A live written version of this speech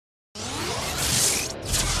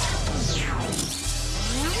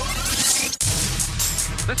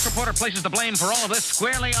This reporter places the blame for all of this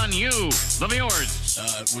squarely on you, the viewers.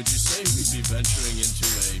 Would you say we'd be venturing into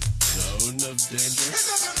a zone of danger? It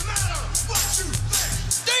doesn't matter what you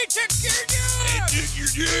think.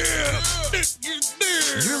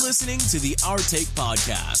 You're listening to the Our Take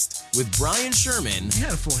Podcast with Brian Sherman. He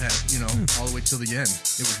had a full head, all the way till the end.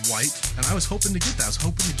 It was white, and I was hoping to get that. I was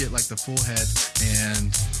hoping to get, like, the full head,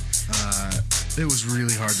 and it was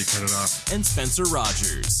really hard to cut it off. And Spencer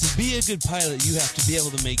Rogers. To be a good pilot, you have to be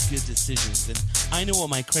able to make good decisions, and I know what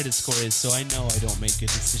my credit score is, so I know I don't make good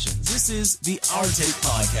decisions. This is the Our Take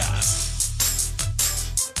Podcast.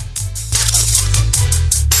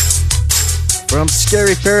 From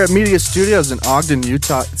Scary Parrot Media Studios in Ogden,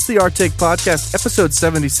 Utah, it's the Our Take Podcast, episode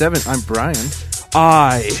 77. I'm Brian.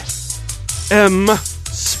 I am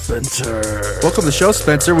Spencer. Welcome to the show,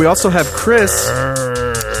 Spencer. We also have Chris.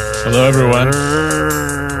 Hello, everyone.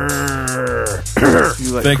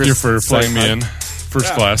 Thank you for flying me in.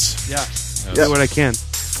 First class. Yeah. Do what I can.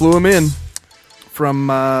 Flew him in from...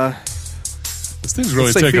 this thing's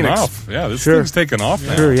really taken Phoenix. off. Yeah, this thing's taken off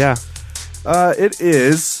now. Sure, yeah. It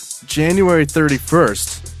is January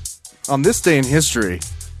 31st. On this day in history,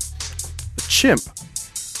 a chimp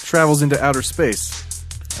travels into outer space.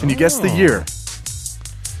 Can you guess the year?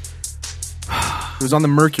 It was on the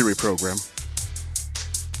Mercury program.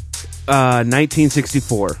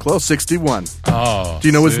 1964. Close, 61. Oh, Do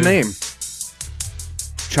you know his name?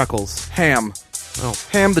 Chuckles. Ham. Oh.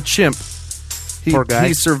 Ham the chimp. Poor guy.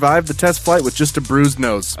 He survived the test flight with just a bruised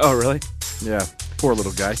nose. Oh, really? Yeah, poor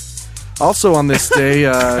little guy. Also on this day...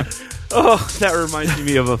 Oh, that reminds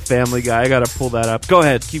me of a Family Guy. I got to pull that up. Go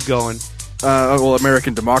ahead. Keep going. well,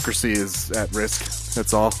 American democracy is at risk.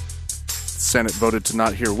 That's all. The Senate voted to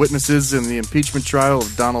not hear witnesses in the impeachment trial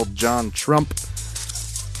of Donald John Trump.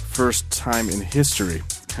 First time in history.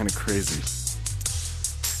 Kind of crazy.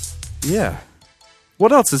 Yeah.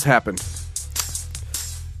 What else has happened?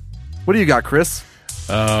 What do you got, Chris?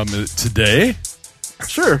 Today?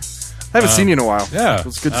 Sure. I haven't seen you in a while. Yeah. It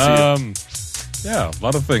was good to see you. Yeah, a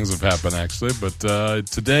lot of things have happened, actually. But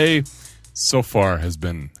today, so far, has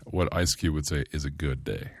been what Ice Cube would say is a good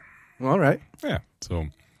day. All right. Yeah, so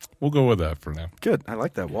we'll go with that for now. Good. I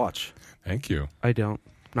like that watch. Thank you. I don't.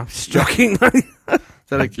 No, I'm just joking.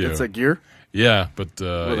 Thank you. That's a gear? Yeah, but...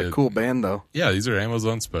 what a cool band, though. Yeah, these are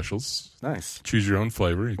Amazon specials. Nice. Choose your own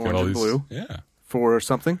flavor. You Orange got all and these. blue. Yeah. For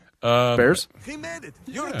something? Bears? He made it.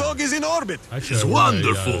 Your dog is in orbit. Actually, It's I won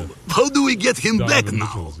wonderful. How do we get him back Donovan now?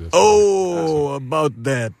 Mitchell's, yes. Oh, about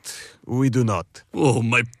that, we do not. Oh,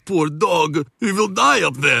 my poor dog. He will die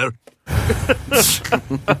up there.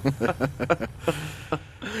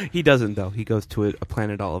 He doesn't, though. He goes to a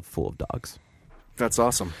planet all full of dogs. That's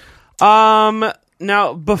awesome.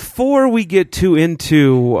 Now, before we get too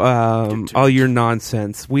into all your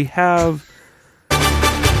nonsense, we have...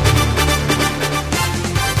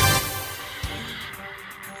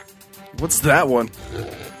 What's that one?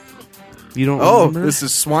 You don't remember? This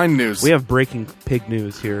is swine news. We have breaking pig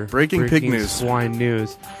news here. Breaking pig news. Swine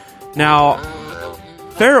news. Now,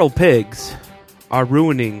 feral pigs are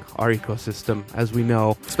ruining our ecosystem, as we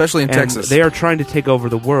know. Especially in and Texas. They are trying to take over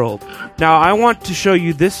the world. Now, I want to show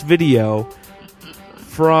you this video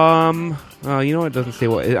from... you know what? It doesn't say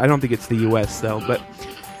what. I don't think it's the U.S., though. But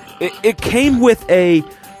it came with a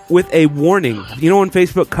warning. You know when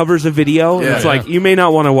Facebook covers a video? Yeah, it's like, you may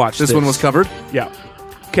not want to watch this. This one was covered? Yeah.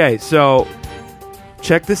 Okay, so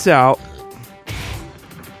check this out.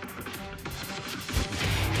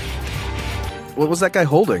 What was that guy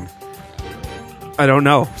holding? I don't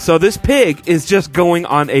know. So this pig is just going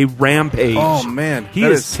on a rampage. Oh, man. He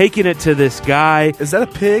is taking it to this guy. Is that a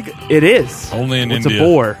pig? It is. Only in it's India. It's a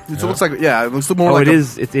boar. It looks like, it looks more like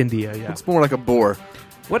It's India, yeah. It's more like a boar.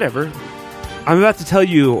 Whatever. I'm about to tell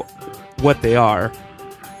you what they are.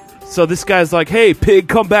 So this guy's like, hey, pig,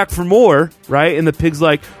 come back for more, right? And the pig's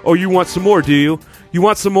like, oh, you want some more, do you? You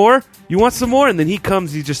want some more? You want some more? And then he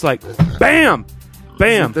comes, he's just like, bam!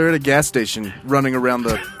 Bam! They're at a gas station running around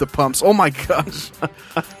the pumps. Oh, my gosh.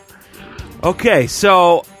 Okay,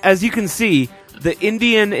 so as you can see, the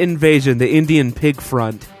Indian invasion, the Indian pig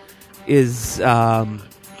front, is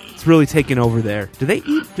it's really taking over there. Do they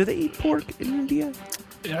eat pork in India?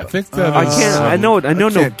 Yeah, I think that I can't. I know can't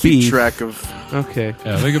no keep beef. track of. Okay.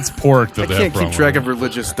 Yeah, I think it's pork that I can't keep track of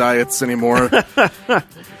religious diets anymore.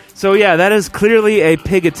 So yeah, that is clearly a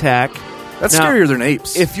pig attack. That's Now, scarier than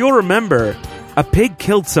apes. If you'll remember, a pig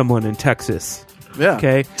killed someone in Texas. Yeah.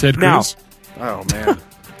 Okay. Ted Cruz? Oh man,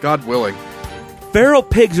 God willing. Feral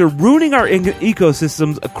pigs are ruining our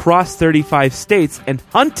ecosystems across 35 states, and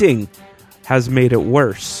hunting has made it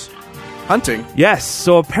worse. Hunting? Yes.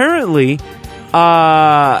 So apparently,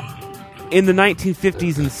 in the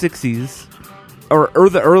 1950s and 60s, or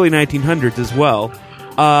the early 1900s as well,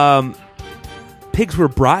 pigs were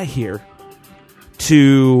brought here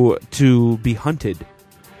to be hunted.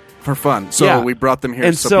 For fun. So we brought them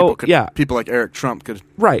here so people like Eric Trump could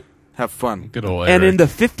have fun. Good old Eric. And in the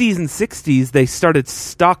 50s and 60s, they started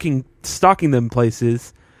stocking them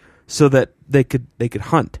places so that they could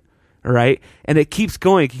hunt. All right, and it keeps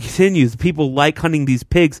going. It continues. People like hunting these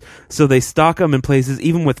pigs, so they stock them in places,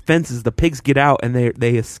 even with fences. The pigs get out and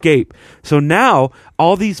they escape. So now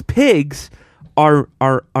all these pigs are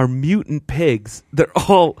mutant pigs. They're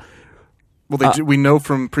all we know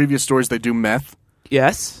from previous stories they do meth.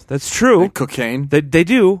 Yes, that's true. And cocaine. They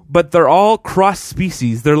do, but they're all cross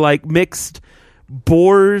species. They're like mixed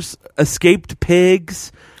boars, escaped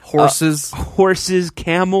pigs, horses,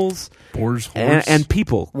 camels. Boars, horse, and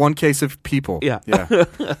people. One case of people. Yeah.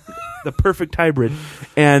 The perfect hybrid.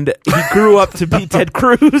 And he grew up to be Ted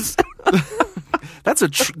Cruz. That's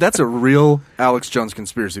a real Alex Jones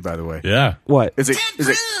conspiracy, by the way. Yeah. What? Is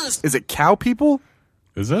it cow people?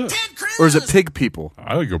 Is it? Or is it pig people?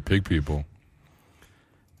 I would go pig people.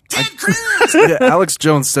 Ted Cruz! Yeah, Alex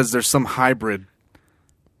Jones says there's some hybrid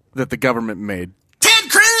that the government made. Ted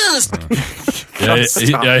Cruz!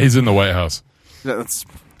 He's in the White House. Yeah, that's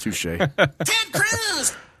touche. Ted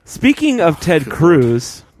Cruz! Speaking of Ted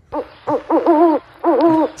Cruz,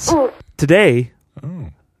 today,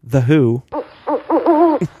 The Who.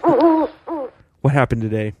 What happened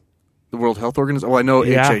today? The World Health Organization? Oh, I know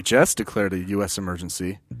HHS declared a U.S.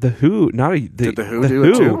 emergency. The Who, Did the Who do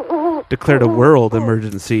it too? Declared a world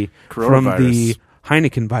emergency from Coronavirus. the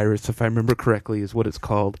Heineken virus, if I remember correctly, is what it's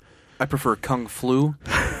called. I prefer Kung Flu.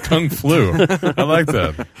 Kung Flu. I like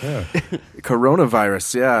that. Yeah.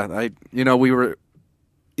 Coronavirus. Yeah.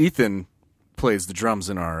 Ethan plays the drums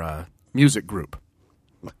in our music group.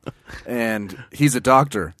 And he's a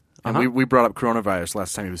doctor. And we brought up coronavirus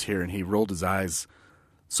last time he was here, and he rolled his eyes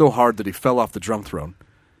so hard that he fell off the drum throne.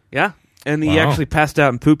 Yeah. And he actually passed out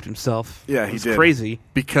and pooped himself. Yeah, he did. Crazy.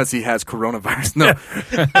 Because he has coronavirus. No.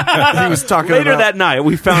 He was talking Later about... that night,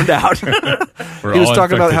 we found out. He was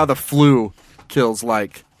talking about how the flu kills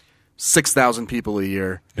like 6,000 people a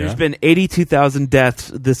year. There's been 82,000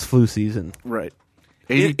 deaths this flu season. Right.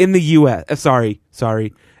 In the U.S. Sorry.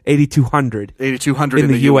 8,200. 8,200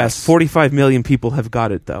 in the U.S. 45 million people have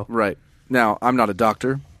got it, though. Right. Now, I'm not a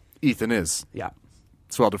doctor. Ethan is. Yeah.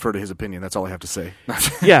 So I'll defer to his opinion. That's all I have to say.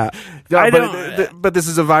 Yeah. But this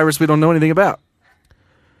is a virus we don't know anything about.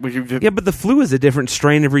 Yeah, but the flu is a different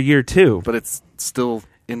strain every year, too. But it's still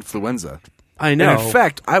influenza. I know. And in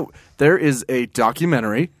fact, there is a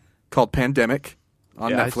documentary called Pandemic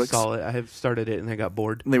on Netflix. I saw it. I have started it, and I got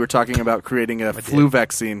bored. And they were talking about creating a flu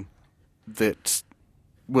vaccine that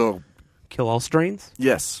will... Kill all strains?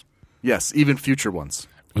 Yes, even future ones.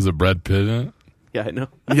 Was it Brad Pitt in it? Yeah, I know.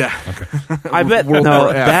 Yeah. Okay. I bet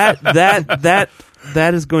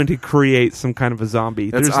that is going to create some kind of a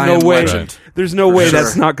zombie. That's There's no way. Legend. There's no way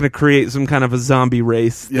that's not going to create some kind of a zombie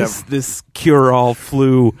race. Yeah. This cure-all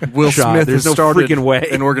flu Will shot. Smith There's has no started freaking way.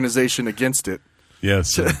 an organization against it.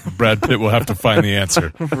 Yes, Brad Pitt will have to find the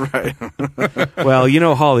answer. Right.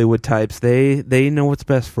 Well, Hollywood types, they know what's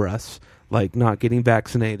best for us, like not getting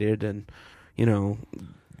vaccinated and,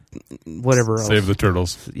 whatever else. Save the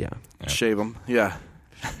turtles. Yeah. Shave them. Yeah.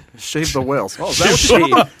 Shave the whales. Oh,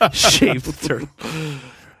 shave the turtle.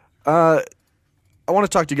 I want to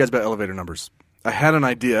talk to you guys about elevator numbers. I had an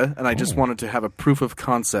idea, and I just wanted to have a proof of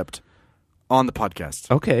concept on the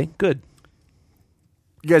podcast. Okay, good.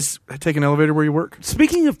 You guys take an elevator where you work?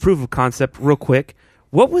 Speaking of proof of concept, real quick,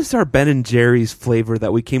 what was our Ben & Jerry's flavor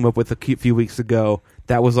that we came up with a few weeks ago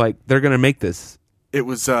that was like, they're going to make this? It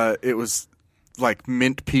was like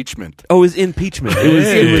mint peachment. Oh, it was impeachment. It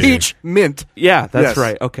was peach mint. Yeah, that's Yes.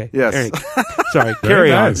 right. Okay. Yes. Sorry.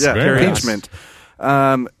 Carry on. nice. Yeah, Very nice. peachment.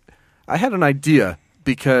 I had an idea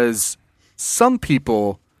because some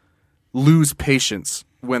people lose patience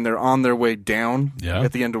when they're on their way down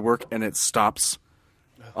at the end of work and it stops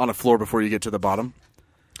on a floor before you get to the bottom.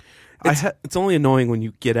 It's only annoying when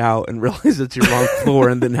you get out and realize it's your wrong floor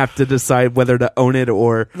and then have to decide whether to own it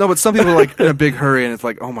or... No, but some people are like in a big hurry and it's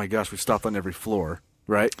like, oh my gosh, we stopped on every floor,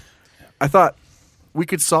 right? I thought we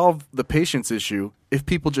could solve the patience issue if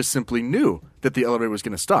people just simply knew that the elevator was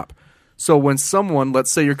going to stop. So when someone,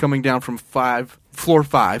 let's say you're coming down from floor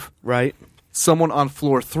 5, right? Someone on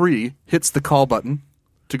floor 3 hits the call button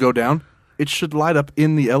to go down, it should light up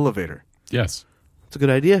in the elevator. Yes. It's a good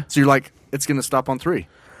idea. So you're like, it's going to stop on 3.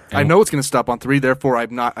 I know it's going to stop on 3, therefore I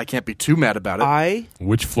can't be too mad about it.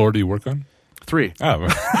 Which floor do you work on? 3. Oh.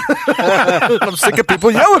 I'm sick of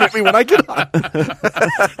people yelling at me when I get on.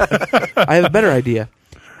 I have a better idea.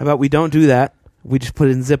 How about we don't do that? We just put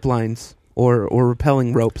in zip lines or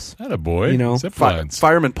rappelling ropes. Attaboy. You know, Zip lines.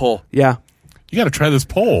 Fireman pole. Yeah. You got to try this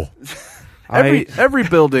pole. Every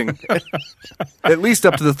building, at least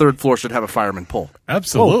up to the third floor, should have a fireman pole.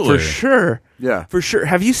 Absolutely. Oh, for sure. Yeah. For sure.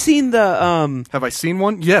 Have you seen the Have I seen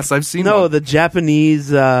one? Yes, I've seen one. No, the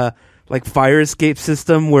Japanese like fire escape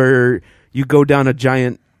system where you go down a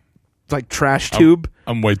giant like trash tube?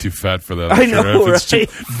 I'm way too fat for that. I know, If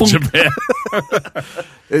it's Japan.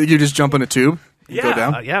 You just jump in a tube, Yeah, go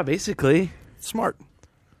down. yeah, basically. Smart.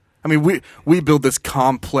 I mean, we build this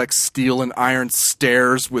complex steel and iron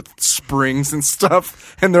stairs with springs and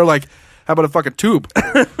stuff, and they're like, "How about a fucking tube?"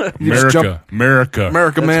 America,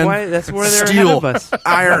 man. That's where they're Steel, ahead of us.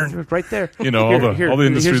 iron, right there. You know, all the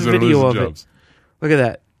industries here's a that are video losing of jobs. it. Look at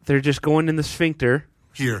that. They're just going in the sphincter.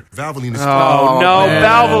 Here, Valvoline is... Oh, no, man.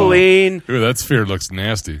 Valvoline. Ooh, that sphere looks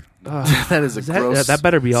nasty. that is a gross. That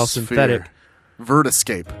better be all sphere. synthetic.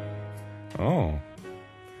 Vertiscape. Oh.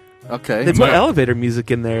 Okay. They put elevator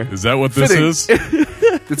music in there. Is that what this Fitting. is?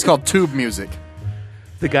 It's called tube music.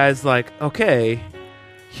 The guy's like, okay,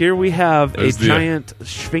 here we have There's a giant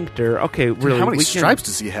sphincter. Okay, really. How many we can- stripes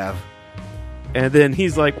does he have? And then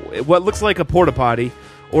he's like, what looks like a porta potty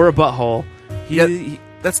or a butthole.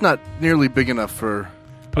 That's not nearly big enough for...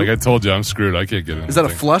 Like I told you, I'm screwed. I can't get in. Is that a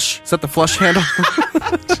flush? Is that the flush handle?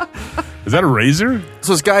 Is that a razor?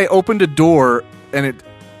 So this guy opened a door, and it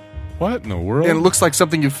What in the world? and it looks like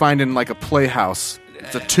something you find in like a playhouse.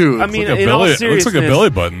 It's a tube. I mean, like a in all belly- it looks seriousness, like a belly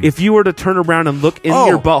button. If you were to turn around and look in Oh.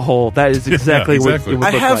 your butthole, that is exactly, exactly. what it would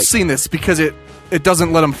I look have like. seen this because it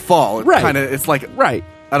doesn't let him fall. It Right. It's like Right.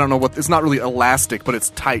 I don't know what. It's not really elastic, but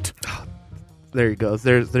it's tight. There he goes.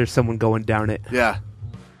 There's someone going down it. Yeah.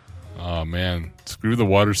 Oh man, screw the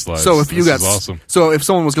water slides. So if you This got is awesome. so if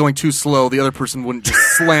someone was going too slow, the other person wouldn't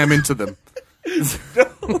just slam into them.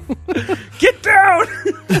 Get down!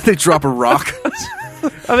 They drop a rock.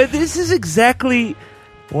 I mean, this is exactly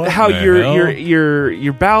What how the hell?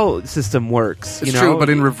 your bowel system works. It's you know? true, but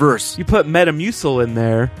in reverse. You put Metamucil in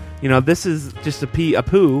there. You know, this is just a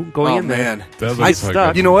poo going Oh in there. man, That I looks like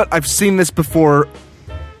stuck. you know what? I've seen this before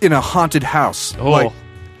in a haunted house. Oh. Like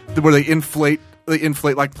where they inflate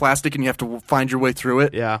like plastic, and you have to find your way through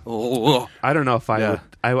it. Yeah. Oh. I don't know if I Yeah. would.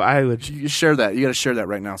 I would. You share that. You got to share that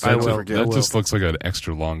right now. So I I don't will. forget. that just looks like an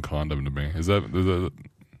extra long condom to me. Is that?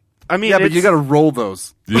 I mean, Yeah, but you it's- got to roll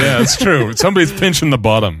those. Yeah, it's true. Somebody's pinching the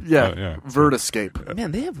bottom. Yeah, yeah. Vertiscape.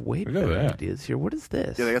 Man, they have way Look at better that. ideas here. What is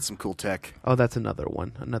this? Yeah, they got some cool tech. Oh, that's another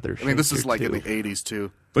one. Another. I mean, this is shifter, like in too. the 80s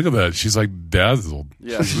too. Look at that. She's like dazzled.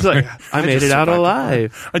 Yeah. She's like, I made just it out survived.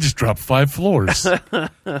 alive. I just dropped 5 floors.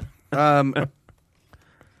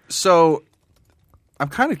 So, I'm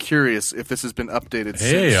kind of curious if this has been updated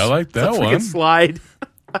Hey, since. I like that It's like a one. slide.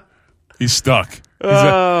 He's stuck.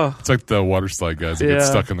 Oh. It's like the water slide guys that get Yeah.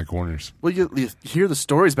 stuck in the corners. Well, you hear the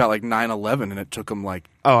stories about like 9/11, and it took them like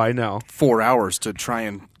Oh, I know. 4 hours to try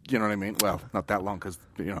and, you know what I mean? Well, not that long because,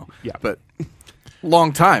 Yeah. but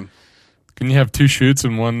long time. Can you have 2 shoots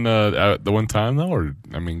in one at the one time though? Or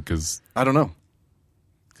I mean, because I don't know.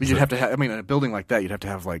 You'd have to have, I mean, in a building like that, you'd have to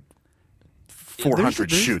have like 400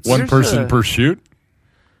 there's- shoots. one There's person a- per shoot.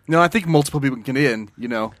 No, I think multiple people can get in,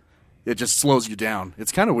 it just slows you down.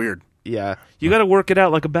 It's kind of weird. Yeah, you got to work it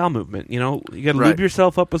out like a bowel movement. You know, you got to Right. lube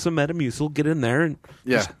yourself up with some Metamucil, get in there, and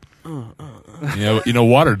Yeah.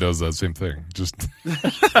 Water does that same thing. Just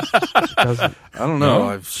doesn't. I don't know. No?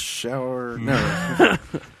 I've showered. No.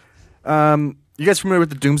 You guys familiar with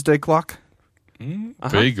the Doomsday Clock?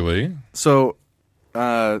 vaguely. So,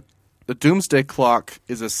 the Doomsday Clock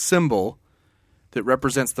is a symbol that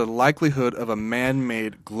represents the likelihood of a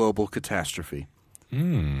man-made global catastrophe.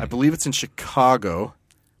 I believe it's in Chicago,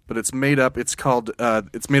 but it's made up. It's called.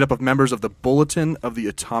 It's made up of members of the Bulletin of the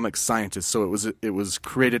Atomic Scientists. So it was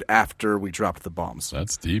created after we dropped the bombs.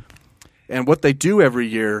 That's deep. And what they do every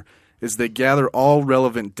year is they gather all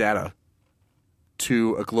relevant data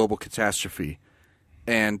to a global catastrophe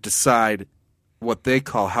and decide what they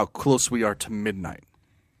call how close we are to midnight.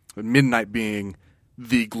 Midnight being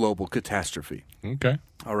the global catastrophe. Okay.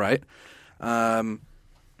 All right.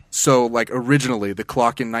 So, like, originally, the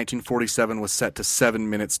clock in 1947 was set to 7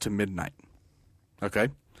 minutes to midnight. Okay?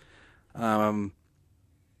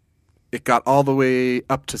 It got all the way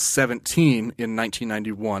up to 17 in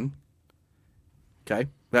 1991. Okay?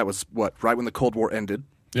 That was, right when the Cold War ended.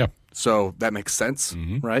 Yeah. So that makes sense,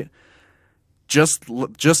 right? Just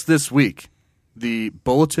this week, the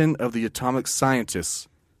Bulletin of the Atomic Scientists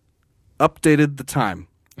updated the time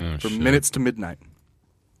from shit. minutes to midnight.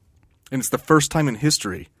 And it's the first time in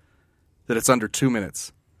history that it's under 2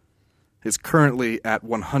 minutes. It's currently at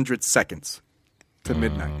 100 seconds to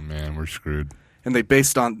midnight. Oh man, we're screwed. and they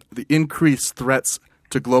based on the increased threats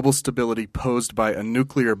to global stability posed by a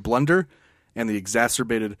nuclear blunder and the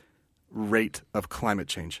exacerbated rate of climate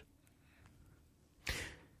change.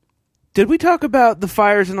 Did we talk about the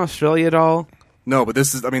fires in Australia at all? No, but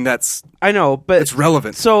this is, that's... I know, but... It's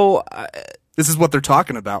relevant. So... this is what they're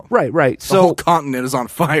talking about. Right. The whole continent is on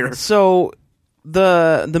fire. So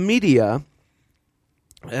the media,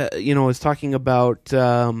 is talking about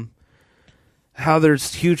how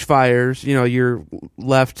there's huge fires. Your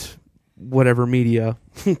left, whatever media,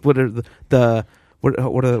 what are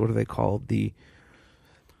what are they called? The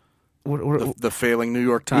failing New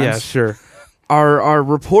York Times. Yeah, sure. Are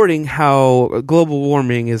reporting how global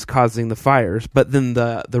warming is causing the fires, but then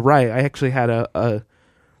the right. I actually had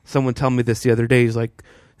someone tell me this the other day. He's like,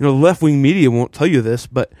 left-wing media won't tell you this,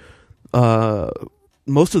 but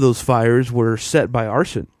most of those fires were set by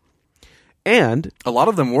arson. And a lot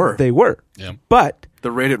of them were. They were. Yeah. But the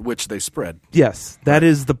rate at which they spread. Yes, that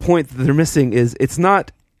is the point that they're missing. Is it's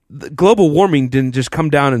not global warming didn't just come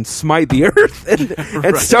down and smite the earth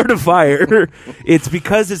and start a fire. It's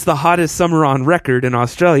because it's the hottest summer on record in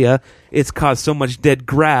Australia. It's caused so much dead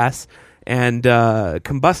grass and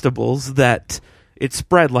combustibles that it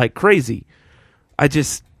spread like crazy.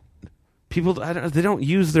 People they don't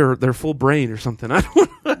use their full brain or something.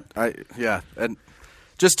 And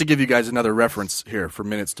just to give you guys another reference here for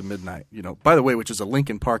Minutes to Midnight, by the way, which is a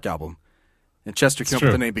Linkin Park album. And Chester came up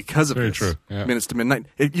with the name because of this. True. Yeah. Minutes to Midnight.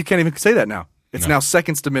 You can't even say that now. It's now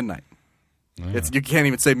Seconds to Midnight. You can't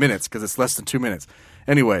even say minutes because it's less than 2 minutes.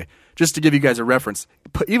 Anyway, just to give you guys a reference,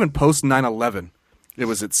 even post 9/11, it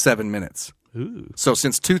was at 7 minutes. Ooh. So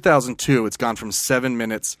since 2002, it's gone from 7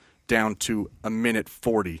 minutes down to a minute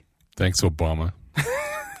 40. Thanks, Obama.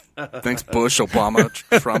 Thanks, Bush, Obama,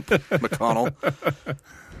 Trump, McConnell,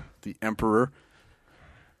 the Emperor.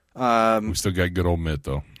 We still got good old Mitt,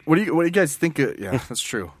 though. What do you guys think? Yeah, that's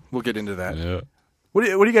true. We'll get into that. Yeah. What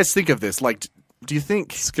do you guys think of this? Like, do you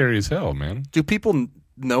think scary as hell, man? Do people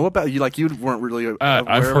know about you? Like, you weren't really aware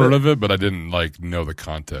I've heard of it, but I didn't know the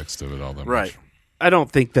context of it all that much. I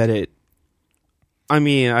don't think that it. I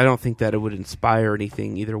don't think that it would inspire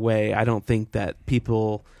anything either way. I don't think that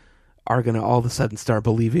people are going to all of a sudden start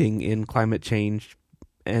believing in climate change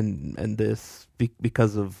and this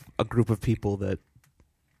because of a group of people that.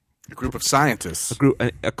 A group of scientists.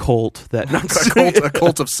 A cult that not a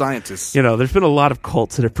cult of scientists. There's been a lot of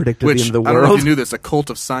cults that have predicted the end of the world. I don't know if you knew this. A cult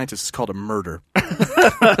of scientists is called a murder.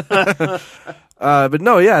 But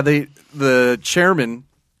no, yeah, the chairman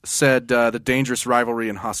said the dangerous rivalry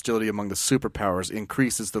and hostility among the superpowers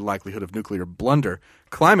increases the likelihood of nuclear blunder.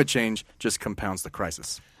 Climate change just compounds the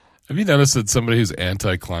crisis. Have you noticed that somebody who's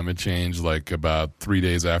anti-climate change, like about 3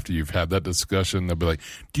 days after you've had that discussion, they'll be like,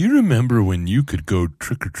 do you remember when you could go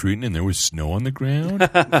trick-or-treating and there was snow on the ground?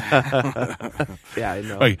 Yeah, I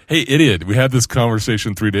know. Like, hey, idiot, we had this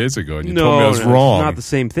conversation 3 days ago and you told me I was wrong. It's not the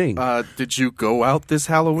same thing. Did you go out this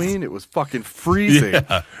Halloween? It was fucking freezing.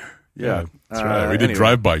 Yeah. That's right. We did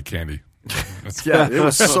drive-by candy. Yeah, it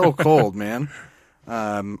was so cold, man.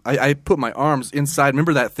 I put my arms inside.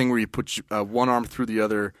 Remember that thing where you put one arm through the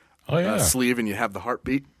other sleeve and you have the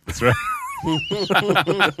heartbeat? That's right.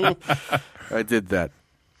 I did that.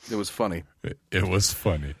 It was funny. It was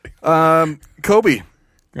funny. Kobe.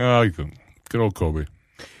 Oh, good old Kobe.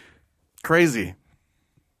 Crazy.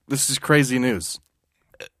 This is crazy news.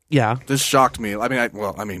 Yeah. This shocked me. I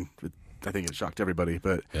think it shocked everybody,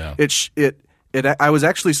 but yeah. I was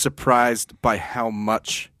actually surprised by how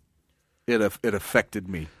much it affected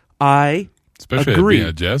me. I especially agree. Being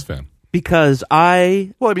a Jazz fan. Because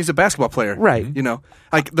he's a basketball player. Right.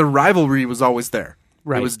 Like the rivalry was always there.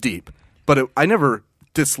 Right. It was deep. But I never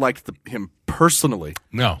disliked him personally.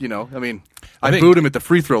 No. I booed him at the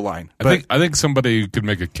free throw line. I think somebody could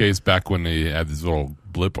make a case back when he had this little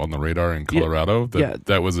blip on the radar in Colorado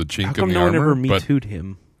that was a chink in the armor. How come no one ever Me Too'd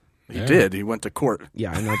him? He did. He went to court.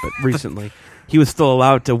 Yeah, I know, but recently. He was still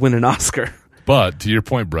allowed to win an Oscar. But to your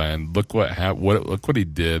point, Brian, look what he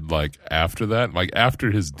did. Like after that, like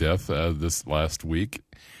after his death this last week,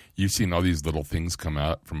 you've seen all these little things come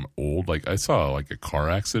out from old. Like I saw like a car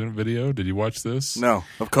accident video. Did you watch this? No,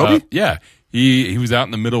 of Kobe. Yeah, he was out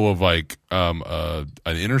in the middle of like an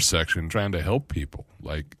intersection trying to help people.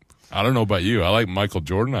 Like I don't know about you, I like Michael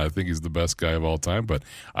Jordan. I think he's the best guy of all time. But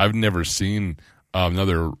I've never seen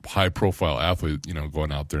another high-profile athlete,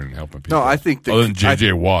 going out there and helping people. No, I think that, other than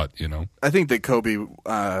J.J. Watt, I think that Kobe,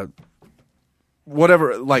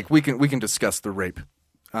 whatever. Like we can discuss the rape,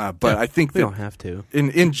 but I think that we don't have to.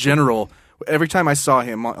 In general, every time I saw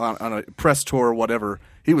him on a press tour or whatever,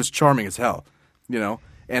 he was charming as hell,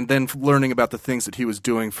 and then learning about the things that he was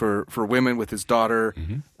doing for women with his daughter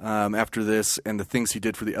after this, and the things he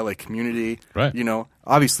did for the LA community. Right.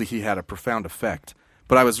 Obviously he had a profound effect.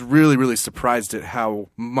 But I was really, really surprised at how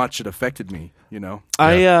much it affected me.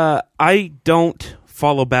 I don't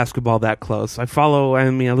follow basketball that close. I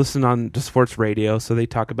listen on to sports radio, so they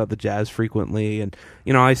talk about the Jazz frequently, and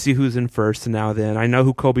I see who's in first and now then. I know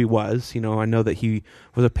who Kobe was. I know that he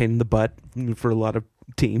was a pain in the butt for a lot of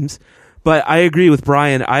teams. But I agree with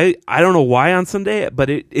Bryan. I don't know why on Sunday, but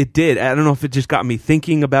it did. I don't know if it just got me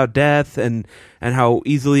thinking about death and how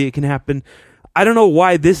easily it can happen. I don't know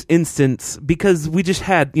why this instance, because we just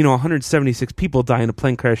had 176 people die in a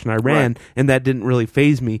plane crash in Iran, and that didn't really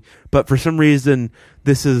faze me. But for some reason,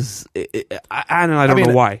 this is I don't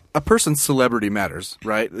know why. A person's celebrity matters,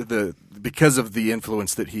 right? Because of the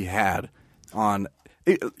influence that he had on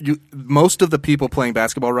most of the people playing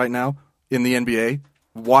basketball right now in the NBA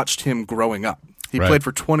watched him growing up. He played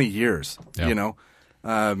for 20 years,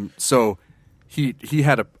 so he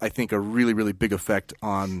had I think a really, really big effect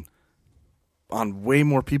on way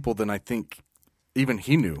more people than I think even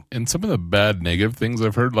he knew. And some of the bad negative things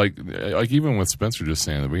I've heard, like even with Spencer just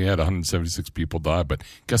saying that we had 176 people die, but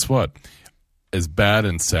guess what? As bad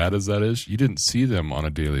and sad as that is, you didn't see them on a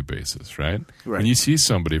daily basis, right? When you see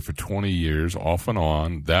somebody for 20 years off and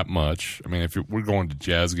on that much, I mean, if we're going to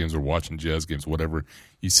Jazz games or watching Jazz games, whatever,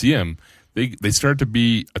 you see them, they start to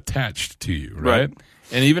be attached to you, right?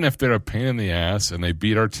 And even if they're a pain in the ass and they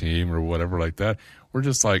beat our team or whatever like that, we're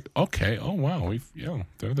just like, okay, oh wow,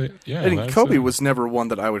 And Kobe was never one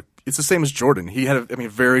that I would. It's the same as Jordan. He had a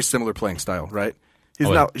very similar playing style, right?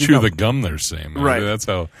 Chew the gum they're saying, man. Right? I mean, that's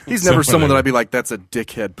how. He's never someone that I'd be like, that's a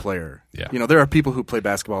dickhead player. Yeah. There are people who play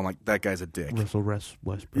basketball and like that guy's a dick. Russell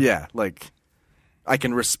Westbrook. Yeah, like I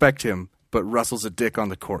can respect him, but Russell's a dick on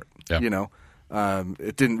the court. Yeah.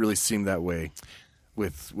 It didn't really seem that way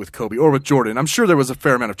with Kobe or with Jordan. I'm sure there was a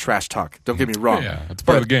fair amount of trash talk. Don't get me wrong. Yeah, it's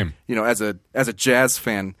part of the game. As a Jazz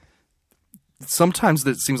fan, sometimes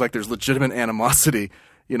it seems like there's legitimate animosity.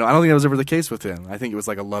 I don't think that was ever the case with him. I think it was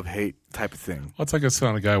like a love-hate type of thing. Well, it's like I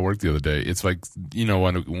saw a guy at work the other day. It's like,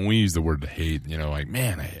 when we use the word hate, like,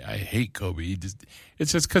 man, I hate Kobe.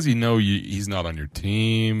 It's just because he's not on your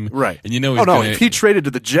team. Right. And if he traded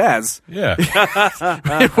to the Jazz, yeah,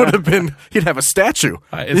 it would have been, he'd have a statue.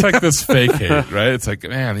 It's like this fake hate, right? It's like,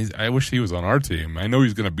 man, I wish he was on our team. I know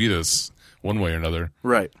he's going to beat us one way or another,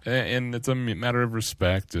 right? And it's a matter of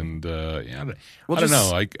respect, and I don't know.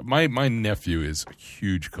 Like my nephew is a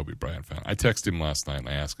huge Kobe Bryant fan. I texted him last night and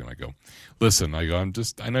I asked him. I go, listen.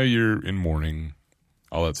 I know you're in mourning,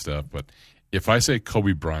 all that stuff, but if I say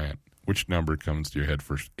Kobe Bryant, which number comes to your head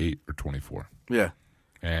first, 8 or 24? Yeah.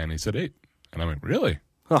 And he said 8, and I'm like, really?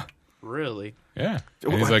 Huh? Really? Yeah.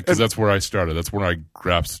 And he's like, because that's where I started. That's where I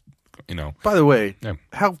grasped. By the way,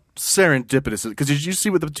 how serendipitous is it? Because did you see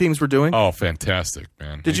what the teams were doing? Oh, fantastic,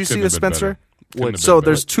 man. Did you see this, Spencer? So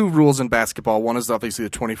there's 2 rules in basketball. One is obviously the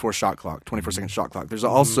 24-second shot clock. There's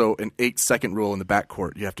also an 8-second rule in the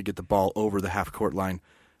backcourt. You have to get the ball over the half-court line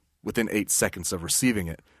within 8 seconds of receiving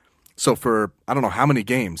it. So for I don't know how many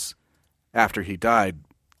games after he died,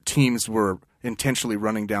 teams were intentionally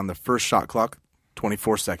running down the first shot clock,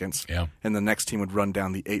 24 seconds, and the next team would run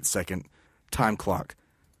down the 8-second time clock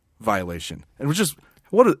violation. And it was just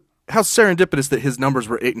how serendipitous that his numbers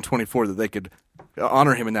were 8 and 24 that they could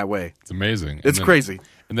honor him in that way. It's amazing. It's crazy.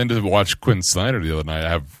 And then to watch Quinn Snyder the other night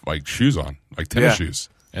have like shoes on, like tennis shoes.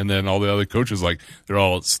 And then all the other coaches, like they're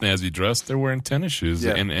all snazzy dressed, they're wearing tennis shoes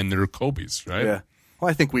and they're Kobe's, right? Yeah.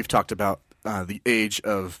 Well, I think we've talked about the age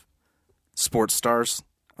of sports stars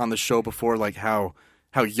on the show before, like how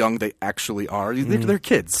young they actually are. They're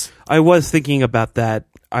kids. I was thinking about that.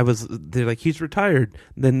 They're like, he's retired.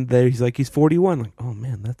 Then he's like, he's 41. Like, oh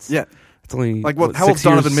man, that's It's only like how old's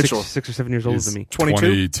Donovan Mitchell? 6 or 7 years older than me.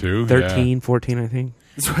 22, 13, 14, I think.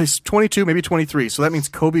 So he's 22, maybe 23. So that means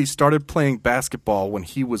Kobe started playing basketball when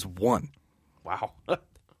he was 1. Wow.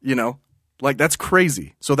 Like that's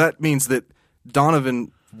crazy. So that means that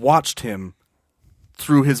Donovan watched him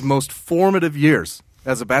through his most formative years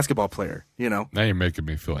as a basketball player. Now you're making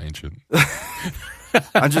me feel ancient.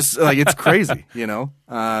 I'm just like, it's crazy, in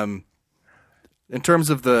terms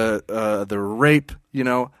of the rape,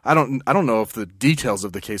 I don't know if the details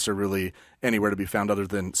of the case are really anywhere to be found other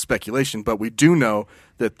than speculation, but we do know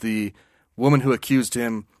that the woman who accused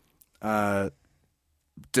him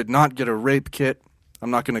did not get a rape kit.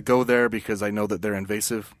 I'm not going to go there because I know that they're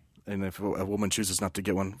invasive, and if a woman chooses not to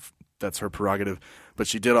get one, that's her prerogative. But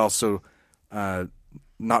she did also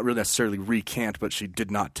not really necessarily recant, but she did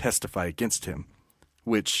not testify against him,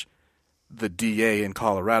 which the DA in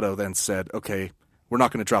Colorado then said, okay, we're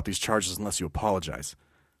not going to drop these charges unless you apologize.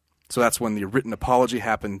 So that's when the written apology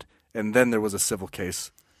happened, and then there was a civil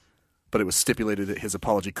case. But it was stipulated that his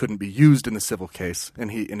apology couldn't be used in the civil case, and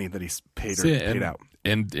that he's paid out.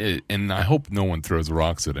 And I hope no one throws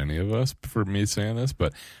rocks at any of us for me saying this,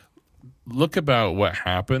 but look about what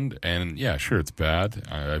happened, and yeah, sure, it's bad.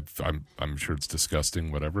 I'm sure it's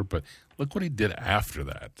disgusting, whatever. But look what he did after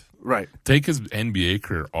that. Right. Take his NBA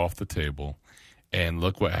career off the table, and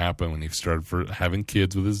look what happened when he started having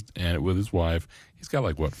kids with his wife. He's got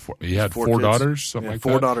like what? He had four daughters, something like that.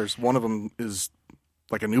 4 daughters. One of them is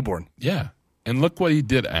like a newborn. Yeah, and look what he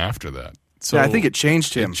did after that. So yeah, I think it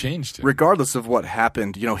changed him. Regardless of what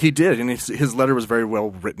happened, he did, and his letter was very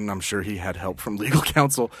well written. I'm sure he had help from legal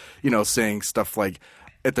counsel, saying stuff like,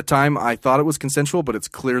 at the time I thought it was consensual, but it's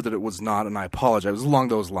clear that it was not, and I apologize. It was along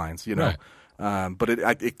those lines, Right. But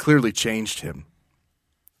it clearly changed him.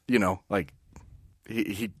 Like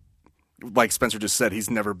he like Spencer just said,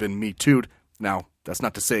 he's never been Me Too'd. Now, that's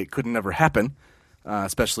not to say it couldn't never happen,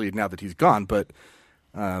 especially now that he's gone, but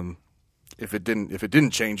if it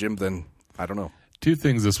didn't change him, then I don't know. 2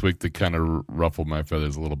 things this week that kind of ruffled my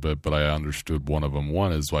feathers a little bit, but I understood one of them.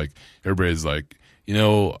 One is like everybody's like,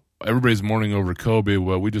 everybody's mourning over Kobe.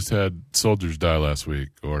 Well, we just had soldiers die last week,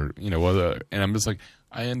 or and I'm just like,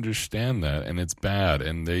 I understand that, and it's bad,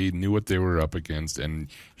 and they knew what they were up against, and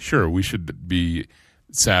sure, we should be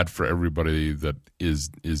sad for everybody that is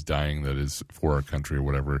dying, that is for our country or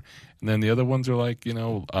whatever. And then the other ones are like,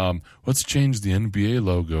 let's change the NBA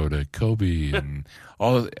logo to Kobe and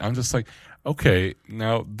all. I'm just like, okay,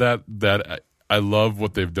 now that I love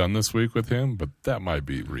what they've done this week with him, but that might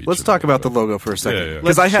be reaching. Let's talk about the logo for a second. Yeah.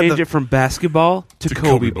 Let's change it from basketball to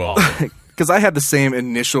Kobe ball. Because I had the same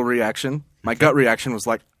initial reaction. My gut reaction was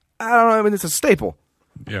like, I don't know. I mean, it's a staple.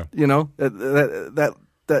 Yeah.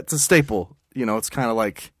 That's a staple. It's kind of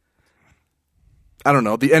like, I don't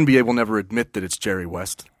know. The NBA will never admit that it's Jerry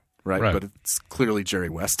West, right? But it's clearly Jerry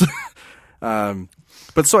West.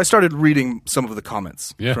 But so I started reading some of the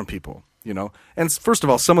comments from people, And first of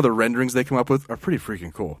all, some of the renderings they come up with are pretty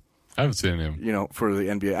freaking cool. I haven't seen him. For the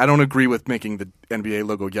NBA. I don't agree with making the NBA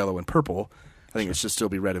logo yellow and purple. I think it should still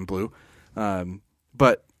be red and blue.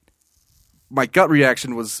 But my gut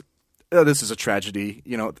reaction was, this is a tragedy.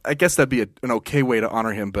 I guess that'd be an okay way to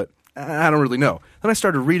honor him, but I don't really know. Then I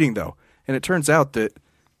started reading, though, and it turns out that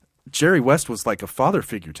Jerry West was like a father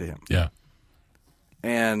figure to him. Yeah.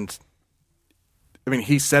 And, I mean,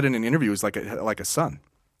 he said in an interview he was like a son.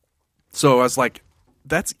 So I was like,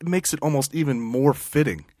 that makes it almost even more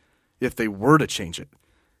fitting if they were to change it,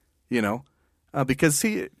 because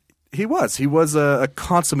he was a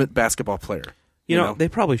consummate basketball player. They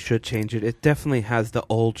probably should change it. It definitely has the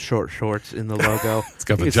old short shorts in the logo. It's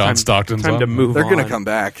got the John Stocktons time on. to move They're on. going to come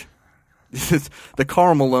back. The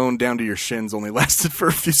Karl Malone down to your shins only lasted for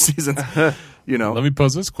a few seasons. Let me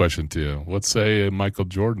pose this question to you. Let's say Michael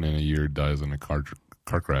Jordan in a year dies in a car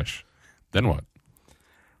crash. Then what?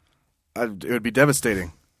 It would be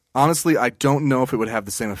devastating. Honestly, I don't know if it would have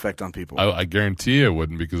the same effect on people. I guarantee it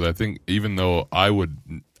wouldn't, because I think even though I would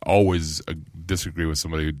always disagree with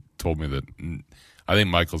somebody who told me that I think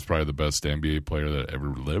Michael's probably the best NBA player that ever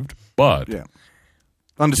lived. But to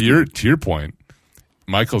your point,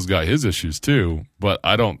 Michael's got his issues too, but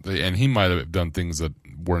I don't, and he might have done things that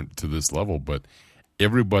weren't to this level, but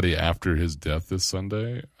everybody after his death this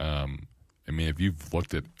Sunday, if you've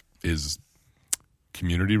looked at his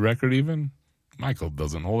community record even, Michael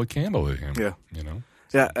doesn't hold a candle to him. Yeah.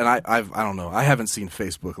 Yeah, and I don't know. I haven't seen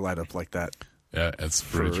Facebook light up like that. Yeah, that's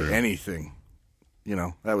pretty for true. Anything.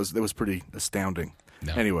 That was pretty astounding.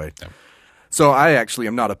 No. Anyway. No. So I actually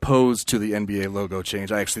am not opposed to the NBA logo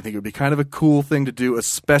change. I actually think it would be kind of a cool thing to do,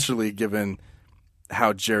 especially given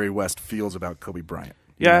how Jerry West feels about Kobe Bryant.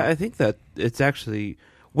 Yeah, I think that it's actually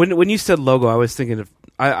when you said logo, I was thinking of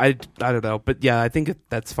I don't know, but yeah, I think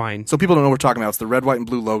that's fine. So people don't know what we're talking about. It's the red, white, and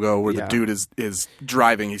blue logo where the dude is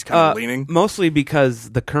driving. He's kind of leaning. Mostly because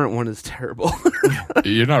the current one is terrible.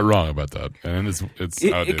 You're not wrong about that, and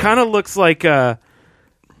it kind of looks like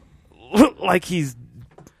he's.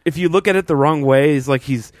 If you look at it the wrong way, it's like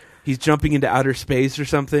he's jumping into outer space or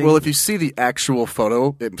something. Well, if you see the actual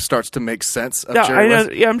photo, it starts to make sense of Jerry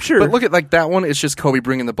West. Yeah, I'm sure. But look at that one. It's just Kobe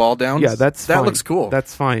bringing the ball down. Yeah, that fine. Looks cool.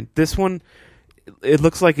 That's fine. This one, it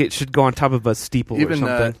looks like it should go on top of a steeple or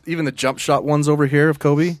something. Even the jump shot ones over here of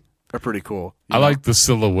Kobe are pretty cool. I like the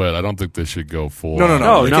silhouette. I don't think they should go full.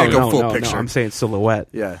 No. They can't go full picture. No, I'm saying silhouette.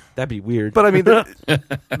 Yeah, that'd be weird. But I mean,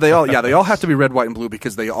 they all have to be red, white, and blue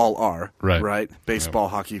because they all are. Right. Baseball,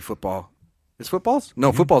 hockey, football. Is footballs?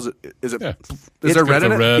 No, footballs. Is it? Yeah. Is there red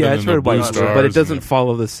in it? Yeah, it's red, white, and blue, but it doesn't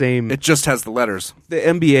follow the same. It just has the letters. The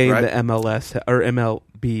NBA and the MLS or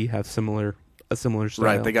MLB have similar a similar style.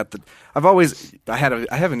 Right, they got the. I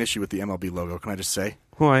have an issue with the MLB logo. Can I just say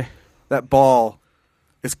Why? that ball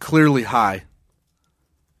is clearly high,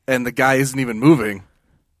 and the guy isn't even moving.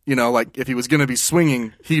 You know, like if he was going to be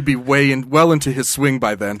swinging, he'd be well into his swing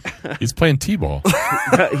by then. He's playing t-ball.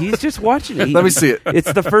 He's just watching it. Let me see it.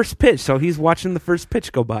 It's the first pitch, so he's watching the first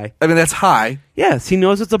pitch go by. I mean, that's high. Yes, he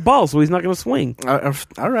knows it's a ball, so he's not going to swing.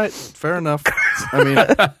 All right, fair enough. I mean,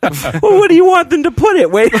 Well, where do you want them to put it?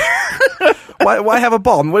 Wait, why have a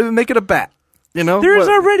ball? Make it a bat. You know, there's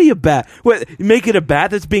already a bat. What? Make it a bat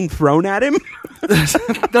that's being thrown at him?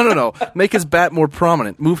 No. Make his bat more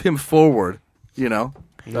prominent. Move him forward. You know.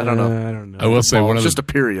 I don't know. I will say just a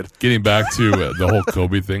period. Getting back to the whole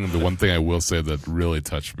Kobe thing, the one thing I will say that really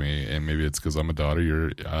touched me, and maybe it's because I'm a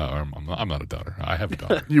daughter. I'm not a daughter. I have a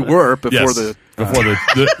daughter. You were before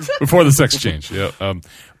before the sex change. Yeah.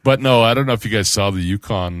 But no, I don't know if you guys saw the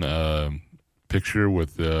UConn picture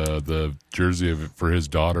with the jersey for his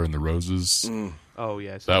daughter and the roses. Oh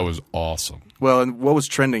yes, that was awesome. Well, and what was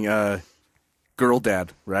trending? Girl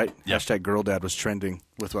dad, right? Yeah. Hashtag girl dad was trending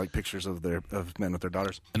with like pictures of men with their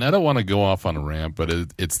daughters. And I don't want to go off on a rant, but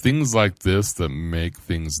it's things like this that make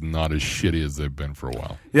things not as shitty as they've been for a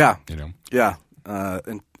while. Yeah, you know. Yeah,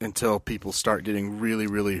 until people start getting really,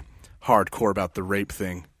 really hardcore about the rape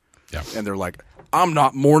thing. Yeah, and they're like, "I'm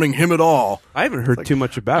not mourning him at all." I haven't heard too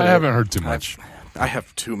much about it. I haven't heard too much. I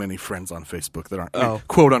have too many friends on Facebook that aren't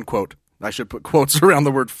quote unquote. I should put quotes around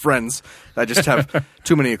the word friends. I just have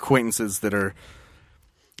too many acquaintances that are,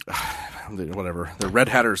 whatever, they're red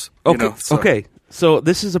hatters. Okay, you know, so. Okay. So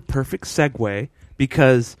this is a perfect segue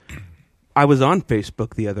because I was on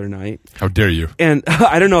Facebook the other night. How dare you? And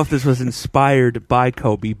I don't know if this was inspired by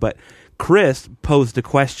Kobe, but Chris posed a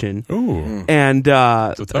question. Ooh. And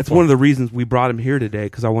that's one of the reasons we brought him here today,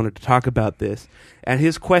 because I wanted to talk about this. And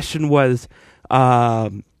his question was,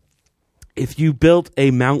 if you built a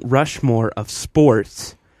Mount Rushmore of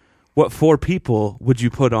sports, what 4 people would you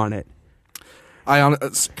put on it? Can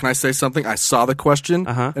I say something? I saw the question,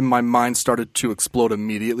 and my mind started to explode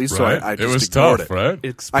immediately. So right. I just it was ignored tough, it. Right? It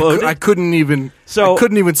exploded. I couldn't even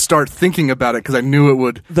start thinking about it because I knew it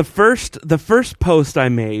would. The first post I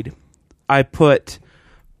made, I put,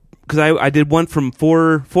 because I did one from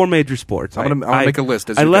four major sports. I'll make a list.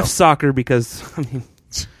 I left soccer because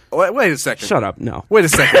Wait a second. Shut up. No. Wait a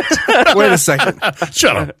second. Wait a second.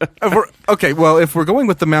 Shut up. Okay, well, if we're going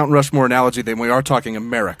with the Mount Rushmore analogy, then we are talking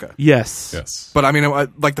America. Yes. But I mean,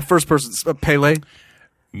 like the first person, Pele,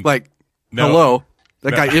 like, No. Hello,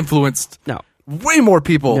 that guy influenced way more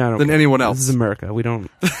people than anyone else. This is America. We don't.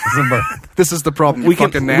 This is the problem. We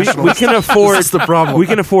can afford. This is the problem. We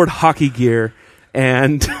can afford hockey gear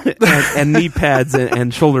and knee pads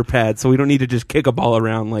and shoulder pads, so we don't need to just kick a ball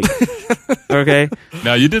around like. Okay.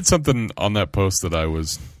 Now you did something on that post that I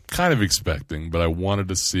was kind of expecting, but I wanted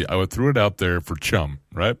to see. I threw it out there for chum,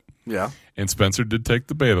 right? Yeah. And Spencer did take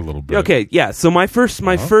the bait a little bit. Okay. Yeah. So my first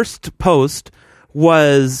post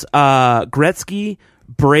was Gretzky,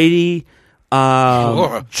 Brady,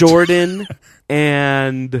 Jordan,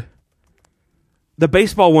 and the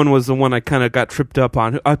baseball one was the one I kind of got tripped up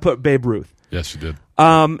on. I put Babe Ruth. Yes, you did.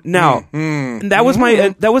 Now that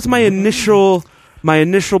was my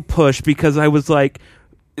initial push, because I was like,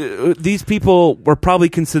 these people were probably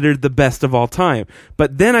considered the best of all time.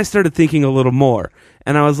 But then I started thinking a little more,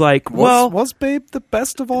 and I was like, was Babe the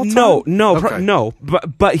best of all time? No.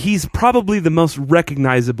 But he's probably the most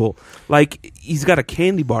recognizable. Like, he's got a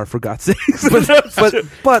candy bar, for God's sakes.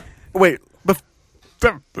 but wait.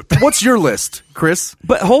 What's your list, Chris?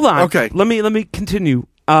 But hold on. Okay. Let me continue.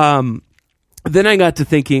 Then I got to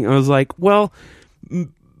thinking, I was like, well,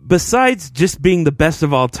 besides just being the best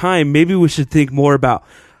of all time, maybe we should think more about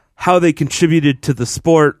how they contributed to the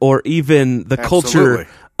sport or even the culture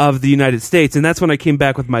of the United States. And that's when I came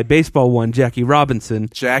back with my baseball one, Jackie Robinson.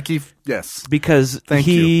 Jackie, yes. Because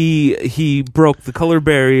he broke the color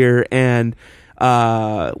barrier and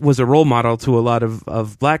was a role model to a lot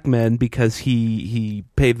of black men, because he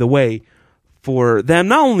paved the way for them.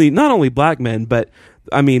 Not only black men, but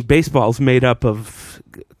I mean, baseball's made up of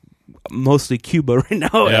mostly Cuba right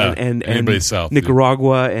now, and anybody south,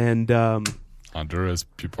 Nicaragua, and Honduras,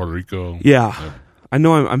 Puerto Rico. Yeah, yep. I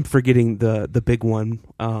know I'm forgetting the big one.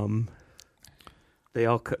 They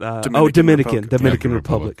all Dominican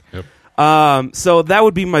Republic. Yep. So that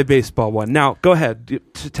would be my baseball one. Now, go ahead.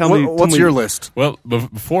 Tell me. What's your list? Well,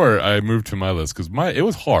 before I moved to my list, because it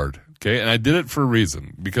was hard. Okay, and I did it for a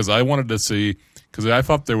reason, because I wanted to see, because I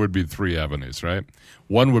thought there would be 3 avenues, right?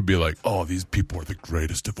 One would be like, oh, these people are the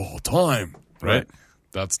greatest of all time, right?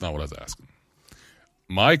 That's not what I was asking.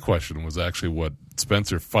 My question was actually what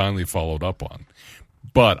Spencer finally followed up on.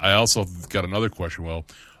 But I also got another question. Well,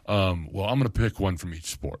 I'm going to pick one from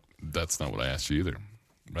each sport. That's not what I asked you either,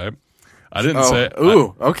 right? I didn't say.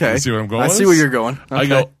 Okay. You see where I'm going? I see where you're going.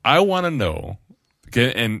 Okay. I want to know.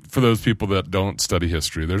 Okay, and for those people that don't study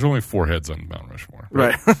history, there's only 4 heads on Mount Rushmore.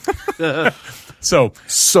 Right.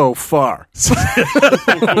 So far.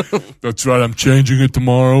 That's right. I'm changing it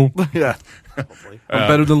tomorrow. Yeah. I'm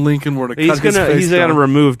better than Lincoln. We're He's gonna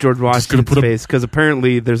remove George Washington's face because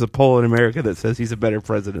apparently there's a poll in America that says he's a better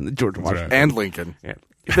president than George Washington and Lincoln. Yeah.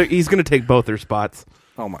 He's gonna take both their spots.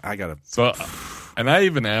 Oh my! I gotta. So, and I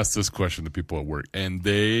even asked this question to people at work, and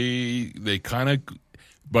they kind of.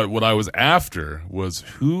 But what I was after was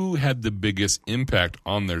who had the biggest impact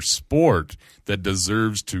on their sport that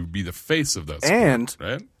deserves to be the face of that sport. And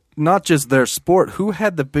right? Not just their sport, who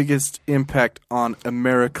had the biggest impact on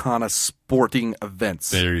Americana sporting events.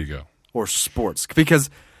 There you go. Or sports. Because,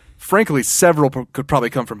 frankly, several could probably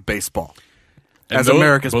come from baseball as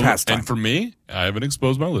America's pastime. And for me, I haven't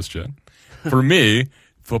exposed my list yet. For me,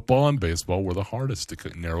 football and baseball were the hardest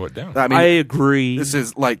to narrow it down. I mean, I agree. This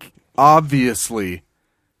is, like, obviously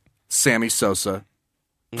Sammy Sosa.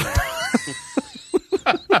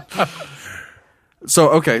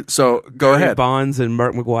 So go ahead. Barry Bonds and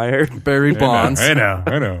Mark McGwire. Barry Bonds. I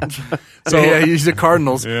know. So yeah, he's the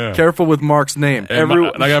Cardinals. Yeah. Careful with Mark's name. I have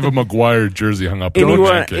a McGwire jersey hung up.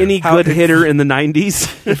 Any good hitter in the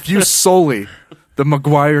 90s? If you solely the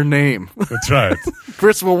McGwire name. That's right.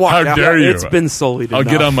 Chris will walk out. How dare you? It's been sullied I'll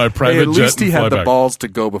enough. get on my private jet. At least he had the back. balls to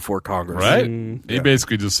go before Congress. Right? He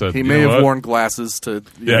basically just said, he may have worn glasses to.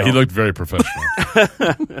 Yeah, he looked very professional.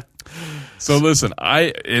 So listen,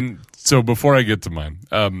 So before I get to mine,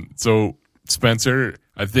 so Spencer,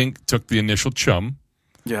 I think, took the initial chum.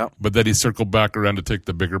 Yeah. But then he circled back around to take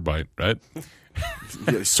the bigger bite, right?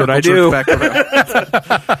 That's what I do. Back around.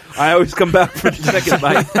 I always come back for the second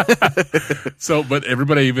bite. So, but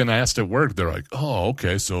everybody even asked at work, they're like, oh,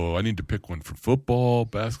 okay, so I need to pick one for football,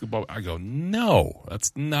 basketball. I go, no,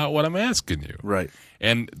 that's not what I'm asking you. Right.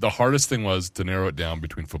 And the hardest thing was to narrow it down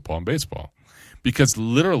between football and baseball. Because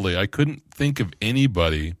literally I couldn't think of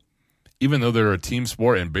anybody, even though they're a team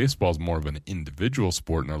sport and baseball is more of an individual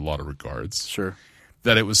sport in a lot of regards. Sure.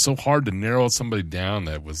 That it was so hard to narrow somebody down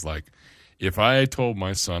that was like, if I told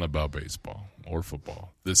my son about baseball or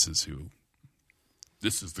football, this is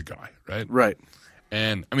the guy, right? Right.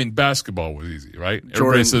 And, I mean, basketball was easy, right?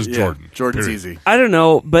 Everybody says Jordan. Jordan's period. easy. I don't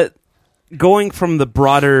know, but going from the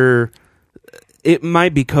broader, it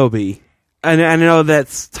might be Kobe. And I know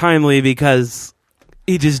that's timely because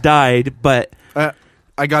he just died, but...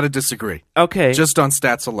 I got to disagree. Okay. Just on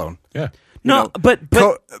stats alone. Yeah. No, but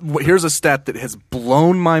here's a stat that has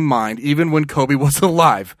blown my mind. Even when Kobe was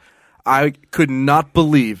alive, I could not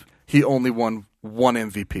believe he only won one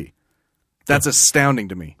MVP. That's astounding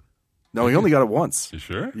to me. No, he only got it once. You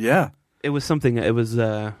sure? Yeah. it was something. It was.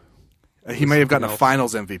 He may have gotten a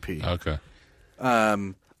Finals MVP. Okay.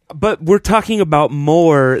 But we're talking about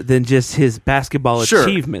more than just his basketball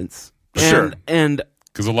achievements. And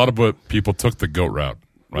because a lot of people took the GOAT route,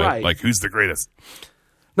 right? Like, who's the greatest?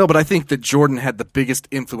 No, but I think that Jordan had the biggest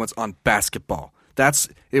influence on basketball.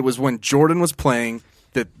 It was when Jordan was playing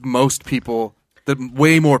that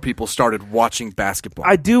way more people started watching basketball.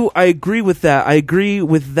 I agree with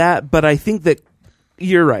that. But I think that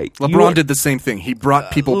you're right. LeBron did the same thing. He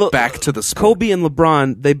brought people back to the sport. Kobe and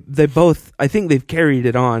LeBron, they both, I think they've carried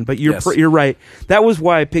it on. But you're right. That was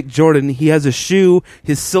why I picked Jordan. He has a shoe.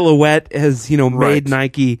 His silhouette has made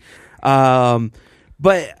Nike. But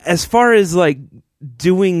as far as like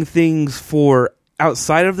doing things for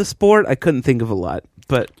outside of the sport, I couldn't think of a lot.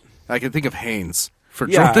 But I can think of Hanes for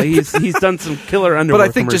Jordan. Yeah, he's done some killer underwear. But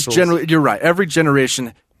I think just generally, you're right. Every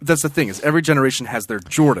generation. That's the thing is every generation has their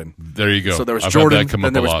Jordan. There you go. So there was Jordan,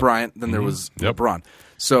 then there was Bryant, then there was LeBron.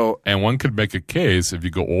 And one could make a case if you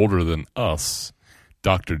go older than us.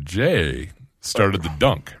 Dr. J started the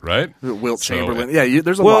dunk, right? Wilt Chamberlain. Yeah,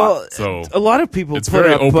 there's a lot. So a lot of people it's put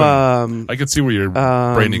very up. Open. I could see where your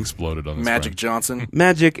brain exploded on this. Magic Johnson.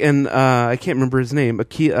 Magic and I can't remember his name.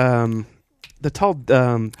 The tall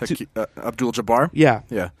Abdul-Jabbar. Yeah.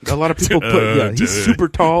 A lot of people put. He's super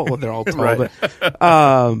tall. Well, they're all tall, right.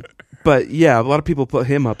 But yeah, a lot of people put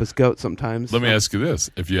him up as GOAT sometimes. Let me ask you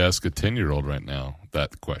this: if you ask a 10-year-old right now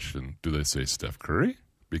that question, do they say Steph Curry?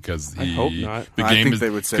 Because I hope not. I think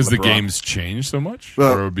they would say because the LeBron. Game's changed so much,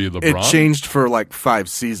 well, or it would be LeBron. It changed for like 5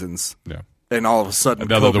 seasons. Yeah. And all of a sudden,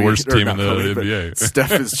 now they're the worst team in the NBA.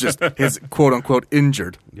 Steph is just quote unquote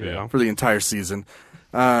injured for the entire season.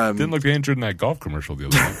 Didn't look injured in that golf commercial the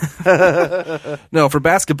other night. No, for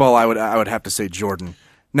basketball, I would have to say Jordan.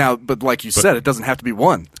 Now, but like you said, it doesn't have to be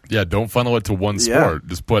one. Yeah, don't funnel it to one sport.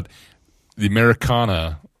 Just put the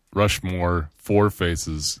Americana Rushmore, 4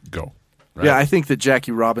 faces go. Right? Yeah, I think that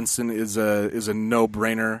Jackie Robinson is a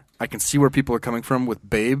no-brainer. I can see where people are coming from with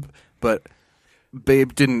Babe, but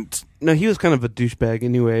Babe didn't. No, he was kind of a douchebag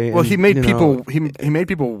anyway. Well, and, he made you people know, he made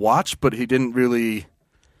people watch, but he didn't really.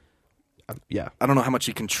 Yeah, I don't know how much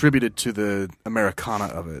he contributed to the Americana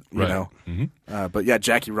of it. You Right. know, Mm-hmm. but yeah,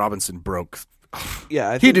 Jackie Robinson broke.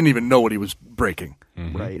 yeah. He didn't even know what he was breaking.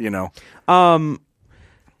 Right. You know.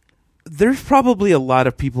 There's probably a lot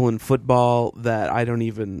of people in football that I can't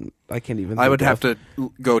even. I would think have of.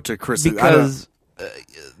 to go to Chris Because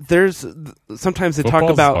there's sometimes they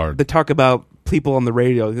Football's talk about people on the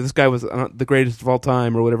radio. This guy was the greatest of all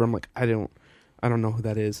time or whatever. I'm like, I don't know who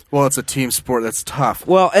that is. Well, it's a team sport. That's tough.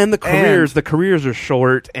 Well, and the careers are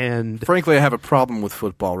short. And Frankly, I have a problem with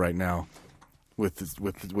football right now with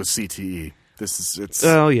CTE. It's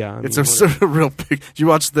oh yeah, I it's mean, a sort of real big. Did you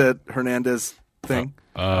watch the Hernandez thing?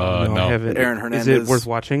 no, I haven't. Aaron Hernandez. Is it worth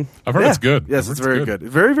watching? I've heard it's good. Yes, I've it's heard very good.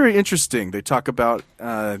 Very, very interesting. They talk about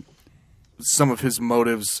some of his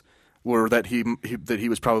motives were that he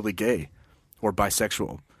was probably gay or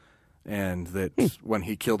bisexual, and that when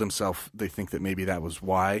he killed himself, they think that maybe that was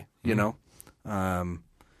why, you know, and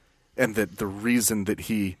that the reason that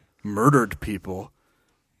he murdered people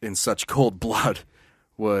in such cold blood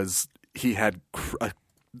was he had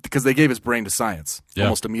because they gave his brain to science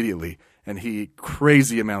almost immediately. And he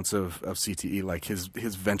crazy amounts of CTE, like his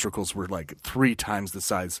ventricles were like 3 times the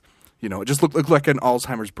size. You know, it just looked like an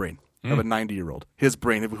Alzheimer's brain of a 90-year-old. His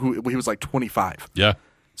brain, he was like 25. Yeah.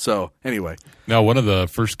 So anyway, Now, one of the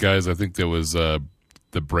first guys I think that was the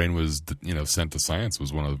brain was sent to science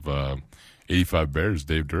was one of 85 Bears,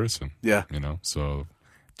 Dave Durrison. Yeah. So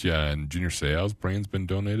yeah, and Junior Seau's brain's been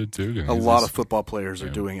donated too. a lot of football players are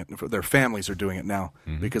doing it. Their families are doing it now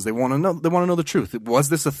because they want to know. They want to know the truth. Was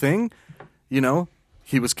this a thing? You know,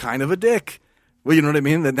 he was kind of a dick. Well, you know what I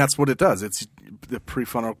mean? And that's what it does. It's the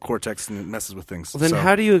prefrontal cortex and it messes with things. Well, then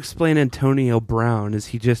how do you explain Antonio Brown? Is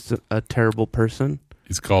he just a terrible person?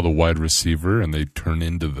 He's called a wide receiver, and they turn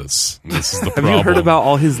into this. This is the Have problem. you heard about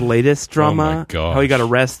all his latest drama? Oh my gosh. How he got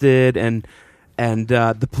arrested and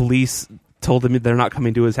the police told him they're not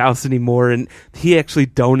coming to his house anymore, and he actually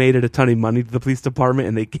donated a ton of money to the police department,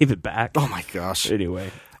 and they gave it back. Oh my gosh! Anyway,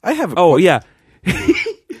 I have. Yeah,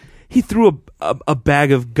 he threw a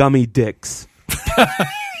bag of gummy dicks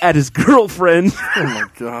at his girlfriend. Oh my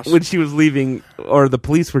gosh! When she was leaving, or the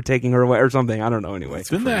police were taking her away, or something. I don't know. Anyway,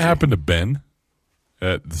 Didn't that happen to Ben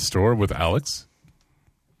at the store with Alex?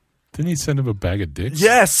 Didn't he send him a bag of dicks?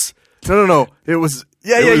 Yes. No. It was.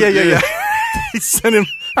 Yeah. He sent him.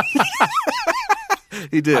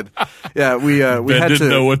 He did. Yeah, we Ben had didn't to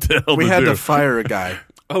know what the hell we to had do. to fire a guy.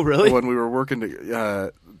 Oh, really? When we were working Nice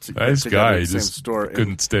together guy. at He the same just store. And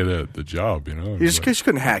couldn't stay at the job, He just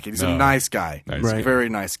couldn't hack it. He's a No. nice guy. Nice Right. guy. Very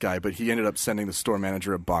nice guy, but he ended up sending the store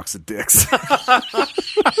manager a box of dicks.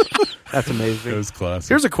 That's amazing. It was classic.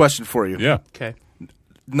 Here's a question for you. Yeah. Okay.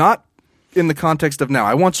 Not in the context of now.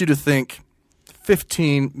 I want you to think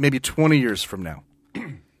 15, maybe 20 years from now.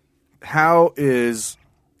 How is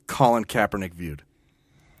Colin Kaepernick viewed?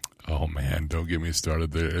 Oh, man, don't get me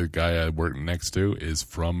started. The guy I work next to is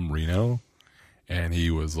from Reno, and he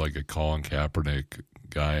was like a Colin Kaepernick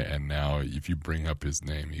guy, and now if you bring up his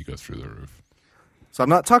name, he goes through the roof. So I'm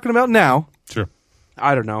not talking about now. Sure.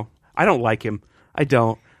 I don't know. I don't like him. I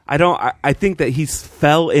don't. I think that he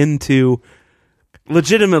fell into.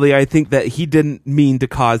 Legitimately, I think that he didn't mean to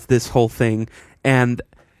cause this whole thing, and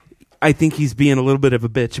I think he's being a little bit of a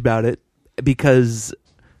bitch about it because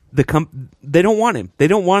they don't want him. They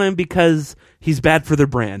don't want him because he's bad for their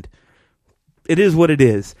brand. It is what it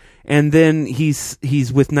is. And then he's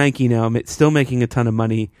with Nike now, still making a ton of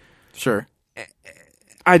money. Sure.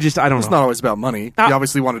 I don't know. It's not always about money. He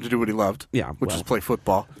obviously wanted to do what he loved. Yeah, which is play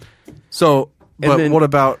football. So, but then, what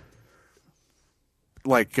about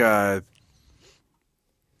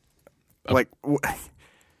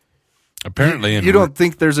apparently, you don't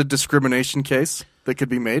think there's a discrimination case that could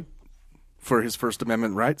be made for his First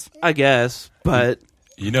Amendment rights? I guess, but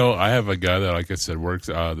I have a guy that, like I said, works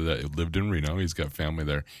that lived in Reno. He's got family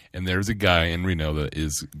there, and there's a guy in Reno that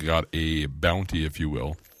is got a bounty, if you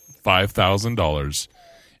will, $5,000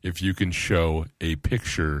 if you can show a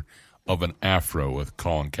picture of an afro with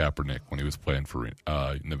Colin Kaepernick when he was playing for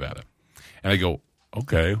Nevada. And I go,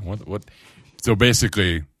 okay, what? So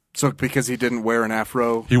basically, because he didn't wear an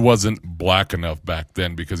afro, he wasn't black enough back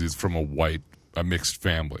then because he's from a mixed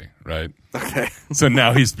family, right? Okay. So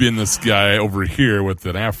now he's been this guy over here with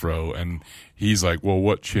an afro, and he's like, well,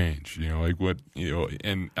 what changed?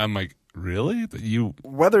 And I'm like, Really?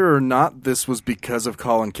 Whether or not this was because of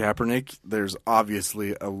Colin Kaepernick, there's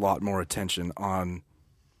obviously a lot more attention on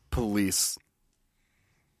police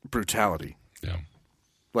brutality. Yeah.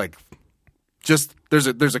 Like, just there's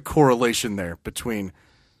a correlation there between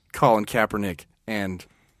Colin Kaepernick and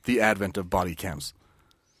the advent of body cams.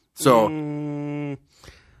 So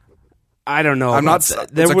I don't know. I'm not.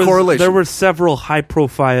 There It's a was correlation. there were several high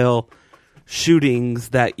profile shootings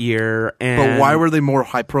that year, and But why were they more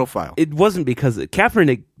high profile? it wasn't because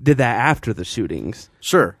Kaepernick did that after the shootings.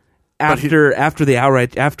 Sure. But After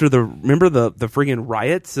the remember the friggin'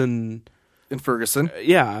 riots and in Ferguson.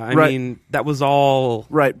 yeah, I Right. mean that was all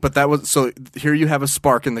Right, but that was so here you have a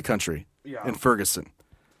spark in the country in Ferguson.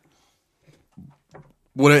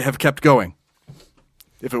 Would it have kept going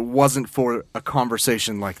if it wasn't for a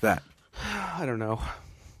conversation like that? I don't know.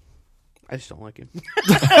 I just don't like him.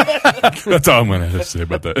 That's all I'm going to have to say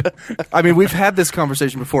about that. I mean, we've had this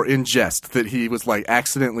conversation before in jest that he was like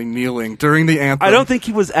accidentally kneeling during the anthem. I don't think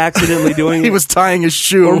he was accidentally doing he it. was tying his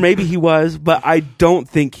shoe. Or maybe he was, but I don't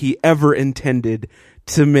think he ever intended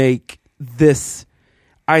to make this.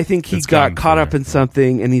 I think he It's got gotten caught to up there. in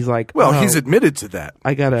something, and he's like, Well, "Oh, he's admitted to that.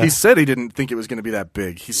 I gotta." He said he didn't think it was going to be that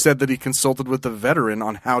big. He said that he consulted with a veteran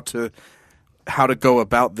on how to go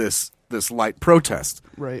about this light protest.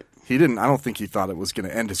 Right. He didn't. I don't think he thought it was going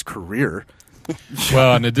to end his career.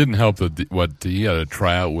 Well, and it didn't help that he had a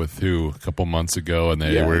tryout with who a couple months ago, and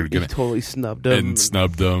they were he going to totally snubbed him. and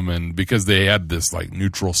snubbed him, and because they had this like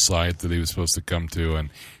neutral site that he was supposed to come to, and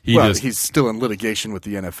he's still in litigation with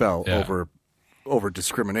the NFL Yeah. over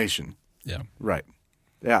discrimination. yeah. Right.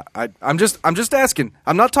 Yeah. I'm just asking.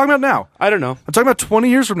 I'm not talking about now. I don't know. I'm talking about 20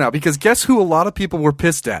 years from now because guess who a lot of people were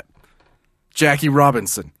pissed at? Jackie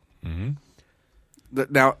Robinson. Mm-hmm.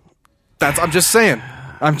 Now, I'm just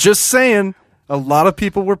saying. A lot of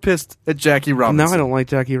people were pissed at Jackie Robinson. Now I don't like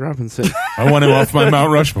Jackie Robinson. I want him off my Mount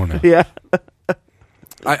Rushmore now. yeah.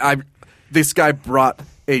 This guy brought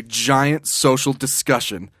a giant social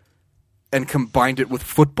discussion and combined it with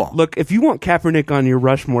football. Look, if you want Kaepernick on your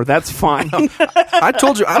Rushmore, that's fine. I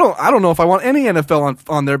told you I don't know if I want any NFL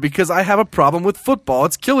on there because I have a problem with football.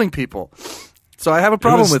 It's killing people. So I have a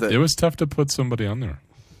problem with it. It was tough to put somebody on there.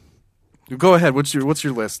 Go ahead. What's your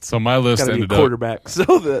list? So my list Got to be a ended up. quarterback so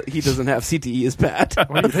that he doesn't have CTE is bad.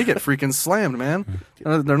 Well, they get freaking slammed, man.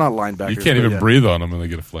 They're not linebackers. You can't but even yeah. breathe on them when they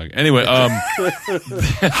get a flag. Anyway,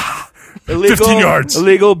 illegal, 15 yards.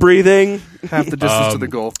 Illegal breathing. Half the distance to the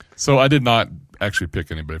goal. so I did not actually pick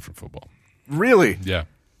anybody from football. Really? Yeah,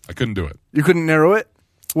 I couldn't do it. You couldn't narrow it?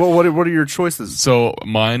 Well, what are your choices? So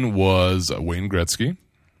mine was Wayne Gretzky,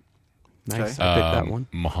 Nice. I picked that one.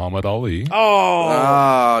 Muhammad Ali,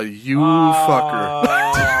 Ah, you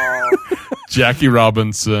fucker. Jackie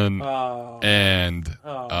Robinson, and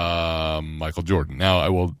Michael Jordan. Now I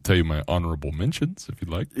will tell you my honorable mentions if you'd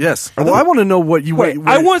like. Yes. Well, I want to know what you Wait,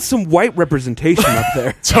 I want some white representation up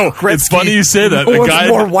there. So it's funny you say that. No The one's guy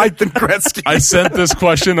more white than Gretzky. I sent this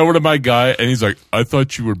question over to my guy, and he's like, "I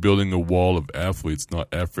thought you were building a wall of athletes, not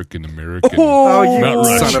African American." Oh, you Not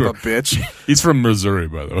son Rushmore. of a bitch. He's from Missouri,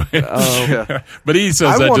 by the way. Yeah. But he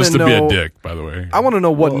says I that wanna just to be a know- dick, by the way. I want to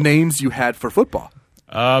know what names you had for football.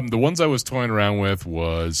 The ones I was toying around with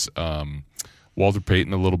was Walter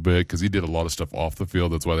Payton a little bit because he did a lot of stuff off the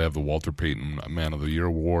field. That's why they have the Walter Payton Man of the Year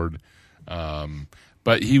award.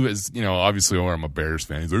 But he was, obviously, I'm a Bears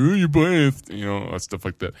fan. He's like, "Oh, you play," stuff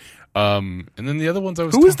like that. And then the other ones I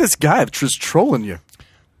was Who is this guy just trolling you?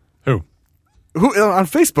 Who? Who on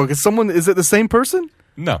Facebook? Is it the same person?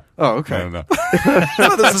 No. Oh, okay. No. I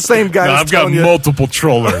thought that's the same guy. No, that's I've got telling you. multiple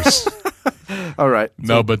trollers. All right.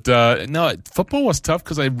 No, but football was tough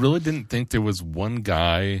because I really didn't think there was one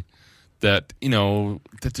guy that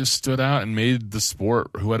that just stood out and made the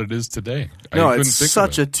sport what it is today. No, I couldn't it's think of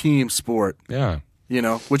such it. a team sport. Yeah.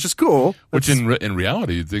 Which is cool. Which in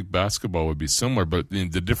reality, you'd think basketball would be similar, but the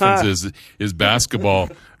difference is basketball.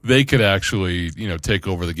 They could actually take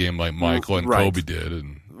over the game like Michael and Right. Kobe did,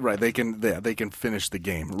 and Right. They can finish the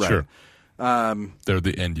game. Right. sure, they're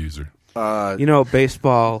the end user.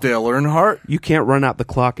 Baseball. Dale Earnhardt. You can't run out the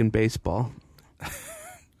clock in baseball.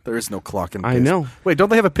 There is no clock in I baseball. know. Wait, don't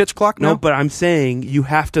they have a pitch clock now? No, but I'm saying you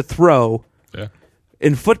have to throw. Yeah,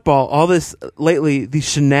 In football, all this lately, these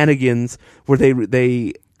shenanigans where they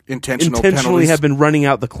intentionally intentionally have been running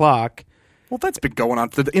out the clock. Well, that's been going on.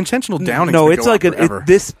 The intentional downing. No, it's like forever.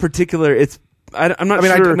 this particular. I'm not I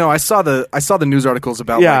mean, sure. I saw the news articles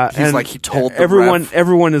about. Yeah, like, and he told the everyone. ref.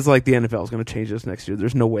 Everyone is like the NFL is going to change this next year.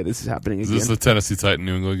 There's no way this is happening is again. this the Tennessee Titan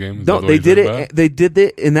New England game? Is No, that the they way did you're it. talking about? They did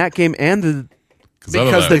it in that game and the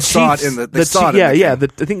Because they saw it in the Chiefs, saw it. yeah, in the yeah. game.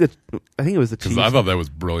 I think it was the Chiefs. Because I thought that was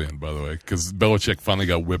brilliant, by the way. Because Belichick finally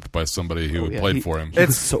got whipped by somebody who played for him. He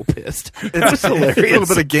was so pissed. It's hilarious. A little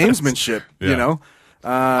bit of gamesmanship, you know.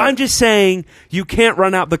 I'm just saying, you can't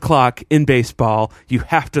run out the clock in baseball. You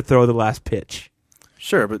have to throw the last pitch.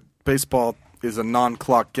 Sure, but baseball is a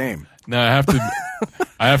non-clock game. Now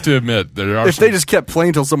I have to admit there are. If they just kept playing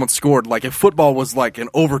until someone scored, like if football was like an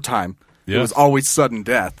overtime, it was always sudden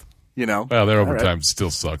death. You know. Well, their overtime still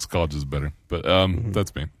sucks. College is better, but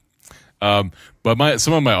that's me. But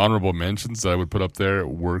some of my honorable mentions that I would put up there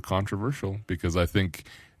were controversial because I think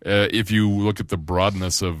if you look at the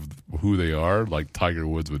broadness of who they are, like Tiger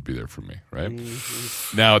Woods would be there for me, right?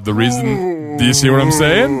 Now the reason, do you see what I'm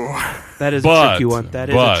saying? That is a tricky one. That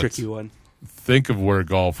is a tricky one. Think of where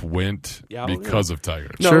golf went because of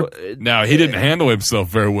Tiger. No, sure. Now he didn't handle himself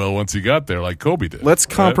very well once he got there, like Kobe did. Let's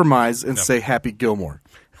compromise and say Happy Gilmore.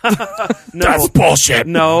 That's bullshit.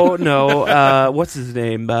 No. What's his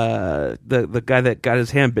name? The guy that got his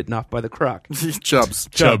hand bitten off by the croc. Chubbs.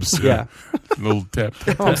 Yeah. Little tap.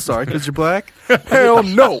 Oh, I'm sorry, because you're black? Hell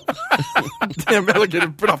no. Damn alligator,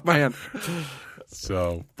 put off my hand.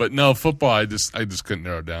 So, but no, football, I just couldn't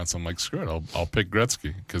narrow it down. So I'm like, screw it, I'll pick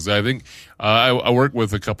Gretzky. Because I think I work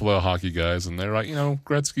with a couple of hockey guys, and they're like,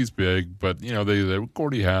 Gretzky's big, but, they were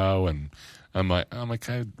Gordie Howe, and I'm like,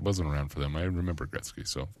 I wasn't around for them. I remember Gretzky.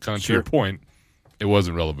 So, kind of to your point, it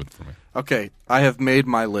wasn't relevant for me. Okay, I have made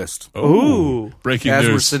my list. Ooh. Breaking As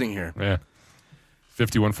news. we're sitting here. Yeah.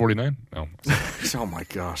 51-49? No. Oh, my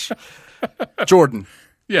gosh. Jordan.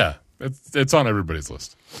 Yeah, it's on everybody's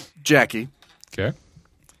list. Jackie. Okay.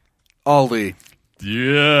 Ali.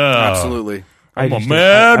 Yeah. Absolutely. I'm a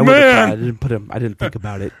mad man. I didn't think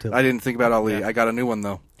about it. I didn't think about Ali. I got a new one,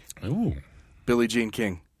 though. Ooh. Billie Jean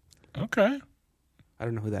King. Okay. I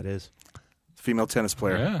don't know who that is. Female tennis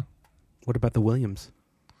player. Yeah. What about the Williams?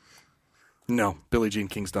 No, Billie Jean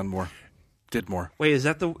King's done more. Did more. Wait, is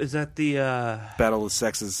that the Battle of the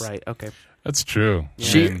Sexes. right? Okay. That's true.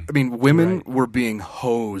 Yeah. Women Right. were being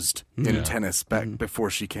hosed in tennis back before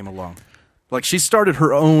she came along. Like, she started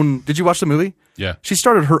her own... Did you watch the movie? Yeah. She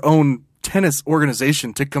started her own tennis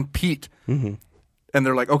organization to compete. Mm-hmm. And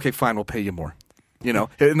they're like, okay, fine, we'll pay you more.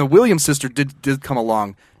 And the Williams sister did come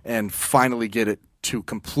along and finally get it to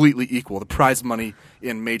completely equal. The prize money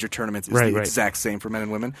in major tournaments is the exact same for men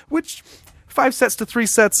and women, which 5 sets to 3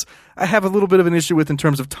 sets I have a little bit of an issue with in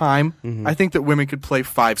terms of time. Mm-hmm. I think that women could play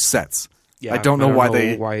 5 sets. Yeah, I don't know why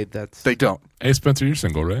they don't. Hey, Spencer, you're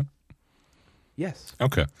single, right? Yes.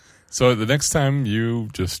 Okay. So the next time you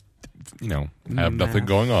just, have nothing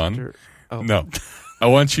going on. Oh. No. I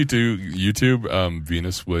want you to YouTube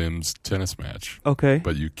Venus Williams tennis match. Okay.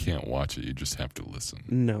 But you can't watch it. You just have to listen.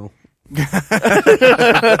 No.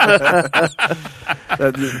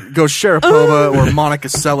 Go Sharapova or Monica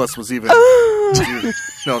Seles was even...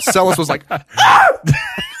 No, Seles was like...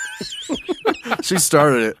 She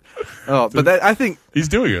started it. Oh, but I think... He's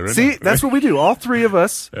doing it right now. See, that's what we do. All 3 of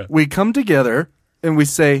us, we come together and we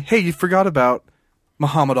say, hey, you forgot about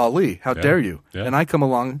Muhammad Ali. How dare you? Yeah. And I come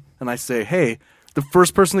along and I say, hey, the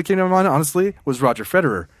first person that came to my mind, honestly, was Roger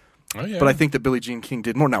Federer. Oh, yeah. But I think that Billie Jean King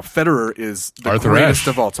did more. Now, Federer is the Arthur greatest Ashe.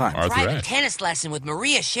 of all time. Private tennis lesson with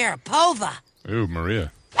Maria Sharapova. Ooh,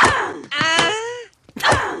 Maria.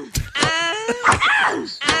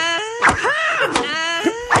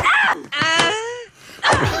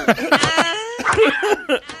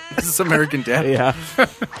 Is this American Dad? Yeah.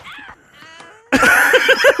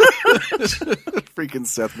 Freaking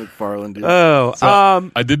Seth MacFarlane, dude. Oh,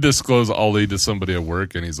 so, I did disclose Ali to somebody at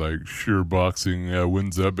work, and he's like, sure, boxing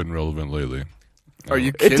wins up been relevant lately. Are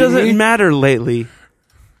you kidding It doesn't me? matter lately.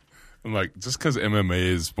 I'm like, just because MMA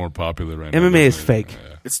is more popular right now. MMA is fake.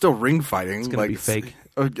 It's still ring fighting. It's going to be fake.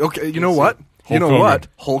 Okay, you know what?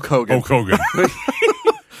 Hulk Hogan. Hulk Hogan.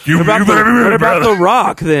 What about The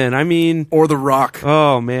Rock, then? I mean... Or The Rock.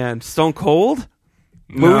 Oh, man. Stone Cold?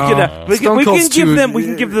 No. We can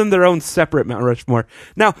give them their own separate Mount Rushmore.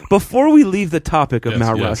 Now, before we leave the topic of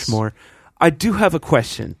Mount Rushmore, I do have a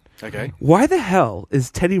question. Okay. Why the hell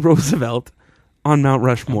is Teddy Roosevelt on Mount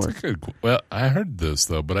Rushmore? Well, I heard this,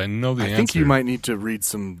 though, but I know the answer. I think you might need to read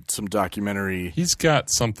some documentary. He's got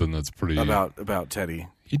something that's pretty... About Teddy.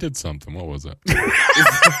 He did something. What was it?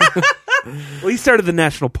 Well, he started the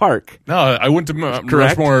national park. No, I went to Mount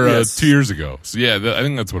Rushmore 2 years ago. So yeah, I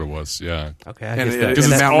think that's what it was. Yeah. Okay. And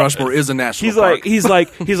Mount Rushmore is a national park. He's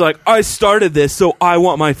like, I started this, so I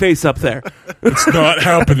want my face up there. It's not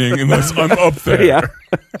happening unless I'm up there.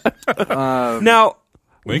 Yeah. Now,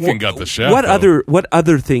 Lincoln got the shaft. What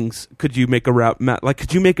other things could you make a route? Like,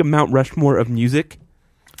 could you make a Mount Rushmore of music?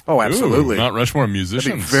 Oh, absolutely. Ooh, Mount Rushmore That'd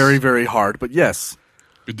musicians. be very, very hard, but yes.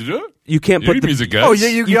 You can't put the music guys. Oh, yeah,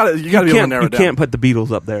 you got to be able to narrow You it down. can't put the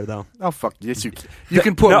Beatles up there, though. Oh, fuck. Yes, you can. You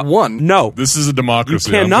can put one. No, This is a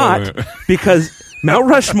democracy. you I'm cannot, telling you. because Mount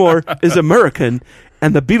Rushmore is American,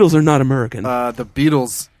 and the Beatles are not American. The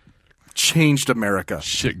Beatles changed America.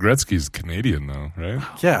 Shit, Gretzky's Canadian though, right?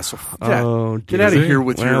 Yeah, so yeah. Oh, Get dear. out of here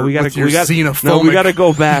with your xenophobic. No, we gotta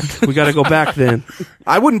go back. We gotta go back then.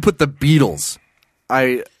 I wouldn't put the Beatles.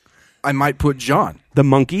 I might put John. The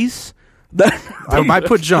Monkees, I might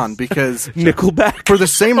put John because Nickelback, for the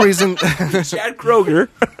same reason. Chad Kroger.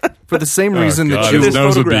 For the same reason God, that you his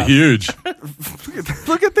nose would be photograph. huge.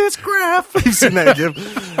 look at this graph. You've seen that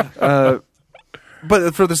GIF.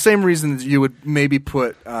 But for the same reason that you would maybe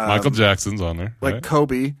put Michael Jackson's on there. like right?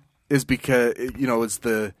 Kobe is because it's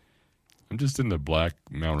the I'm just into Black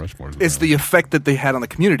Mount Rushmore. it's the effect that they had on the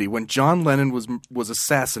community when John Lennon was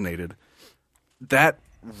assassinated. That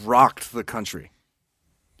rocked the country.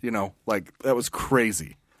 Like that was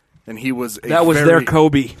crazy, and he was their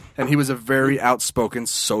Kobe. and he was a very outspoken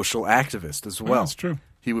social activist as well. that's true.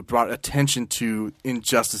 He brought attention to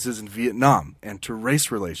injustices in Vietnam and to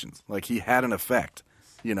race relations. Like he had an effect,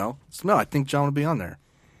 So no, I think John would be on there.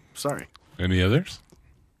 Sorry. Any others?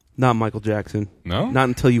 Not Michael Jackson. No? Not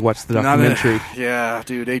until you watch the documentary. Yeah,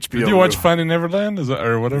 dude, HBO. Did you watch Finding Neverland?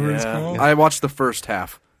 Or whatever it's Yeah. called? I watched the first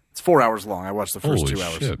half. It's 4 hours long. I watched the first Holy 2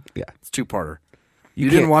 hours. shit. Yeah. It's 2-parter. You You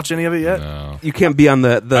didn't can't- watch any of it yet? No. You can't be on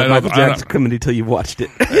the I Michael don't- Jackson committee till you've watched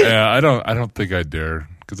it. Yeah, I don't think I dare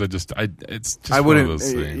because it's just I one wouldn't. of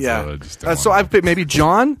those things. Yeah. That I just don't So wanna I picked maybe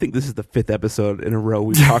John. I think this is the 5th episode in a row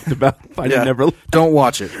we've talked about Finding Yeah. Neverland. Don't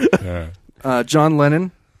watch it. Yeah. John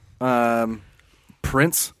Lennon,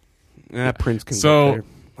 Prince. Prince can So get there,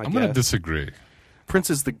 I I'm going to guess. disagree. Prince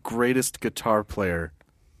is the greatest guitar player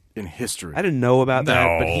in history. I didn't know about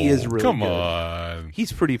that, but he is really come good. on.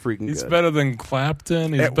 He's pretty freaking He's good. better than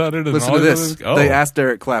Clapton. He's better than Listen all to the this. others. Oh. They asked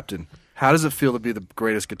Eric Clapton, "How does it feel to be the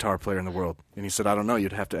greatest guitar player in the world?" And he said, "I don't know.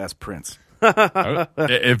 You'd have to ask Prince."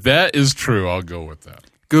 If that is true, I'll go with that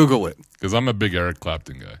Google it. because I'm a big Eric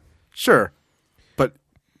Clapton guy. Sure, but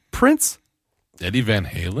Prince. Eddie Van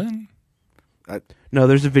Halen? No,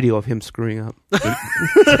 there's a video of him screwing up.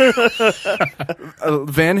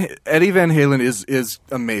 Eddie Van Halen is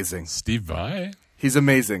amazing. Steve Vai? He's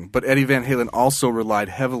amazing, but Eddie Van Halen also relied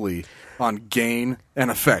heavily on gain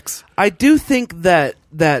and effects. I do think that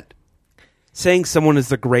saying someone is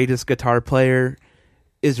the greatest guitar player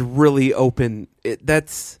is really open.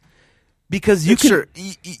 That's because you It's can. sure,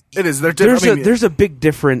 it is. They're different. There's a big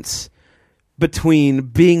difference between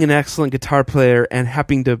being an excellent guitar player and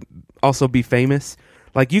having to also be famous.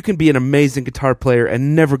 Like you can be an amazing guitar player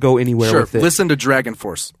and never go anywhere sure. with it. Listen to Dragon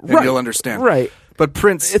Force, and Right, you'll understand. right. But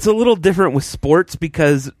Prince, It's a little different with sports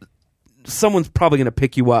because someone's probably going to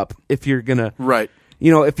pick you up if you're going to. right?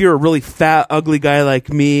 If you're a really fat, ugly guy like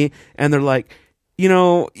me, and they're like,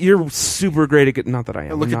 you're super great at. Not that I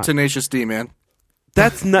am. Look I'm at not. Tenacious D, man.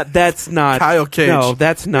 That's not. Kyle Cage. No,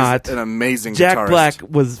 that's is not. an amazing Jack guitarist. Black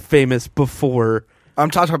was famous before.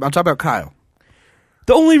 I'm talking about Kyle.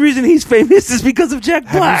 The only reason he's famous is because of Jack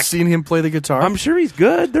Have Black. you seen him play the guitar? I'm sure he's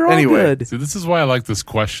good. They're all Anyway. good. See, this is why I like this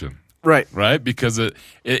question, right. right? Because it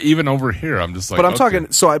even over here, I'm just like, But I'm okay.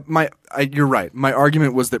 talking. So you're right. My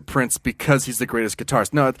argument was that Prince, because he's the greatest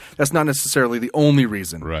guitarist. No, that's not necessarily the only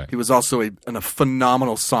reason. Right. He was also a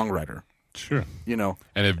phenomenal songwriter. Sure.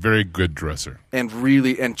 And a very good dresser.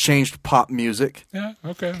 and changed pop music. Yeah,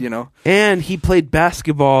 okay. And he played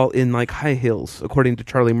basketball in like high heels, according to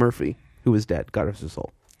Charlie Murphy, who is dead. God rest his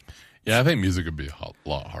soul. Yeah, I think music would be a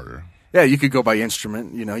lot harder. Yeah, you could go by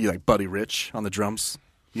instrument. You like Buddy Rich on the drums.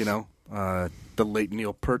 The late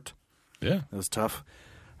Neil Peart. Yeah. That was tough.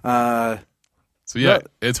 So yeah,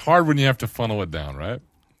 it's hard when you have to funnel it down, right?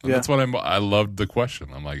 And Yeah. that's what I loved the question.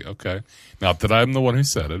 I'm like, okay, not that I'm the one who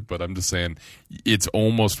said it, but I'm just saying it's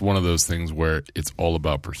almost one of those things where it's all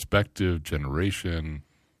about perspective, generation,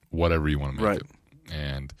 whatever you want to make Right. it.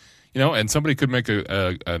 And and somebody could make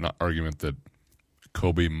an argument that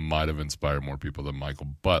Kobe might have inspired more people than Michael,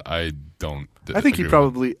 but I don't. I think he agree with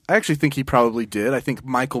probably. I actually think he probably did. I think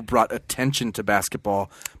Michael brought attention to basketball,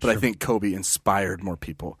 but I think Kobe inspired more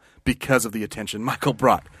people because of the attention Michael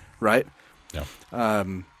brought. Right? it. Yeah.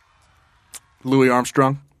 Louis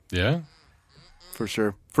Armstrong, Yeah. for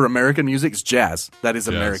sure. For American music, it's jazz. That is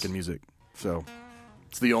Jazz. American music. So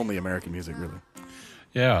it's the only American music, really.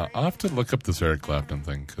 Yeah. I'll have to look up this Eric Clapton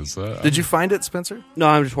thing because. Did you find it, Spencer? No,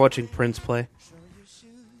 I'm just watching Prince play.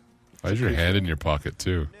 Why is your hand in your pocket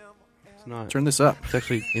too? It's not. Turn this up. It's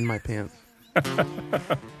actually in my pants.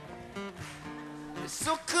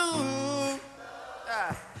 So cool.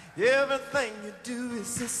 Everything you do is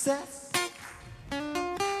success.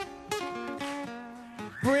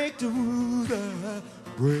 Break the ruler,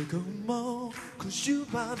 break them all, 'cause you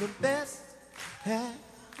are the best.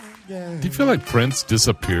 Do you feel like Prince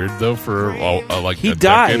disappeared though for like He a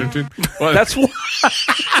died. decade or two? Well, That's what.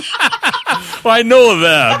 well, I know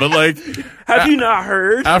that, but like, Have you not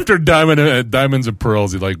heard? after Diamonds and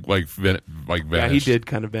Pearls, he like vanished. Yeah, he did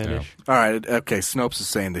kind of vanish. All right, okay. Snopes is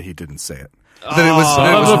saying that he didn't say it. Son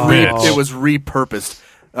of a bitch. It was repurposed.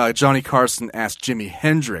 Johnny Carson asked Jimi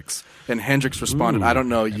Hendrix, and Hendrix responded, "I don't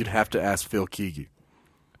know. You'd have to ask Phil Keaggy."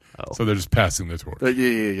 So they're just passing the torch.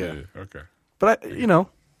 Yeah. Okay. But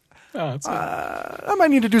Oh, that's I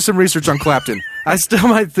might need to do some research on Clapton. I still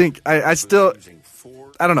might think. I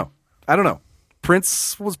don't know.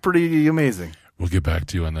 Prince was pretty amazing. We'll get back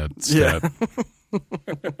to you on that stat.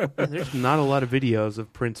 There's not a lot of videos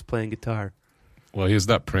of Prince playing guitar. Well, he's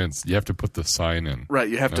not Prince. You have to put the sign in. Right,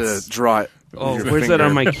 you have to draw it. Oh, with your where's that finger.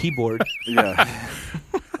 on my keyboard? Yeah.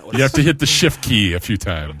 You have to hit the shift key a few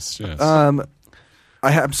times. Yes. I'm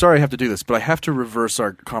sorry I have to do this, but I have to reverse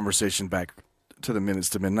our conversation back to the minutes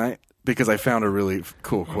to midnight because I found a really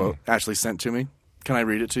cool quote Ashley sent to me. Can I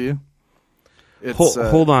read it to you? It's,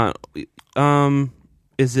 Hold on.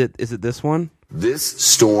 Is it this one? This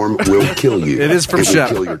storm will kill you. It is from It will Shep.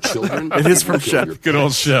 kill your children. It is from It will kill Shep. your Good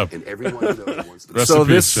old pets, Shep. And everyone you know that wants to Rest So in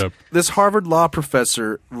peace, Shep. this Harvard law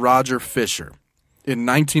professor, Roger Fisher, in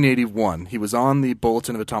 1981, he was on the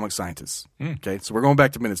Bulletin of Atomic Scientists. Okay, so we're going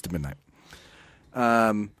back to minutes to midnight.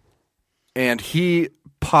 And he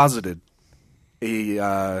posited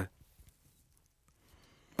a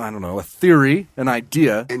theory, an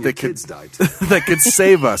idea And your that could kids died too. that could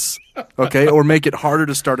save us, okay, or make it harder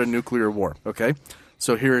to start a nuclear war, okay?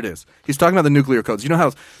 So here it is. He's talking about the nuclear codes. You know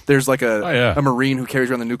how there's like a Marine who carries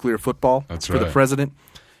around the nuclear football for the right. president?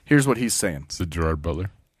 Here's what he's saying. It's the Gerard Butler.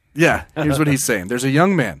 Yeah, here's what he's saying. There's a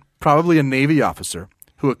young man, probably a Navy officer,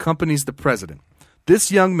 who accompanies the president.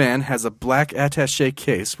 This young man has a black attaché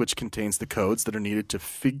case which contains the codes that are needed to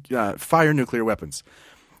fire nuclear weapons.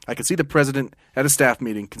 I can see the president at a staff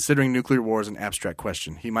meeting considering nuclear war as an abstract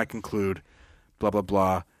question. He might conclude, blah, blah,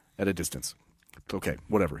 blah, at a distance. Okay,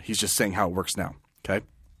 whatever. He's just saying how it works now, okay?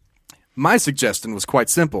 My suggestion was quite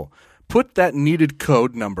simple. Put that needed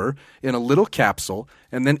code number in a little capsule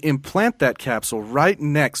and then implant that capsule right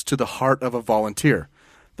next to the heart of a volunteer.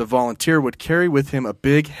 The volunteer would carry with him a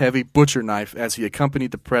big, heavy butcher knife as he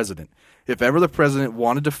accompanied the president. If ever the president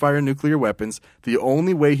wanted to fire nuclear weapons, the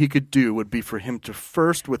only way he could do would be for him to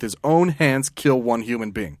first, with his own hands, kill one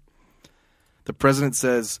human being. The president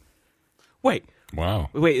says, Wait, Wow.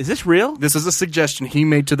 is this real? this is a suggestion he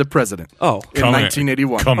made to the president in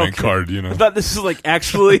 1981. Comment card, you know. I thought this is like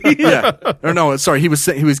actually. Yeah. Or no, sorry. He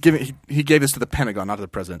gave this to the Pentagon, not to the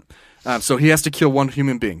president. So he has to kill one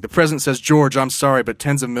human being. The president says, George, I'm sorry, but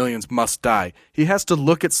tens of millions must die. He has to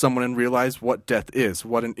look at someone and realize what death is,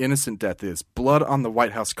 what an innocent death is. Blood on the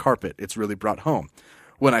White House carpet. It's really brought home.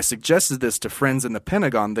 When I suggested this to friends in the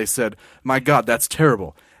Pentagon, they said, my God, that's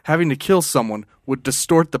terrible. Having to kill someone would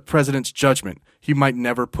distort the president's judgment. He might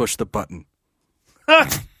never push the button.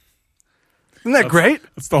 Isn't that great?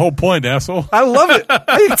 That's the whole point, asshole. I love it.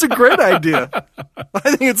 I think it's a great idea. I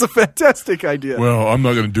think it's a fantastic idea. Well, I'm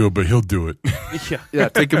not going to do it, but he'll do it. Yeah,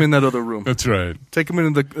 take him in that other room. That's right. Take him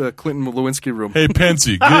in the Clinton-Lewinsky room. Hey,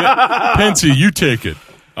 Pensy, Pensy, you take it.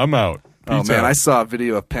 I'm out. Oh, Peace man, out. I saw a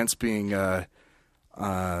video of Pence being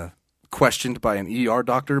questioned by an ER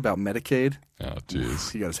doctor about Medicaid. Oh,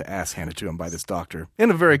 jeez. He got his ass handed to him by this doctor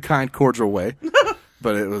in a very kind, cordial way.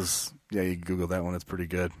 But it was, yeah, you can Google that one. It's pretty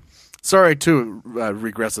good. Sorry to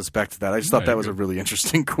regress us back to that. I just thought that was a really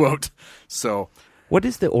interesting quote. So, What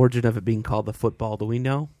is the origin of it being called the football? Do we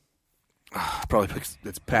know? probably because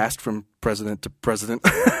it's passed from president to president.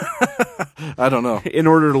 I don't know. In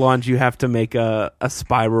order to launch, you have to make a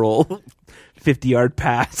spiral 50-yard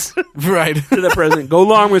pass Right. to the president. Go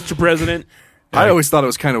long, Mr. President. I always thought it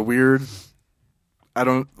was kind of weird. I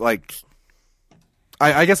don't like.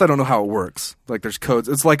 I guess I don't know how it works. Like, there's codes.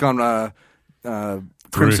 It's like on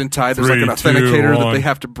Crimson Tide. There's like an 3, 2, authenticator that 1. they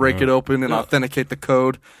have to break it open and authenticate the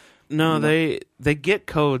code. No, they get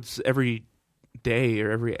codes every day or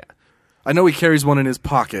every. I know he carries one in his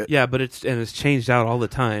pocket. Yeah, but it's changed out all the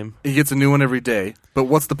time. He gets a new one every day. But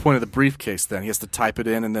what's the point of the briefcase then? He has to type it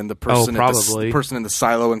in, and then the person, the person in the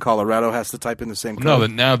silo in Colorado has to type in the same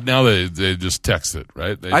code. No, now they just text it,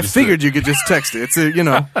 right? I figured you could just text it. It's a, you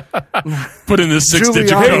know, put in this 6-digit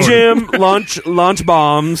Giuliani. code. Hey, Jim, launch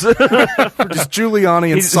bombs. Just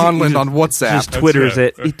Giuliani and Sondland on WhatsApp. Just Twitters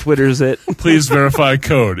right. it. He Twitters it. Please verify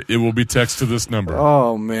code. It will be text to this number.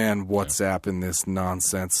 Oh man, WhatsApp and this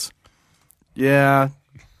nonsense. Yeah,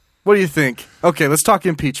 What do you think? Okay, let's talk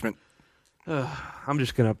impeachment. I'm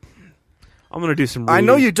gonna do some. I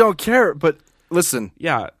know you don't care, but listen.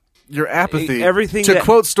 Yeah, your apathy. Everything. To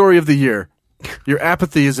quote Story of the Year, your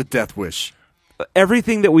apathy is a death wish.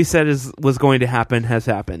 Everything that we said was going to happen has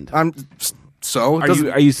happened.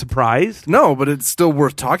 Are you surprised? No, but it's still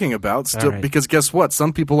worth talking about. Still, right. Because guess what?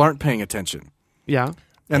 Some people aren't paying attention. Yeah,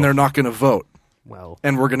 and they're not going to vote. Well,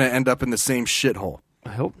 and we're going to end up in the same shithole. I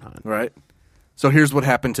hope not. Right. So here's what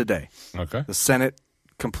happened today. Okay. The Senate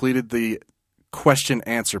completed the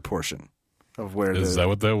question-answer portion of where is that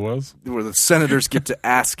what that was? Where the senators get to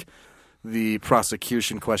ask the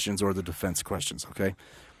prosecution questions or the defense questions. Okay.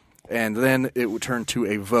 And then it would turn to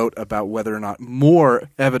a vote about whether or not more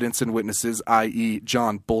evidence and witnesses, i.e.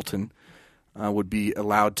 John Bolton, would be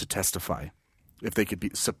allowed to testify if they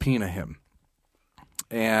could subpoena him.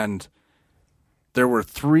 And there were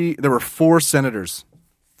 4 senators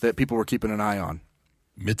that people were keeping an eye on.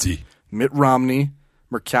 Mitt Romney,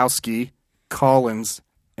 Murkowski, Collins,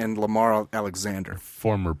 and Lamar Alexander.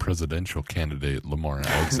 Former presidential candidate Lamar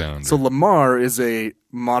Alexander. So Lamar is a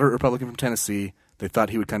moderate Republican from Tennessee. They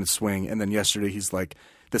thought he would kind of swing, and then yesterday he's like,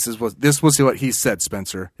 this was what he said,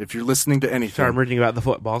 Spencer. If you're listening to anything. Sorry, I'm reading about the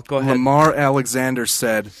football. Go ahead. Lamar Alexander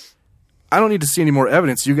said, I don't need to see any more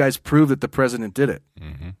evidence. You guys proved that the president did it.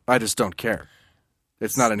 Mm-hmm. I just don't care.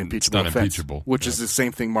 It's not an impeachable offense. Which is the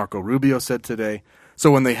same thing Marco Rubio said today.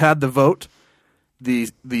 So when they had the vote,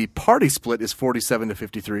 the party split is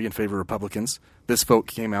 47-53 in favor of Republicans. This vote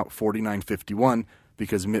came out 49-51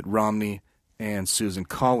 because Mitt Romney and Susan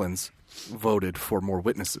Collins voted for more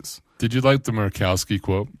witnesses. Did you like the Murkowski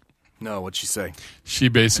quote? No, what'd she say? She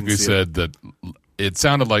basically said that it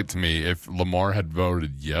sounded like to me if Lamar had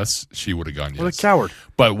voted yes, she would have gone yes. What a coward.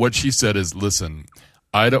 But what she said is, listen,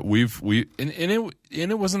 it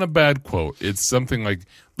wasn't a bad quote. It's something like,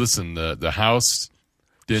 listen, the House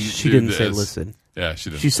didn't. She didn't say listen. Yeah, she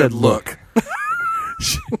didn't. She said look.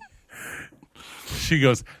 She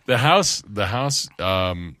goes, the House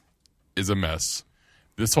is a mess.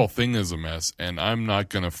 This whole thing is a mess, and I'm not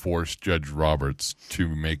going to force Judge Roberts to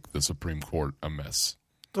make the Supreme Court a mess.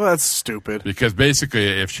 Well, that's stupid. Because basically,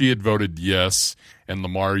 if she had voted yes and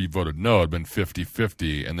Lamar voted no, it would have been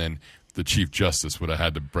 50-50, and then the Chief Justice would have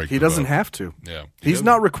had to break the vote. He doesn't have to. Yeah. He's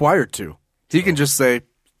not required to. He can just say,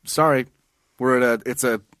 sorry, it's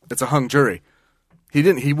a hung jury.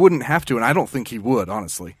 He wouldn't have to, and I don't think he would,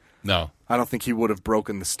 honestly. No. I don't think he would have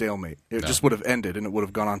broken the stalemate. It just would have ended, and it would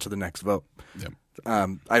have gone on to the next vote. Yep.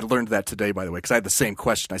 I learned that today, by the way, because I had the same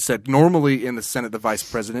question. I said, normally in the Senate, the vice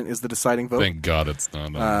president is the deciding vote. Thank God it's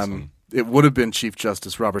not. It would have been Chief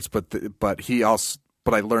Justice Roberts, but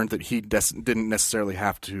I learned that he didn't necessarily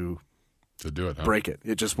have to do it, break it.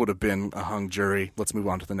 It just would have been a hung jury. Let's move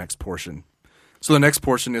on to the next portion. So the next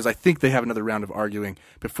portion is, I think they have another round of arguing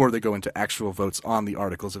before they go into actual votes on the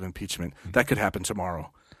articles of impeachment. That could happen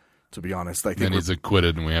tomorrow, to be honest. Then he's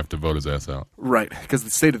acquitted, and we have to vote his ass out. Right, because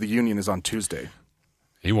the State of the Union is on Tuesday.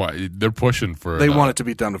 They're pushing for. They want it to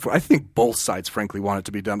be done before. I think both sides, frankly, want it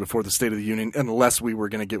to be done before the State of the Union, unless we were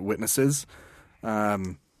going to get witnesses.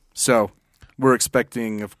 So we're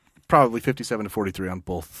expecting probably 57-43 on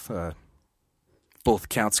both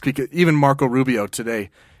counts. Even Marco Rubio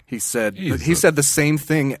today, he said the same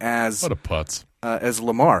thing as what a putz as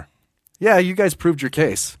Lamar. Yeah, you guys proved your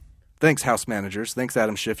case. Thanks, House managers. Thanks,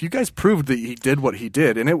 Adam Schiff. You guys proved that he did what he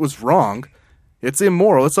did, and it was wrong. It's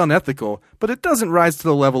immoral. It's unethical, but it doesn't rise to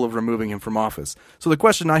the level of removing him from office. So the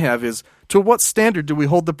question I have is, to what standard do we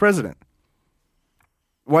hold the president?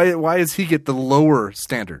 Why does he get the lower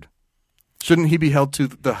standard? Shouldn't he be held to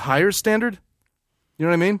the higher standard? You know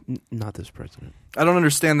what I mean? Not this president. I don't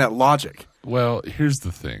understand that logic. Well, here's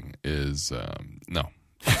the thing is, no.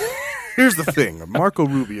 Here's the thing. Marco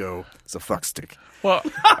Rubio is a fuckstick. Well,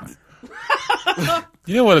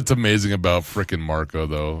 you know what? It's amazing about frickin' Marco,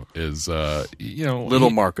 though, is little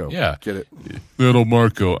Marco. Yeah, get it, little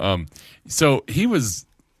Marco. So he was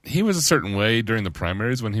a certain way during the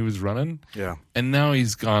primaries when he was running. Yeah, and now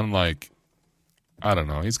he's gone I don't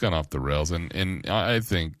know. He's gone off the rails, and I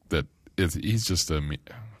think that he's just I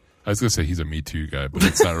was gonna say he's a Me Too guy, but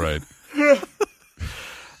it's not right.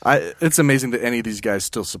 It's amazing that any of these guys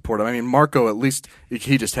still support him. I mean, Marco, at least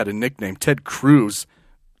he just had a nickname. Ted Cruz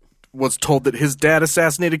was told that his dad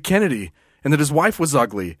assassinated Kennedy and that his wife was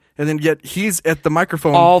ugly, and then yet he's at the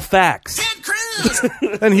microphone. All facts. Ted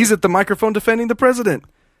Cruz! And he's at the microphone defending the president.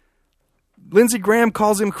 Lindsey Graham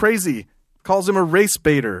calls him crazy, calls him a race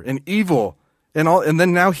baiter and evil, and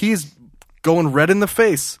then now he's going red in the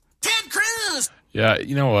face. Ted Cruz! Yeah,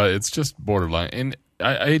 you know what? It's just borderline. And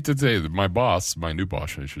I hate to say that my new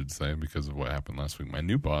boss, I should say, because of what happened last week, my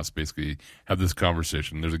new boss basically had this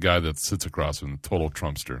conversation. There's a guy that sits across from the total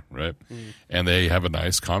Trumpster, right? And they have a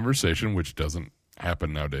nice conversation, which doesn't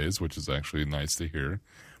happen nowadays, which is actually nice to hear.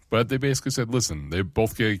 But they basically said, listen, they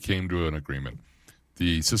both came to an agreement.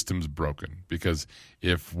 The system's broken because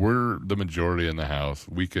if we're the majority in the House,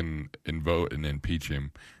 we can vote and impeach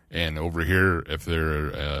him. And over here, if they're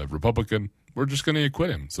a Republican, we're just going to acquit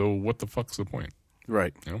him. So what the fuck's the point?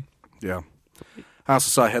 Right. You know? Yeah. I also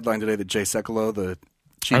saw a headline today that Jay Sekulow, the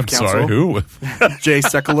chief counsel. Sorry, who? Jay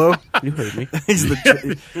Sekulow. You heard me. He's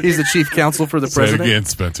the chief counsel for the president. Say it again,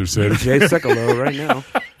 Spencer. Say it again. Jay Sekulow right now.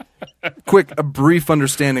 Quick, a brief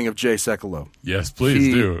understanding of Jay Sekulow. Yes,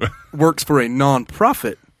 please do. Works for a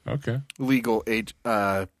non-profit legal aid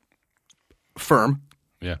firm.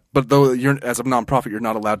 Yeah. But though as a non-profit, you're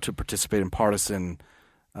not allowed to participate in partisan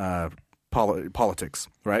politics,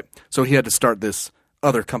 right? So he had to start this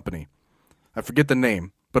other company. I forget the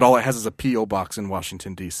name, but all it has is a P.O. box in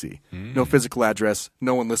Washington, D.C. No physical address,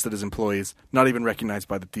 no one listed as employees, not even recognized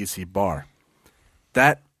by the D.C. bar.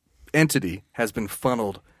 That entity has been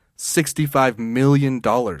funneled $65 million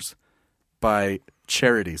by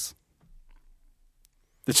charities.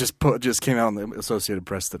 It just came out in the Associated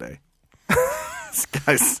Press today. This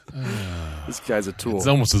guy's a tool. It's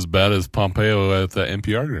almost as bad as Pompeo at the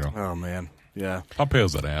NPR girl. Oh man, yeah.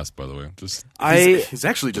 Pompeo's an ass, by the way. He's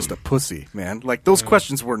actually just a pussy, man. Like those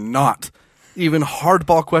questions were not even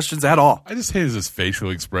hardball questions at all. I just hate his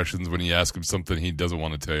facial expressions when you ask him something he doesn't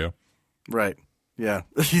want to tell you. Right. Yeah.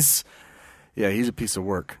 He's a piece of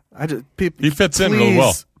work. He fits in real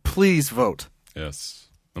well. Please vote. Yes.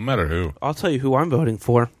 No matter who. I'll tell you who I'm voting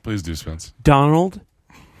for. Please do, Spence. Donald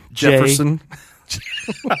Jefferson.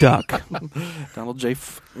 Duck. Donald J.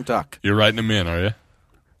 Duck. You're writing him in, are you?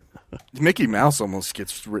 Mickey Mouse almost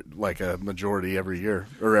gets like a majority every year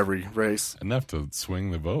or every race. Enough to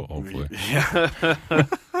swing the vote, hopefully. Yeah.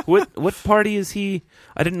 What party is he?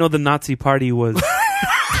 I didn't know the Nazi party was.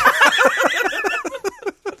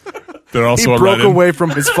 They're also he broke away from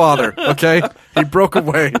his father, okay? He broke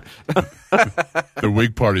away. The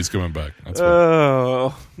Whig Party's coming back. That's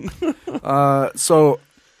so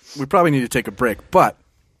we probably need to take a break, but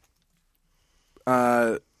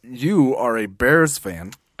you are a Bears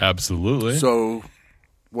fan. Absolutely. So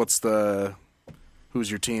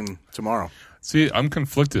who's your team tomorrow? See, I'm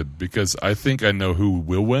conflicted because I think I know who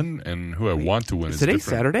will win and who I want to win. Is today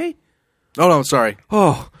different. Saturday? Oh, no, sorry.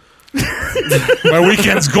 Oh. My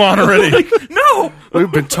weekend's gone already. No!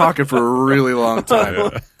 We've been talking for a really long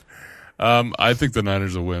time. I think the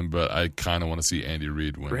Niners will win, but I kind of want to see Andy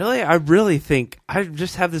Reid win. Really? I really think I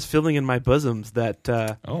just have this feeling in my bosoms that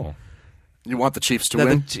you want the Chiefs to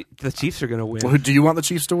win? The Chiefs are going to win. Well, do you want the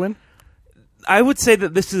Chiefs to win? I would say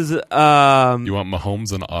that this is you want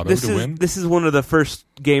Mahomes and Otto to win? This is one of the first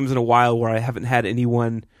games in a while where I haven't had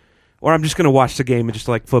anyone, or I'm just going to watch the game and just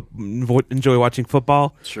like enjoy watching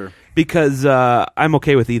football. Sure. Because I'm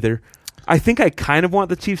okay with either. I think I kind of want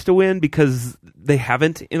the Chiefs to win because they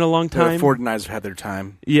haven't in a long time. The 49ers have had their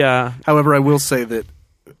time. Yeah. However, I will say that,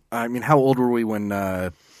 I mean, how old were we when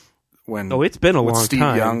it's been a long Steve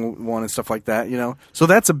time. Young won and stuff like that, you know? So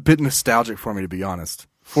that's a bit nostalgic for me, to be honest.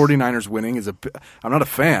 49ers winning I'm not a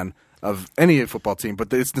fan of any football team,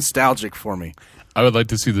 but it's nostalgic for me. I would like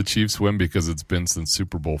to see the Chiefs win because it's been since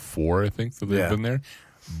Super Bowl IV, I think, that they've been there.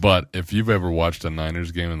 But if you've ever watched a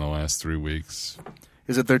Niners game in the last 3 weeks...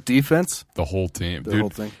 Is it their defense? The whole team. The whole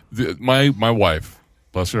thing? My wife,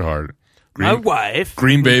 bless her heart,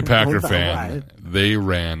 Green Bay Packer fan, they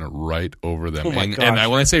ran right over them. Oh my and gosh.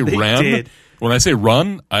 when I say when I say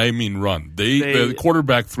run, I mean run. The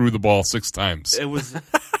quarterback threw the ball 6 times. It was...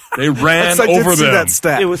 They ran I over did see them. that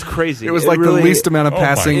stat. It was crazy. It was the least amount of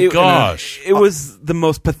passing. Oh my gosh. It was the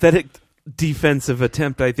most pathetic defensive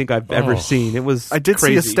attempt I think I've ever seen. It was I did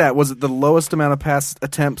crazy. see a stat. Was it the lowest amount of pass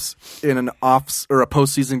attempts in an a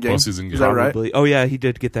postseason game? Postseason game. Is that right? Probably. Oh yeah, he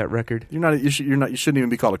did get that record. You shouldn't even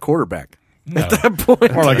be called a quarterback No. at that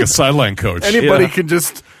point. More like a sideline coach. Anybody can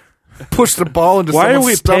just push the ball into Why are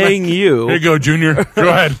we someone's stomach. paying you? Here you go, Junior. Go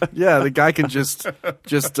ahead. Yeah, the guy can just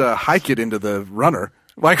hike it into the runner.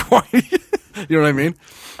 Like, why? You know what I mean?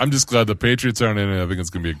 I'm just glad the Patriots aren't in it. I think it's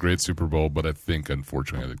going to be a great Super Bowl, but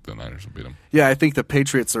unfortunately, I think the Niners will beat them. Yeah, I think the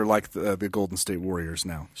Patriots are like the Golden State Warriors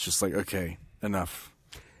now. It's just like, okay, enough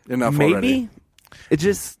Maybe already. it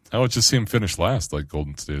just I would just see them finish last, like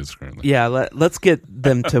Golden State is currently. yeah. Let's get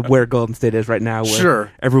them to where Golden State is right now. Where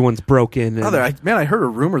Sure. everyone's broken. And, I heard a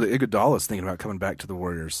rumor that Iguodala is thinking about coming back to the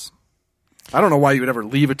Warriors. I don't know why you would ever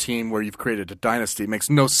leave a team where you've created a dynasty. It makes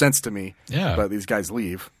no sense to me. Yeah. But these guys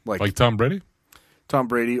leave. Like Tom Brady? Tom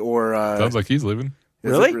Brady or... Sounds like he's leaving.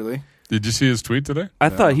 Is Really? it really? Did you see his tweet today? I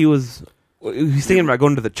thought he's thinking about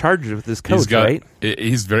going to the Chargers with his coach, right?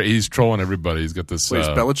 He's trolling everybody. He's got this. Wait, is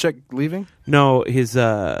Belichick leaving? No, his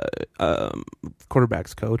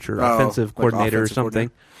quarterback's coach or offensive coordinator or something.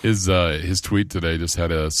 His tweet today just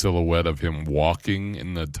had a silhouette of him walking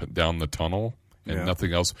down the tunnel and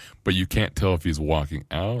nothing else. But you can't tell if he's walking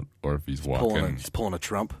out or if he's walking. He's pulling a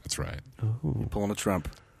Trump. That's right. He's pulling a Trump.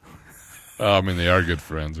 I mean, they are good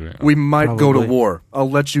friends, right? We might go to war. I'll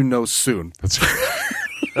let you know soon. That's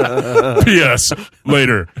right. P.S.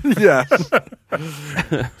 Later. Yeah.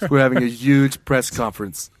 We're having a huge press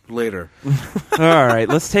conference later. All right,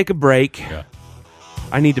 let's take a break. Yeah.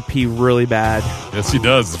 I need to pee really bad. Yes, he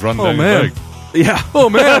does. It's running down man. his leg. Yeah. Oh,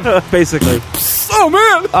 man. Basically. Oh,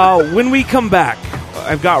 man. When we come back,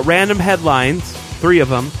 I've got random headlines, 3 of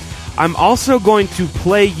them. I'm also going to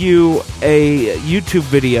play you a YouTube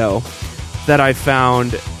video that I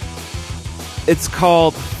found. It's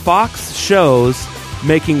called Fox Shows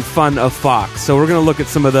Making Fun of Fox. So we're going to look at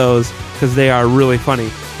some of those because they are really funny.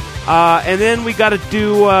 And then we got to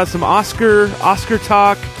do some Oscar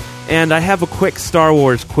talk. And I have a quick Star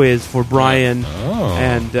Wars quiz for Brian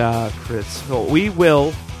and Chris. So we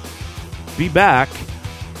will be back.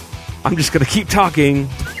 I'm just going to keep talking.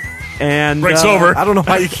 And break's over. I don't know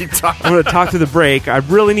why you keep talking. I'm going to talk through the break. I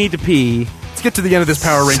really need to pee. Let's get to the end of this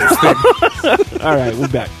Power Rangers thing. All right, we're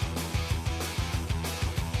back.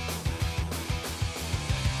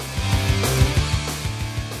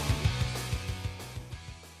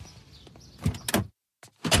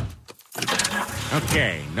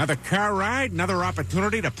 Okay, another car ride, another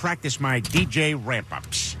opportunity to practice my DJ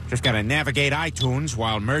ramp-ups. Just gotta navigate iTunes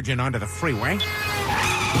while merging onto the freeway.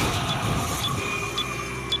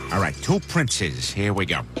 All right, 2 Princes. Here we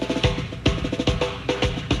go.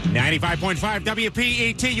 95.5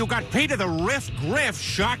 WPET, you got Peter the Riff Griff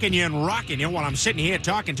shocking you and rocking you while I'm sitting here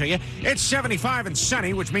talking to you. It's 75 and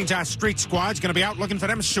sunny, which means our street squad's going to be out looking for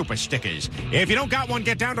them super stickers. If you don't got one,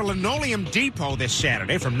 get down to Linoleum Depot this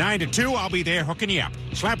Saturday from 9 to 2. I'll be there hooking you up.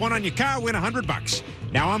 Slap one on your car, win $100.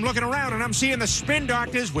 Now I'm looking around and I'm seeing the Spin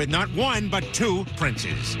Doctors with not 1 but 2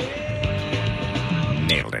 Princes.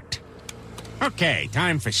 Nailed it. Okay,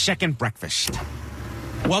 time for second breakfast.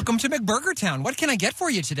 Welcome to McBurgertown. What can I get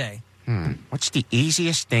for you today? What's the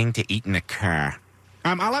easiest thing to eat in the car?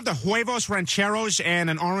 I'll have the huevos rancheros and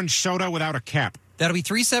an orange soda without a cap. That'll be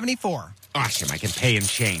 $3.74. Awesome, I can pay in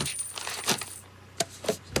change.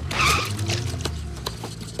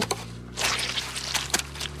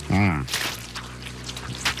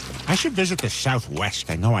 I should visit the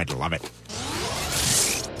Southwest. I know I'd love it.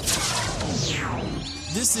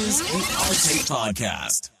 This is the Our Take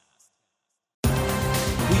Podcast.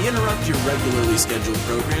 We interrupt your regularly scheduled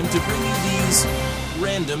program to bring you these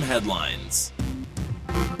random headlines.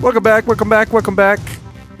 Welcome back.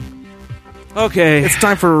 Okay. It's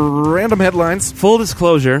time for random headlines. Full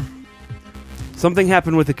disclosure, something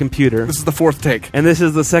happened with the computer. This is the 4th take. And this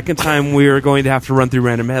is the second time we are going to have to run through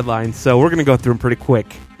random headlines. So we're going to go through them pretty quick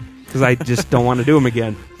because I just don't want to do them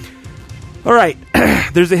again. All right.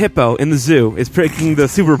 There's a hippo in the zoo. It's picking the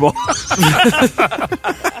Super Bowl.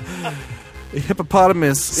 A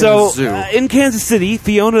hippopotamus in the zoo. In Kansas City,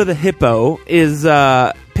 Fiona the hippo is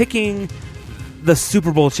picking the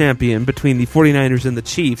Super Bowl champion between the 49ers and the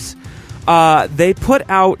Chiefs. They put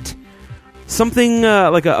out something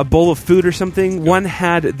like a bowl of food or something. One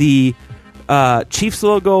had the Chiefs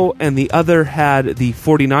logo and the other had the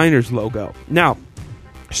 49ers logo. Now,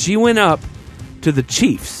 she went up to the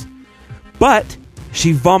Chiefs, but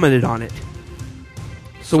she vomited on it.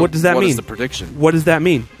 So what does that mean? What is the prediction? What does that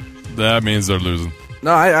mean? That means they're losing.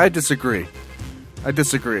 No, I disagree.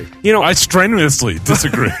 You know, I strenuously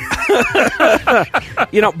disagree.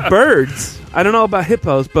 You know, birds, I don't know about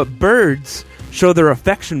hippos, but birds show their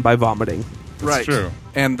affection by vomiting. Right. True.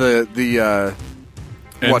 And the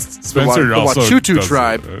Spencer also Wachutu does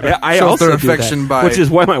tribe I shows also their do that, affection by which is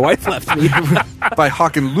why my wife left me. by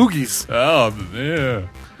hawking loogies. Oh, yeah.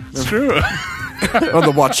 It's true. On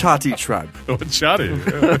the Wachati tribe. Wachati.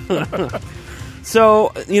 Yeah.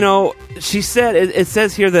 So, you know, she said, it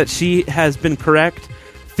says here that she has been correct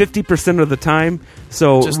 50% of the time.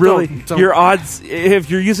 So Just really, don't- your odds, if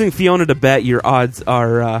you're using Fiona to bet, your odds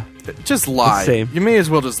are just lie. the same. You may as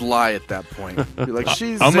well just lie at that point. You're like,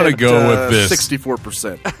 she's I'm gonna at, go with this.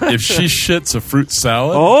 64%. If she shits a fruit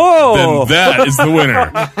salad, Oh! then that is the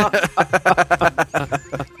winner.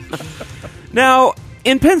 Now,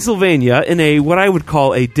 in Pennsylvania, in a what I would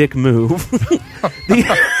call a dick move,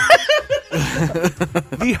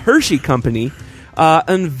 the Hershey Company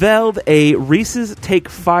unveiled a Reese's Take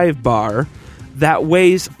 5 bar that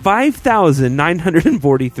weighs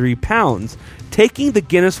 5,943 pounds, taking the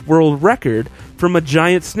Guinness World Record from a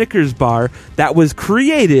giant Snickers bar that was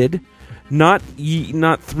created not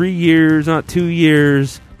 3 years, not 2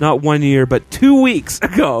 years, not 1 year, but 2 weeks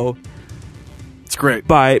ago. It's great.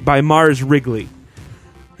 By Mars Wrigley.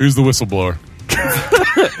 Who's the whistleblower?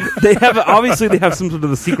 They have some sort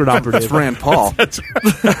of a secret operative. That's Rand Paul.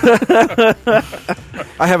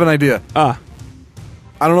 I have an idea. I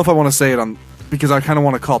don't know if I want to say it because I kind of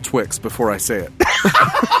want to call Twix before I say it.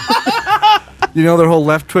 You know their whole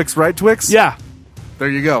left Twix, right Twix? Yeah. There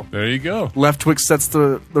you go. There you go. Left Twix sets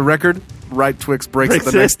the record. Right Twix breaks it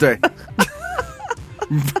the next day.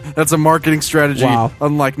 That's a marketing strategy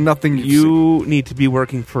unlike nothing you need to be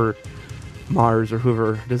working for Mars or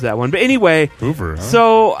whoever does that one. But anyway, Hoover. Huh?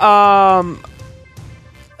 So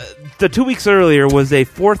the 2 weeks earlier was a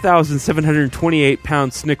 4,728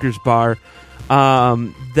 pound Snickers bar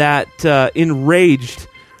that enraged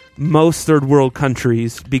most third world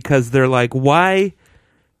countries because they're like, why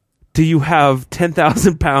do you have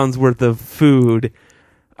 10,000 pounds worth of food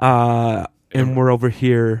and we're over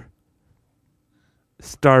here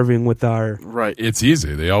starving with our... Right. It's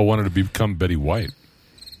easy. They all wanted to become Betty White.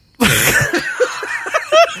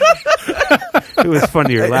 It was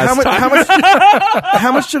funnier last time.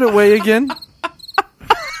 How much did it weigh again?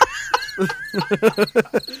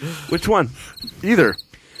 Which one? Either.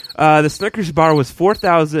 The Snickers bar was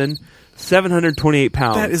 4,728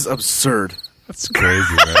 pounds. That is absurd. That's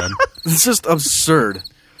crazy, man. It's just absurd.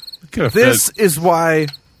 This is why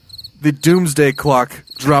the doomsday clock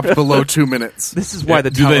dropped below 2 minutes. This is why the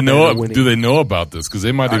do Taliban are winning. Do they know about this? Because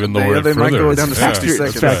they might even lower it they further. might go down to 60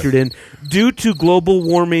 seconds. Factored in. Due to global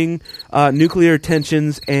warming, nuclear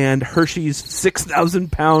tensions, and Hershey's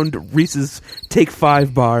 6,000-pound Reese's Take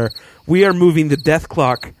 5 bar, we are moving the death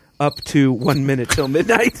clock up to 1 minute till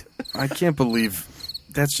midnight. I can't believe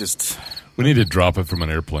that's just... We need to drop it from an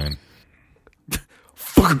airplane.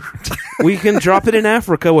 We can drop it in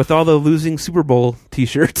Africa with all the losing Super Bowl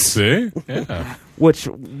T-shirts. See? Yeah. Which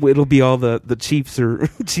it'll be all the Chiefs or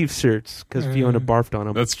Chiefs shirts because Fiona barfed on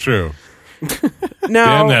them. That's true.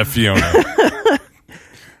 Now, damn that Fiona.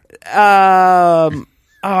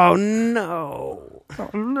 Oh no. Oh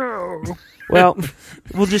no. Well,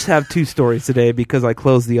 we'll just have two stories today because I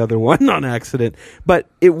closed the other one on accident. But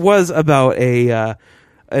it was about an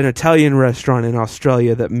Italian restaurant in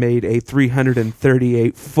Australia that made a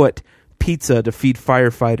 338-foot pizza to feed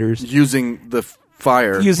firefighters. Using the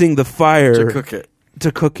fire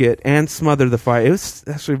to cook it and smother the fire. It was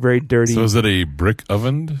actually very dirty. So is it a brick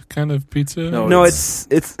oven kind of pizza? No, it's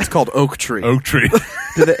called Oak Tree. Oak Tree.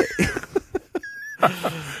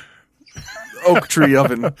 Oak Tree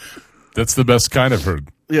oven. That's the best kind I've heard.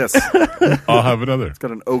 Yes. I'll have another. It's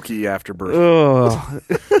got an oaky afterbirth. Oh.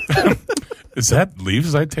 Is that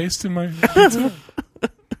leaves I taste in my pizza?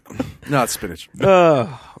 No, it's spinach.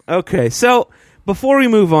 Okay. So before we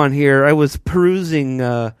move on here, I was perusing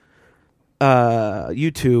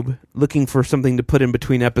YouTube looking for something to put in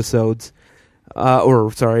between episodes.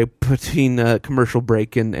 Between commercial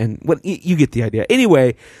break and what you get the idea.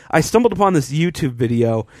 Anyway, I stumbled upon this YouTube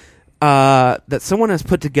video that someone has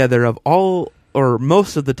put together of all or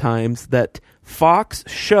most of the times that Fox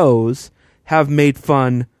shows have made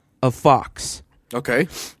fun of Fox. Okay.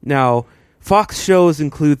 Now, Fox shows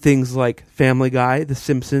include things like Family Guy, The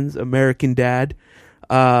Simpsons, American Dad,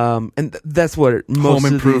 and that's what most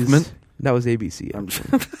Home Improvement. Of these, that was ABC.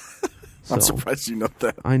 I'm surprised you know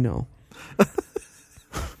that. I know.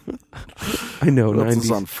 I know. What else 90s.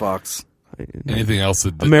 is on Fox? Anything else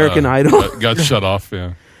that American Idol got shut off?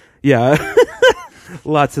 Yeah. Yeah.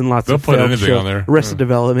 Lots and lots They'll of put failed anything shows. on there. Arrested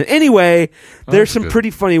Development. Anyway, there's some good. pretty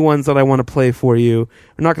funny ones that I want to play for you.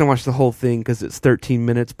 We're not going to watch the whole thing because it's 13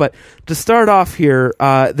 minutes. But to start off here,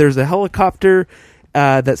 there's a helicopter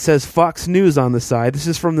that says Fox News on the side. This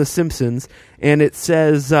is from The Simpsons. And it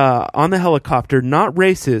says on the helicopter, not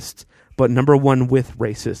racist, but number one with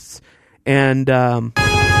racists. And the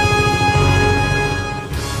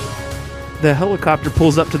helicopter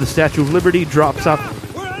pulls up to the Statue of Liberty, drops off.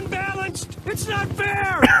 It's not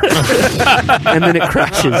fair! And then it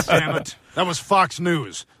crashes. Damn it. That was Fox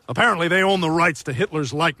News. Apparently they own the rights to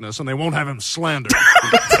Hitler's likeness and they won't have him slandered.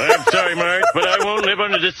 I'm sorry, Mark, but I won't live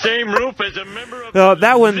under the same roof as a member of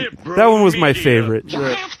That one was my favorite. You'll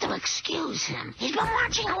have to excuse him. He's been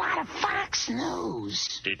watching a lot of Fox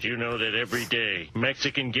News. Did you know that every day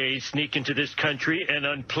Mexican gays sneak into this country and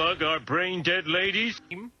unplug our brain-dead ladies?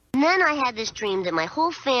 And then I had this dream that my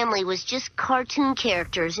whole family was just cartoon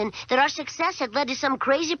characters and that our success had led to some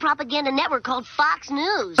crazy propaganda network called Fox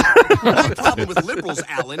News. The problem with liberals,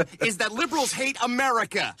 Alan, is that liberals hate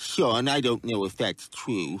America. Sean, I don't know if that's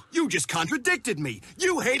true. You just contradicted me.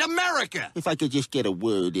 You hate America. If I could just get a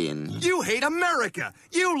word in. You hate America.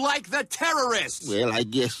 You like the terrorists. Well, I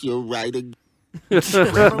guess you're right again.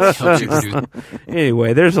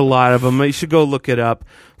 Anyway, there's a lot of them. You should go look it up.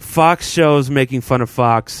 Fox shows making fun of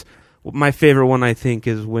Fox. My favorite one, I think,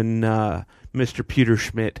 is when Mr. Peter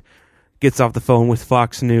Schmidt gets off the phone with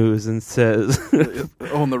Fox News and says,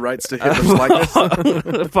 "Own the rights to Hitler's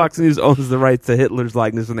likeness." Fox News owns the rights to Hitler's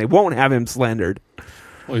likeness, and they won't have him slandered.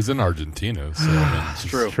 Well, he's in Argentina, so I mean, it's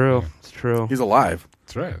true. It's true. It's true. He's alive.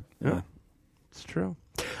 That's right. Yeah, it's true.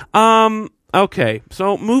 Okay,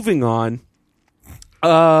 so moving on.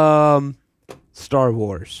 Star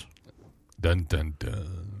Wars. Dun dun dun.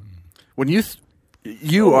 When you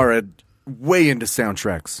are way into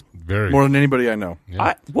soundtracks, more than anybody I know.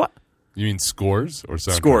 Yeah. What? You mean scores or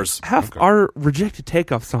soundtracks? Scores. Half our Rejected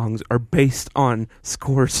Takeoff songs are based on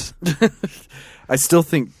scores. I still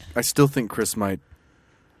think Chris might.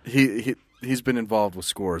 He's been involved with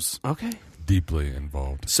scores. Okay. Deeply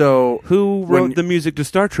involved. So who wrote the music to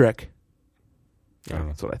Star Trek? I don't know.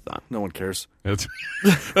 That's what I thought. No one cares. That's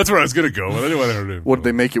where I was going to go. But anyway, Would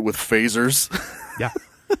they make it with phasers? Yeah.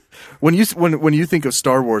 When you think of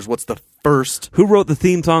Star Wars, what's the first? Who wrote the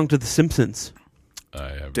theme song to The Simpsons?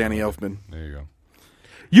 Danny Elfman. There you go.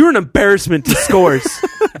 You're an embarrassment to scores.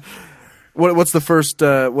 What's the first?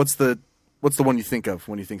 What's the one you think of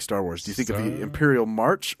when you think Star Wars? Do you think of the Imperial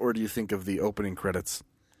March or do you think of the opening credits?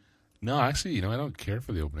 No, actually, I don't care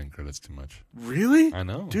for the opening credits too much. Really? I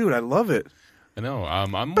know, dude. I love it. I know.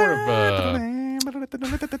 I'm more of a.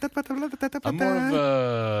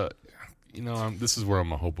 This is where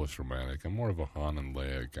I'm a hopeless romantic. I'm more of a Han and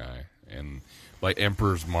Leia guy, and like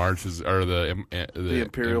Emperor's March or the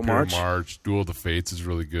Imperial March. Duel of the Fates is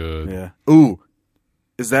really good. Yeah. Ooh,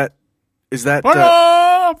 is that?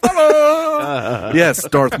 Hello! Yes,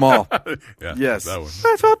 Darth Maul. Yeah, yes. That one.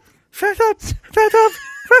 Shut up.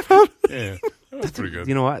 Yeah, that's pretty good.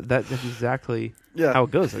 You know what? That's exactly how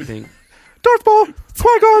it goes, I think. Darth Maul,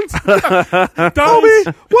 Qui-Gon's, Obi,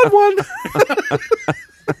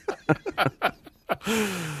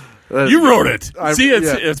 1-1. You wrote it.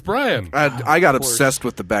 It's Brian. I got obsessed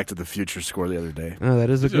with the Back to the Future score the other day. Oh, that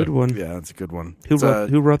is a good one. Yeah, that's a good one. Who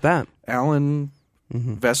wrote that? Alan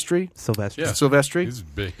Vestry. Silvestri. Yeah. Silvestri. He's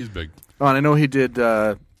big. Oh, and I know he did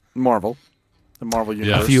Marvel, the Marvel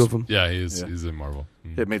universe. Yeah, a few of them. Yeah, he's in Marvel.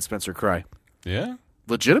 It made Spencer cry. Yeah?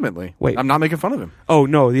 Legitimately. Wait. I'm not making fun of him. Oh,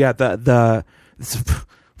 no, yeah, the Spencer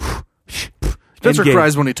Endgame.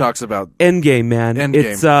 cries when he talks about Endgame, man. Endgame.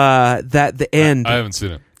 It's the end. I haven't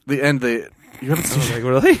seen it. The end. You haven't seen it?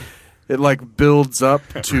 Really? It like builds up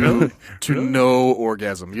to no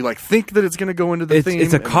orgasm. You like think that it's going to go into the theme.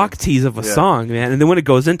 It's a cock tease of a song, man. And then when it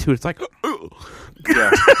goes into it, it's like,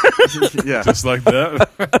 yeah, yeah, just like that.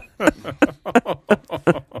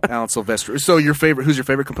 Alan Silvestri. So who's your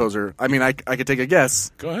favorite composer? I mean, I could take a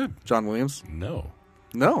guess. Go ahead. John Williams. No.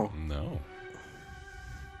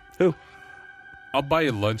 Who? I'll buy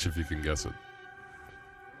you lunch if you can guess it.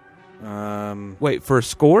 Wait, for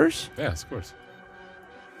scores? Yeah, scores.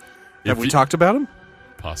 Have we talked about him?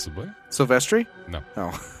 Possibly. Silvestri? No.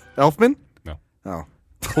 Oh. Elfman? No. Oh.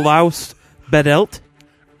 Klaus Bedelt?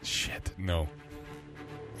 Shit, no.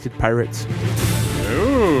 Did Pirates?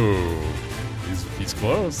 Ooh. He's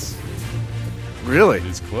close. Really?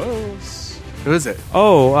 He's close. Who is it?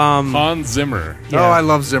 Oh, Hans Zimmer. Yeah. Oh, I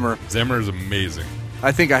love Zimmer. Zimmer's amazing.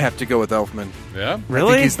 I think I have to go with Elfman. Yeah?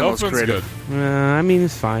 Really? I think he's the most Elfman's creative. good. I mean,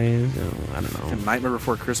 it's fine. I don't know. Nightmare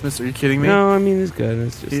Before Christmas? Are you kidding me? No, I mean, it's good.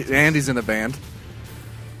 It's just... And he's in a band.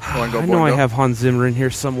 I know I have Hans Zimmer in here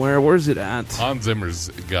somewhere. Where's it at? Hans Zimmer's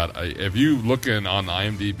got... if you look on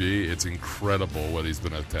IMDb, it's incredible what he's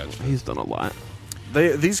been attached to. He's done a lot.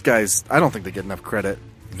 These guys, I don't think they get enough credit,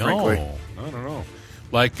 frankly. I don't know.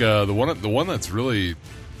 Like, the one that's really...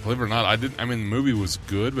 Believe it or not, the movie was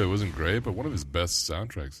good, but it wasn't great. But one of his best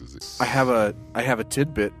soundtracks is. I have a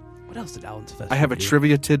tidbit. What else did Alan Silvestri I have a do?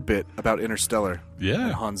 trivia tidbit about Interstellar. Yeah.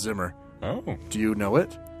 And Hans Zimmer. Oh. Do you know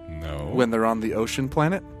it? No. When they're on the ocean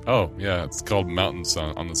planet. Oh yeah, it's called Mountain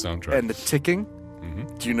Sun on the soundtrack. And the ticking.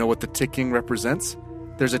 Mm-hmm. Do you know what the ticking represents?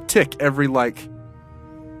 There's a tick every 3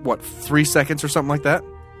 seconds or something like that.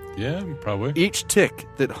 Yeah, probably. Each tick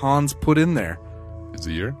that Hans put in there is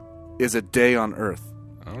a year. Is a day on Earth.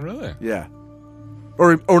 Oh, really? Yeah.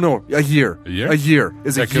 Or no, a year. A year? A year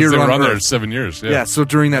is a year they were on Earth. there 7 years. Yeah, so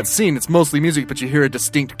during that scene, it's mostly music, but you hear a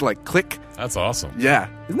distinct, click. That's awesome. Yeah.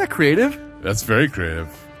 Isn't that creative? That's very creative.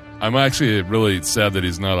 I'm actually really sad that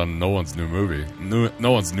he's not on Nolan's new movie.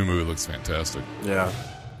 Nolan's new movie looks fantastic. Yeah.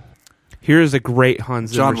 Here's a great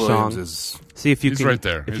Hans Zimmer John song. Williams is... See if you He's can, right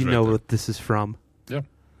there. if He's you right know there. what this is from. Yeah.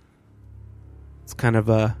 It's kind of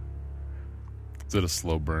a. Is it a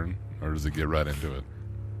slow burn, or does it get right into it?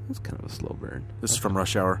 It's kind of a slow burn. This is from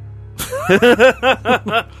Rush Hour.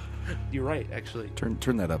 You're right, actually.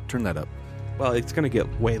 Turn that up. Turn that up. Well, it's going to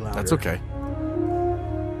get way louder. That's okay.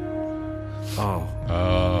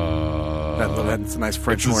 Oh. That's a nice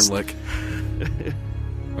French horn lick.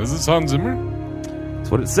 Is this Hans Zimmer?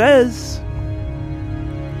 That's what it says.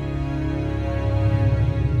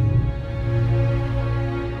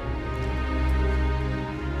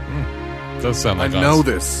 Does sound like I know us.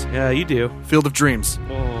 this. Yeah, you do. Field of Dreams.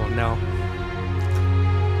 Oh, no.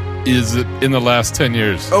 Is it in the last 10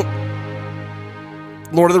 years? Oh.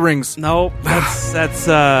 Lord of the Rings. No, that's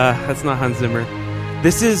not Hans Zimmer.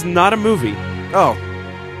 This is not a movie. Oh.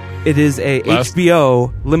 It is a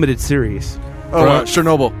HBO limited series. Oh,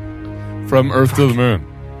 Chernobyl. From Earth to the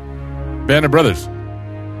Moon. Band of Brothers.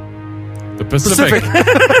 The Pacific.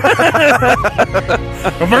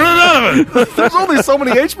 There's only so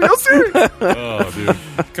many HBO series. Oh, dude.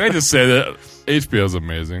 Can I just say that HBO's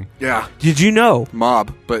amazing? Yeah. Did you know?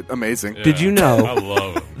 Mob, but amazing. Yeah, Did you know I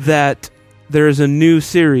love it. that there is a new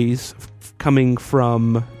series coming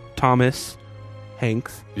from Thomas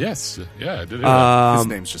Hanks? Yes. Yeah, I did hear that. His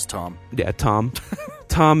name's just Tom. Yeah, Tom.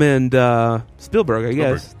 Tom and Spielberg, I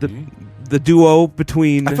guess. The duo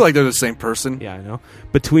between... I feel like they're the same person. Yeah, I know.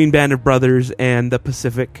 Between Band of Brothers and the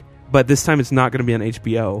Pacific. But this time it's not going to be on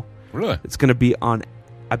HBO. Really? It's going to be on,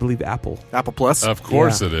 I believe, Apple. Apple Plus? Of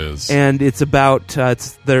course it is. And it's about...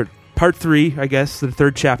 it's their part 3, I guess, the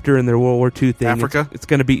third chapter in their World War II thing. Africa? It's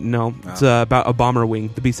going to be... No. It's about a bomber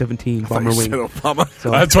wing, the B-17 bomber wing. Said Obama.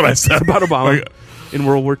 So That's what I said. It's about Obama in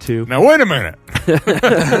World War II. Now, wait a minute.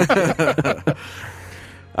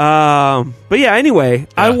 But yeah, anyway,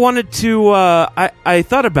 I wanted to, I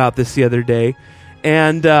thought about this the other day,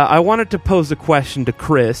 and I wanted to pose a question to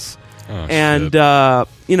Chris. Oh, and,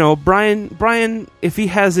 you know, Brian, if he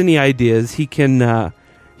has any ideas, he can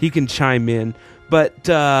chime in. But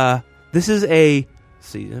this is a,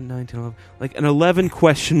 see, 19, 11, like an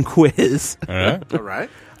 11-question quiz. All right. All right.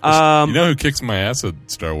 You know who kicks my ass at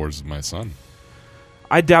Star Wars is my son.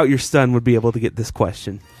 I doubt your son would be able to get this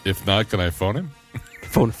question. If not, can I phone him?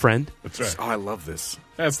 Phone a friend? That's right. Oh, I love this.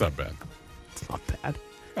 That's not bad. It's not bad.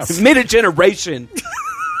 It's made a generation.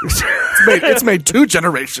 It's made 2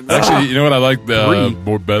 generations. Actually, you know what I like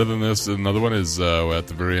more better than this? Another one is at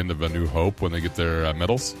the very end of A New Hope when they get their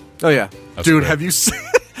medals. Oh, yeah. That's Dude, great. have you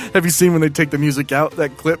seen when they take the music out,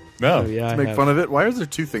 that clip? No. Oh, yeah, To I make have. fun of it? Why are there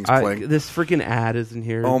 2 things playing? This freaking ad is in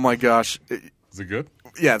here. Oh, my gosh. Is it good?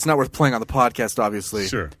 Yeah, it's not worth playing on the podcast, obviously.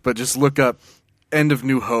 Sure. But just look up End of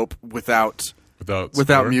New Hope without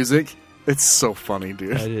score? music. It's so funny,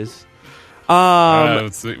 dude. That is.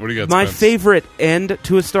 Let's see. What do you got, My Spence? favorite end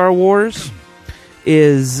to a Star Wars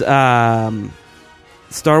is Star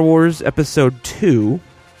Wars Episode 2.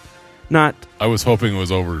 I was hoping it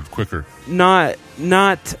was over quicker. Not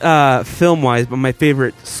film wise, but my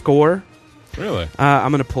favorite score. Really?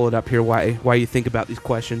 I'm going to pull it up here. Why you think about these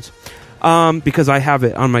questions? Because I have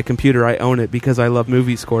it on my computer. I own it because I love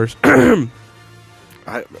movie scores. I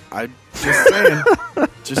just saying.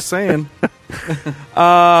 Just saying.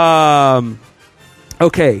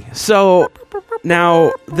 Okay, so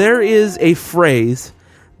now there is a phrase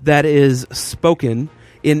that is spoken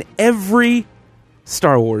in every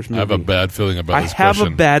Star Wars movie. I have a bad feeling about this I have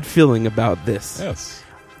question. a bad feeling about this. Yes.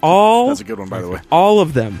 That's a good one, by the way. All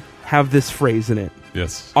of them have this phrase in it.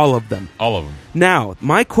 Yes. All of them. All of them. Now,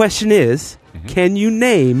 my question is, can you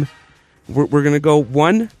name... We're going to go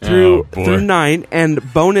 1 through 9,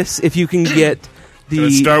 and bonus if you can get the... Can I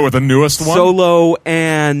start with the newest one? Solo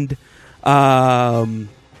and...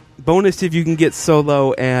 bonus if you can get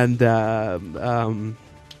Solo and...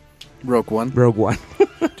 Rogue One. Rogue One.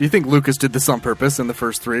 Do you think Lucas did this on purpose in the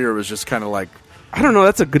first 3, or it was just kind of like... I don't know.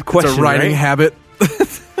 That's a good question, It's a writing right? habit.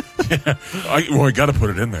 I got to put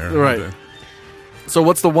it in there. Right. So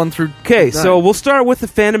what's the 1 through... Okay, so we'll start with the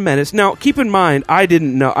Phantom Menace. Now, keep in mind, I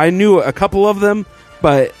didn't know. I knew a couple of them,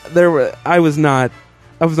 but I was not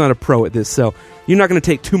a pro at this, so you're not going to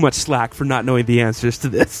take too much slack for not knowing the answers to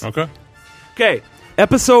this. Okay. Okay,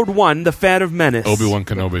 Episode 1, The Phantom Menace. Obi-Wan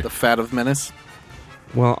Kenobi. The Fat of Menace.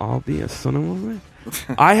 Well, I'll be a son of a bitch.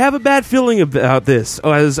 I have a bad feeling about this.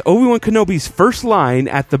 As Obi-Wan Kenobi's first line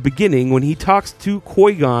at the beginning when he talks to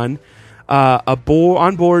Qui-Gon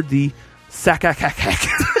on board the Sakakakak.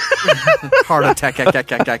 Heart attack.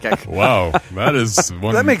 Wow. That is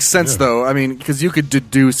one... That makes sense, though. I mean, because you could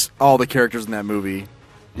deduce all the characters in that movie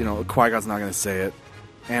Qui-Gon's not going to say it.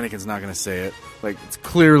 Anakin's not going to say it. Like, it's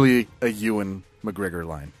clearly a Ewan McGregor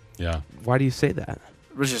line. Yeah. Why do you say that?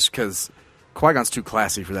 It's just because Qui-Gon's too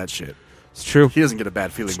classy for that shit. It's true. He doesn't get a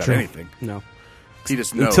bad feeling about anything. No. He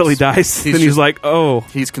just knows. Until he dies. Then he's like, oh.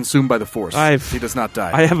 He's consumed by the Force. He does not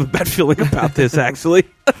die. I have a bad feeling about this, actually.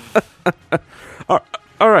 All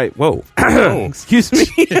right. Whoa. Excuse me.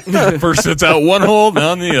 First it's out one hole,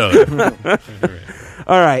 down the other.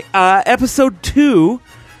 All right. Episode 2,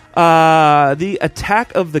 The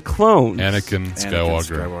Attack of the Clones. Anakin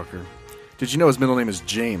Skywalker. Did you know his middle name is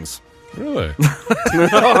James? Really? No,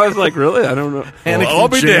 I was like, really? I don't know. I'll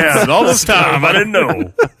be damned. All this time, I didn't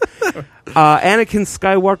know. Anakin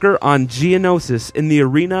Skywalker on Geonosis in the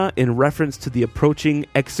arena in reference to the approaching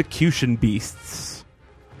execution beasts.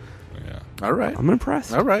 Yeah. All right. I'm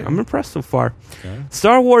impressed. All right. I'm impressed so far. Okay.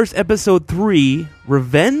 Star Wars Episode 3,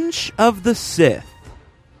 Revenge of the Sith.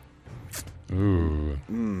 Ooh.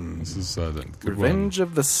 This is a good Revenge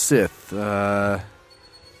of the Sith.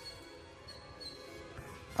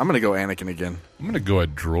 I'm going to go Anakin again. I'm going to go a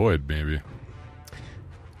droid, maybe.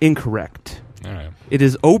 Incorrect. All right. It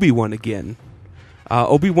is Obi-Wan again.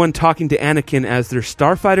 Obi-Wan talking to Anakin as their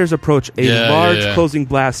starfighters approach a large closing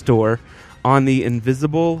blast door on the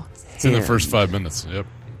invisible It's in the first 5 minutes.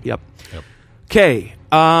 Yep. Okay.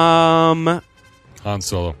 Han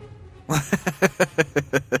Solo.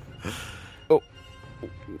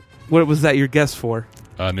 What was that your guess for?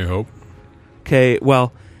 New Hope. Okay,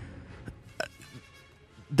 well,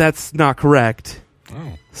 that's not correct.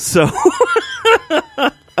 Oh. So,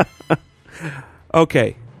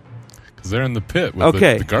 okay. Because they're in the pit with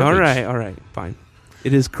the garbage. All right, fine.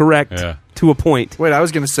 It is correct to a point. Wait, I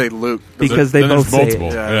was going to say Luke. Because they both say it.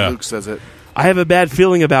 Yeah, Luke says it. I have a bad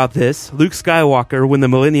feeling about this. Luke Skywalker, when the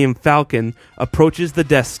Millennium Falcon approaches the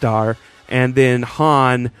Death Star, and then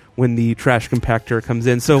Han, when the trash compactor comes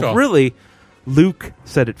in. So really, Luke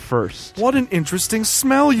said it first. What an interesting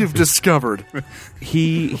smell you've discovered.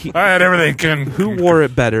 He I had everything. Who wore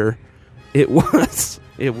it better? It was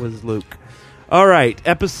Luke. All right,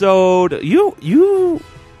 episode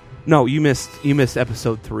No, you missed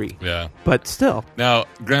episode 3. Yeah. But still. Now,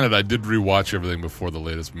 granted, I did rewatch everything before the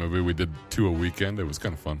latest movie. We did 2 a weekend. It was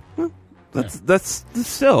kind of fun. That's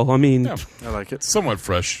still, I mean... Yeah, I like it. Somewhat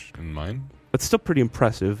fresh in mind. It's still pretty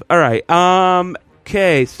impressive. All right.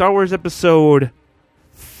 Okay, Star Wars Episode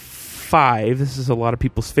 5. This is a lot of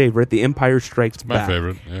people's favorite. The Empire Strikes Back. My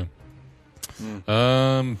favorite, yeah.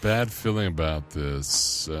 Bad feeling about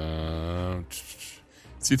this.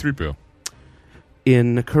 C-3PO.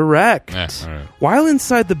 Incorrect. All right. While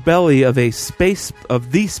inside the belly of the space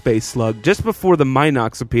slug, just before the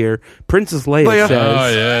Minox appear, Princess Leia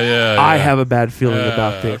says, I have a bad feeling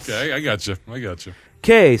about this. Okay, I got you.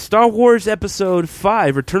 Okay, Star Wars Episode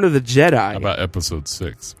 5, Return of the Jedi. How about Episode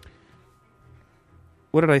 6?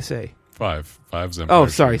 What did I say? 5. 5's Empire. Oh,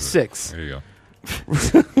 sorry, 6. There you go.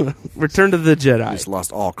 Return to the Jedi. You just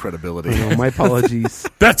lost all credibility. My apologies.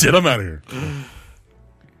 That's it. I'm out of here.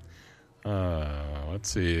 Let's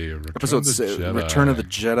see. Episode 6, Return of the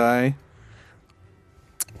Jedi.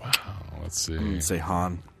 Wow. Let's see. Say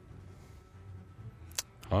Han.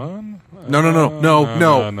 Han?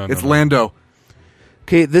 No. It's Lando.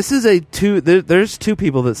 Okay, this is there's 2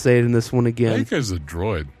 people that say it in this one again. I think it's a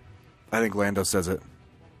droid. I think Lando says it.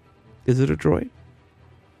 Is it a droid?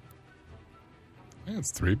 I think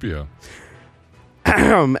it's 3PO.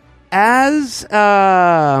 As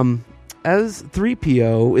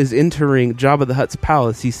 3PO is entering Jabba the Hutt's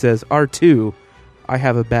palace, he says, R2, I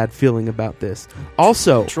have a bad feeling about this.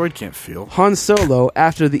 Also, droid can't feel. Han Solo,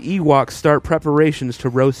 after the Ewoks start preparations to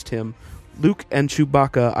roast him, Luke and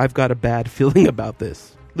Chewbacca, I've got a bad feeling about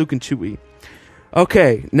this. Luke and Chewie.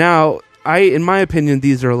 Okay, now, in my opinion,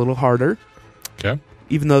 these are a little harder. Okay.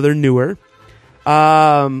 Even though they're newer.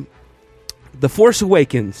 The Force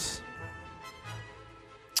Awakens.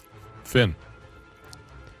 Finn.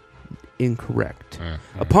 Incorrect.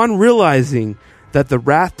 Upon realizing that the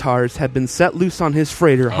Rathtars have been set loose on his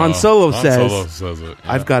freighter, Han Solo says it. Yeah.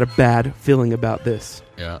 I've got a bad feeling about this.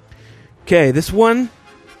 Yeah. Okay, this one,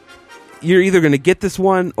 you're either going to get this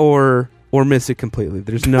one or miss it completely.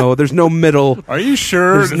 There's no middle. Are you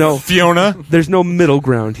sure? Fiona? There's no middle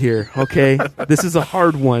ground here, okay? This is a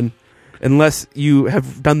hard one unless you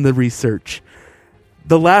have done the research.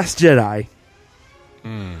 The Last Jedi.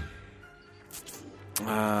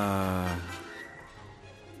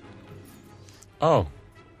 Oh.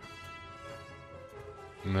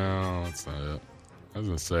 No, that's not it. I was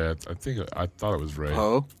going to say, I thought it was Ray.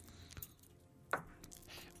 Oh?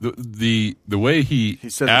 The way he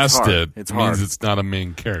asked it it's means hard. it's not a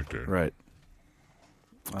main character. Right.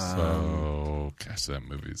 So Oh gosh, that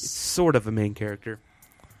movie's sort of a main character.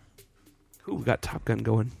 Ooh, we got Top Gun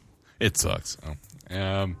going. It sucks.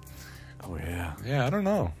 Oh yeah. Yeah, I don't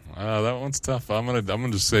know. That one's tough. I'm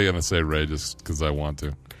gonna say Ray just because I want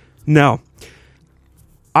to. No.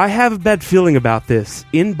 I have a bad feeling about this.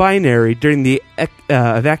 In Binary, during the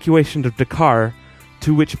evacuation of Dakar,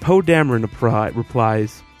 to which Poe Dameron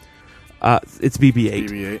replies, it's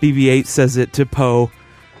BB-8. BB-8 says it to Poe,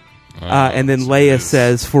 and then Leia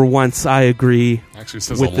says, "For once, I agree." Actually,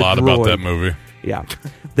 says with a lot about that movie. Yeah,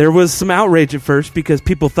 there was some outrage at first because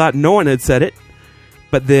people thought no one had said it,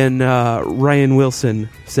 but then Ryan Wilson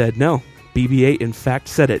said, "No, BB-8 in fact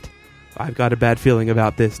said it." I've got a bad feeling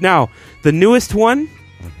about this. Now, the newest one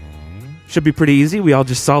should be pretty easy. We all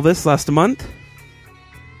just saw this last month.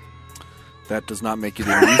 That does not make it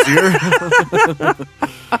any easier.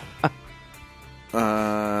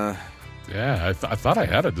 Yeah, I thought I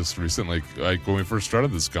had it just recently, like when we first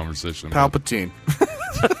started this conversation. Palpatine.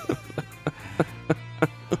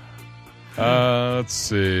 Let's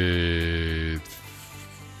see.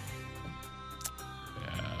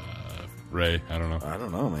 Ray, I don't know. I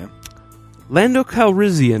don't know, man. Lando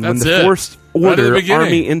Calrissian, when That's the it. Force Right at the Order beginning.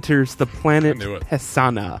 army enters the planet I knew it.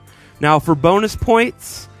 Pesana. Now, for bonus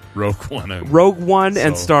points, Rogue One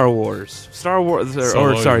and Star Wars.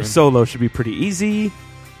 Solo, Solo should be pretty easy.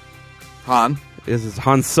 Han. This is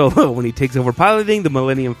Han Solo when he takes over piloting the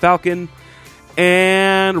Millennium Falcon.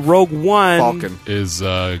 And Rogue One Falcon is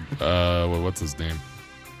what's his name?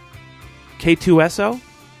 K2SO?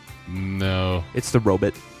 No, it's the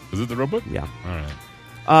robot. Is it the robot? Yeah. All right.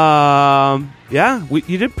 Yeah,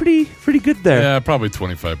 you did pretty good there. Yeah, probably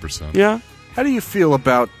 25%. Yeah. How do you feel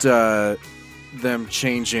about them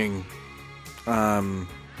changing Anakin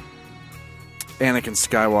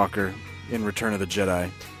Skywalker in Return of the Jedi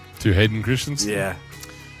to Hayden Christensen? Yeah.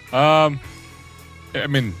 I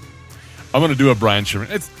mean, I'm going to do a Brian Sherman.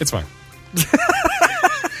 It's fine.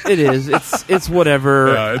 It is. It's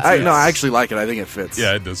whatever. Yeah, I actually like it. I think it fits.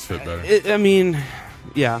 Yeah, it does fit better.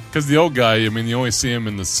 Yeah. Because the old guy, I mean, you only see him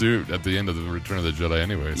in the suit at the end of the Return of the Jedi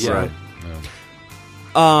anyway. So, Right.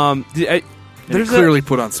 Yeah. There's clearly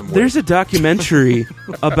put on some weight. There's a documentary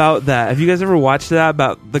about that. Have you guys ever watched that?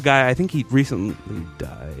 About the guy, I think he recently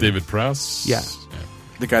died. David Prowse? Yeah.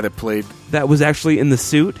 The guy that played. That was actually in the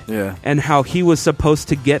suit. Yeah. And how he was supposed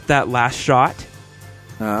to get that last shot.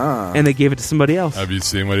 And they gave it to somebody else. Have you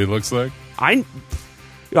seen what he looks like?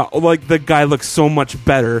 Like the guy looks so much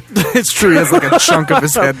better. It's true. He has like a chunk of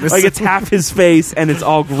his head missing. Like it's half his face and it's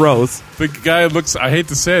all gross. The guy looks, I hate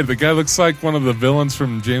to say it, the guy looks like one of the villains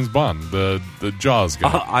from James Bond, the Jaws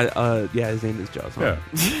guy. Yeah, his name is Jaws. Huh?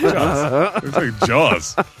 Yeah. Jaws. Looks like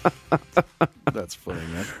Jaws. That's funny,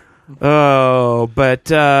 man. Oh, but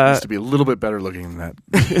He used to be a little bit better looking than that.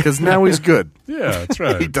 Because now he's good. Yeah, that's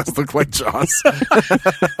right. He does look like Jaws.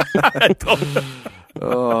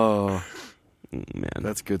 Oh. Man,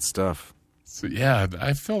 that's good stuff. So yeah,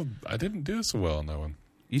 I felt I didn't do so well on that one.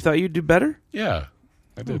 You thought you'd do better? Yeah,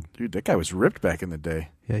 I did. Dude, that guy was ripped back in the day.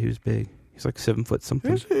 Yeah, he was big. He's like 7 foot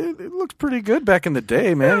something. It looked pretty good back in the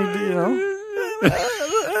day, man.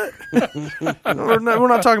 We're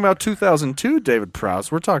not talking about 2002 David Prowse.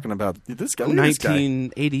 We're talking about this guy.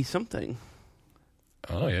 1980 something.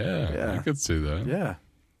 Oh yeah, I could see that. Yeah,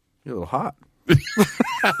 you're a little hot.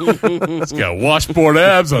 It's got washboard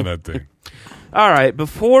abs on that thing. All right,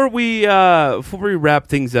 before we wrap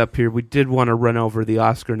things up here, we did want to run over the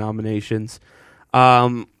Oscar nominations.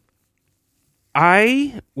 I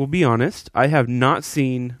will be honest, I have not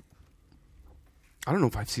seen. I don't know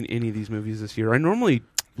if I've seen any of these movies this year. I normally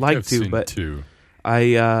like to, but two.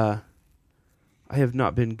 I have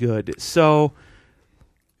not been good. So,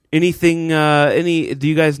 anything? Do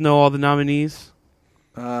you guys know all the nominees?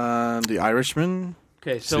 The Irishman.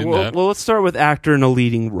 Okay, so let's start with actor in a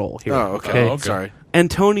leading role here. Oh, okay. Sorry.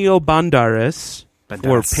 Antonio Banderas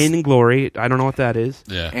for Pain and Glory. I don't know what that is.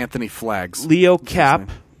 Yeah. Anthony Flaggs. Leo Kapp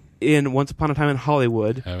in Once Upon a Time in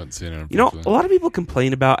Hollywood. Haven't seen it. You know, a lot of people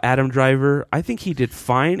complain about Adam Driver. I think he did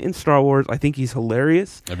fine in Star Wars. I think he's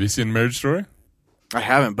hilarious. Have you seen Marriage Story? I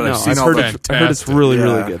haven't, but No, I've seen I've all heard the. it- I heard it's really,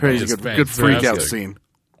 really good. I heard it's a good freak out fantastic. scene.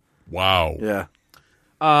 Wow. Yeah.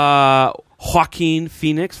 Joaquin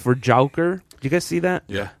Phoenix for Joker. Did you guys see that?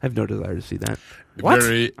 Yeah. I have no desire to see that. What?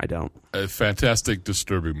 I don't. A fantastic,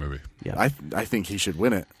 disturbing movie. Yeah. I think he should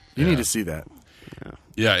win it. You need to see that.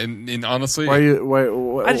 Yeah, and honestly, Why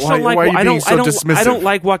I just don't like. why are you I being don't. so I don't. dismissive? I don't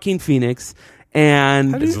like Joaquin Phoenix,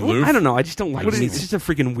 and He's aloof? I don't know. I just don't like What him. is He's he? just a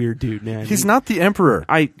freaking weird dude, man. He's not the emperor.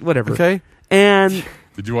 Whatever. Okay. And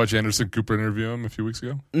did you watch Anderson Cooper interview him a few weeks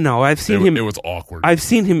ago? no, I've seen him. It was awkward. I've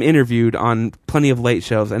seen him interviewed on plenty of late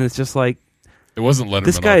shows, and it's just like it It wasn't Letterman.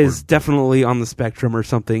 This guy awkward. is definitely on the spectrum or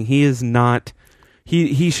something. He is not.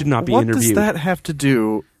 He should not be interviewed. What does that have to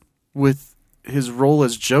do with his role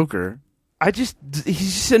as Joker? He's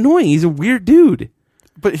just annoying. He's a weird dude.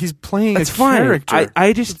 But he's playing That's a fine. character.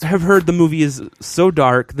 I just have heard the movie is so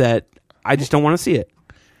dark that I just don't want to see it.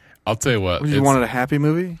 I'll tell you what. You wanted a happy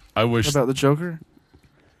movie? I wish about the Joker.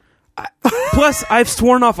 Plus, I've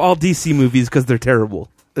sworn off all DC movies because they're terrible.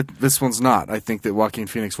 This one's not. I think that Joaquin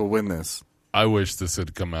Phoenix will win this. I wish this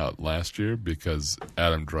had come out last year because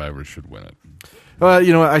Adam Driver should win it.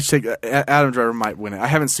 You know what? I should say Adam Driver might win it. I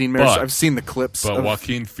haven't seen Marriage. I've seen the clips. But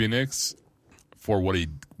Joaquin Phoenix, for what he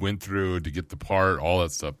went through to get the part, all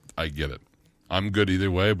that stuff, I get it. I'm good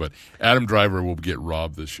either way, but Adam Driver will get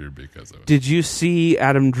robbed this year because of it. Did you see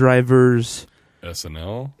Adam Driver's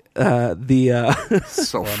SNL?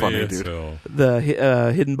 So funny, dude. The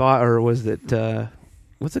hidden boss, or was it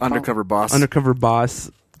what's it Undercover called? Boss. Undercover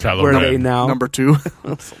Boss. Kylo Where are Ren. they now? Number 2.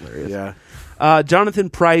 That's hilarious. Yeah. Jonathan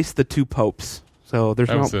Pryce, The Two Popes. So there's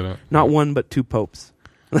Haven't seen it. not one but two popes.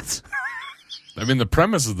 That's I mean, the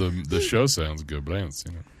premise of the show sounds good, but I haven't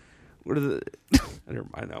seen it. what are the? Never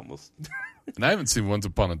mind. I almost. And I haven't seen Once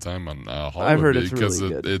Upon a Time on Hollywood I've heard it's because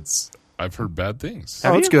really good. I've heard bad things.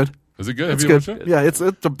 Oh, it's good. Is it good? It's Have you good. watched it? Yeah, it's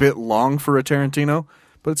a bit long for a Tarantino,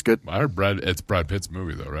 but it's good. I heard it's Brad Pitt's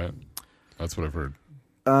movie though, right? That's what I've heard.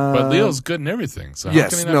 But Leo's good in everything. So how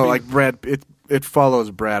yes, can he not no, be? like Brad. It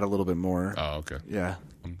follows Brad a little bit more. Oh, okay. Yeah,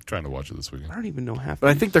 I'm trying to watch it this weekend. I don't even know half. but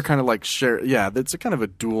I think they're kind of like share. Yeah, it's a kind of a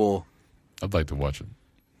dual. I'd like to watch it.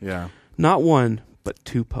 Yeah, Not one but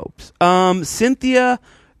two popes. Cynthia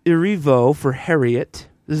Erivo for Harriet.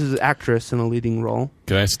 This is an actress in a leading role.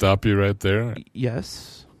 Can I stop you right there?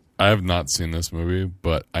 Yes. I have not seen this movie,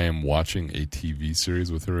 but I am watching a TV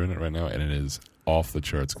series with her in it right now, and it is off the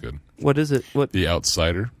charts good. What is it? What? The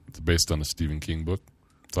Outsider. It's based on a Stephen King book.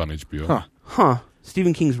 It's on HBO. Huh.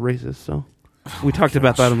 Stephen King's racist, so we talked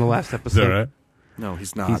about that in the last episode. Is that right? no,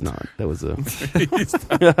 he's not. He's not. That was a.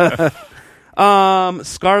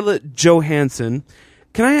 Scarlett Johansson.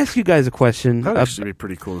 Can I ask you guys a question? That'd actually be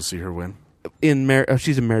pretty cool to see her win.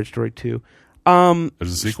 She's in Marriage Story 2. There's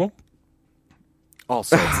a sequel?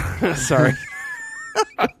 Also, sorry.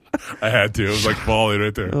 I had to. It was like volley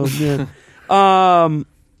right there. Oh man.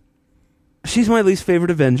 She's my least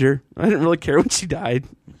favorite Avenger. I didn't really care when she died.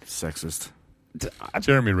 sexist.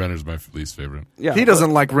 Jeremy Renner's my least favorite. Yeah, he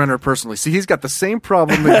doesn't like Renner personally. See, he's got the same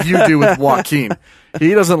problem that you do with Joaquin.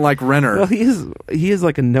 He doesn't like Renner. Well, he is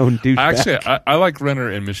like a known douchebag. Actually, I like Renner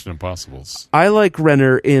in Mission Impossibles. I like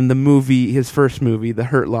Renner in the movie, his first movie, The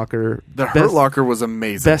Hurt Locker. The Hurt Locker was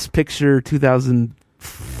amazing. Best Picture 2000.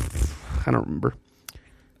 I don't remember.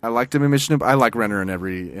 I liked him in Mission Impossible. I like Renner in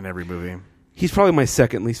every movie. He's probably my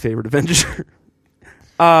second least favorite Avenger.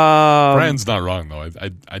 Brian's not wrong though.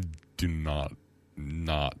 I do not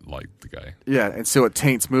like the guy. Yeah, and so it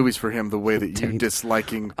taints movies for him the way that you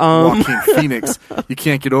disliking Joaquin Phoenix. You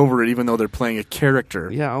can't get over it, even though they're playing a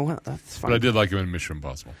character. Yeah, well, that's fine. But I did like him in Mission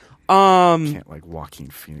Impossible. Can't like Joaquin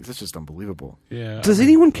Phoenix. That's just unbelievable. Yeah. Does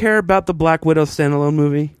anyone care about the Black Widow standalone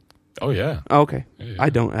movie? Oh yeah. Oh, okay. Yeah. I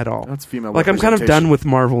don't at all. That's female Like I'm kind of done with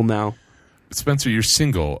Marvel now. Spencer, you're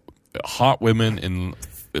single. Hot women in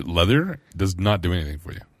leather does not do anything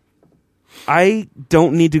for you. I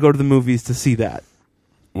don't need to go to the movies to see that.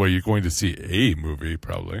 Well, you're going to see a movie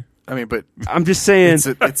probably. I mean, but I'm just saying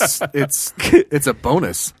it's a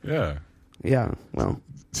bonus. Yeah. Yeah. Well.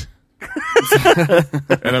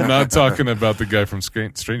 And I'm not talking about the guy from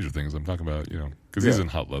Stranger Things. I'm talking about because he's in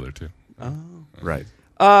hot leather too. Oh. Right.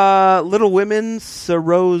 Little Women,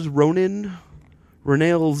 Saoirse Ronan,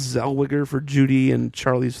 Renee Zellweger for Judy, and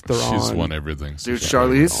Charlize Theron. She's won everything. Dude,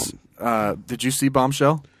 Charlize, did you see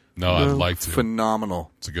Bombshell? No, I'd like to.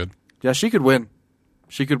 Phenomenal. Is it good? Yeah, she could win.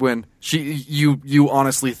 She could win. You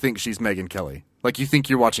honestly think she's Megyn Kelly. Like you think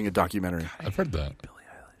you're watching a documentary. I've heard that. Billie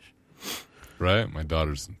Eilish. Right? My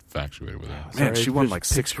daughter's infatuated with her. Man, she won like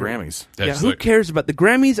 6 Grammys. Yeah, who cares about the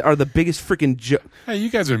Grammys? Are the biggest freaking joke. Hey, you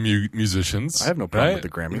guys are musicians. I have no problem right? with the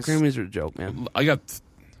Grammys. The Grammys are a joke, man. I got.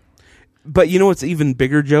 But you know what's even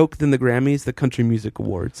bigger joke than the Grammys? The Country Music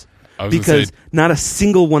Awards. Because not a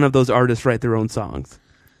single one of those artists write their own songs.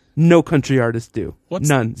 No country artists do.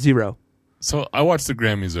 None. Zero. So I watch the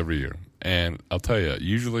Grammys every year, and I'll tell you,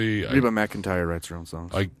 usually Reba McEntire writes her own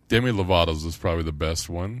songs. Like Demi Lovato's is probably the best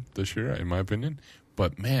one this year, in my opinion.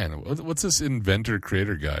 But man, what's this inventor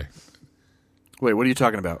creator guy? Wait, what are you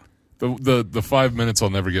talking about? The 5 minutes I'll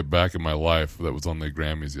never get back in my life that was on the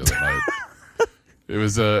Grammys the other night. It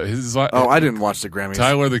was his. I didn't watch the Grammys.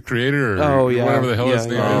 Tyler, the Creator, or whatever the hell his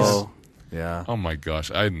name is. Yeah. Oh my gosh,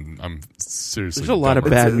 I'm seriously. There's a lot of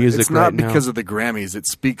done bad with it. music It's not right now. because of the Grammys. It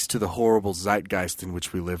speaks to the horrible zeitgeist in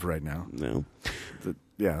which we live right now. No.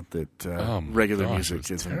 Regular gosh, music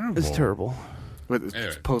it's isn't. terrible. It's terrible. But it's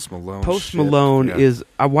Anyway. Post Malone. Post shit. Malone Yeah. is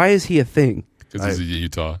why is he a thing? Because he's in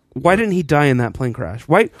Utah. Why didn't he die in that plane crash?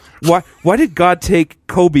 Why did God take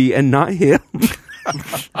Kobe and not him?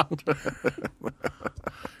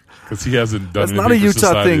 Because he hasn't done. That's not a anything for Utah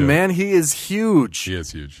society thing, yet. man. He is huge. He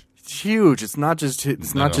is huge. It's huge. It's not just.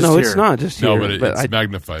 It's not just No, here. it's not just here. No, but it's I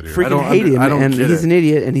magnified here. freaking hate him, I don't and get he's it. an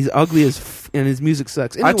idiot, and he's ugly and his music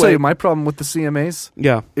sucks. Anyway, I tell you, my problem with the CMAs,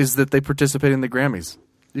 Yeah. is that they participate in the Grammys.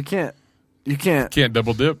 You can't. Can't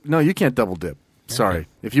double dip. No, you can't double dip. Sorry.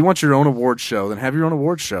 If you want your own award show, then have your own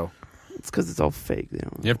award show. It's because it's all fake. You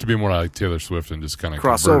have to be more like Taylor Swift and just kind of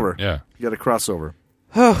Crossover. Yeah, You got to crossover.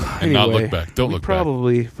 and not look back. Don't we look back.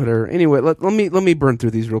 probably put her anyway. Let me burn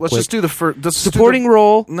through these real Let's quick. just do the first. Supporting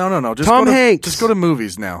role. No. Just Tom go to, Hanks. Just go to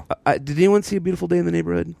movies now. Did anyone see A Beautiful Day in the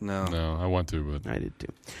Neighborhood? No. No, I want to, but I did too.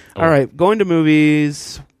 Oh. All right, going to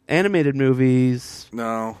movies, animated movies.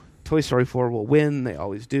 No. Toy Story 4 will win. They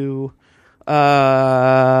always do.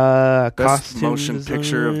 Best Costume motion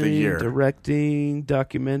picture of the design, year. Directing,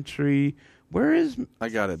 documentary. Where is I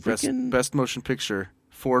got it. freaking- Best motion picture.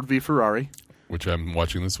 Ford v Ferrari. which I'm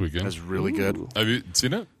watching this weekend. That's really good. Have you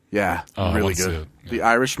seen it? Yeah, Oh, I really want to see good. it. Yeah. The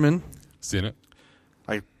Irishman. Seen it?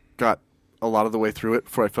 I got a lot of the way through it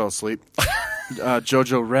before I fell asleep.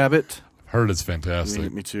 Jojo Rabbit. Heard it's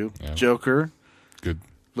fantastic. Me too. Yeah. Joker. Good.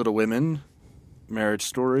 Little Women. Marriage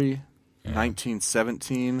Story.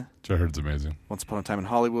 1917. Which I heard's amazing. Once Upon a Time in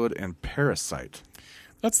Hollywood. And Parasite.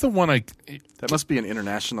 That's the one That must be an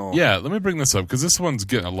international. Yeah, let me bring this up because this one's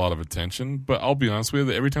getting a lot of attention. But I'll be honest with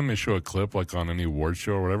you, every time they show a clip, like on any award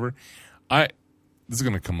show or whatever, this is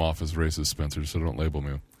going to come off as racist, Spencer, so don't label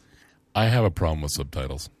me. I have a problem with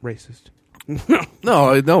subtitles. Racist.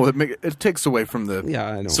 No, it takes away from the. Yeah,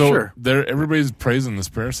 I know. So Sure. everybody's praising this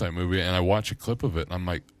Parasite movie, and I watch a clip of it, and I'm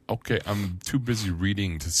like, okay, I'm too busy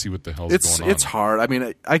reading to see what the hell's going on. It's hard. I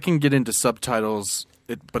mean, I can get into subtitles,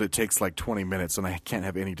 but it takes like 20 minutes, and I can't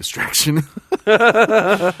have any distraction.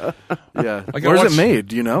 Yeah. Like Where's it made?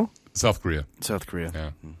 Do you know? South Korea. South Korea. Yeah.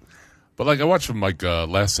 But like I watched from like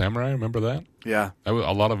Last Samurai. Remember that? Yeah. A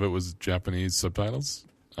lot of it was Japanese subtitles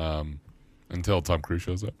until Tom Cruise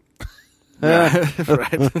shows up. Yeah,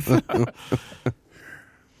 right.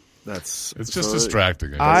 It's just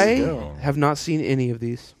distracting. I have not seen any of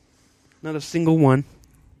these. Not a single one.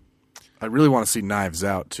 I really want to see Knives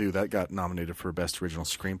Out too. That got nominated for Best Original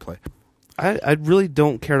Screenplay. I really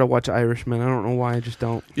don't care to watch Irishman. I don't know why. I just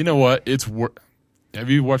don't. You know what? It's Have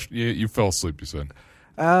you watched? You fell asleep. You said.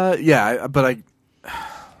 Yeah, but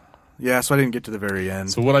so I didn't get to the very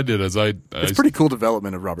end. So what I did is it's pretty cool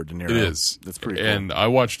development of Robert De Niro. It is. It's pretty cool. And I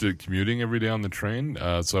watched it commuting every day on the train.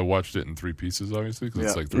 So I watched it in 3 pieces, obviously, because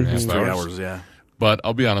it's like 3.5 hours. 3 hours, yeah. But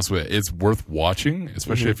I'll be honest with you, it's worth watching,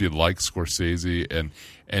 especially Mm-hmm. if you like Scorsese.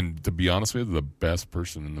 And to be honest with you, the best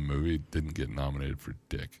person in the movie didn't get nominated for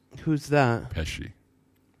Dick. Who's that? Pesci.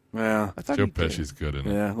 Yeah, I thought Joe he did. Pesci's good in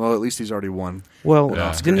it. Yeah, well, at least he's already won. Well,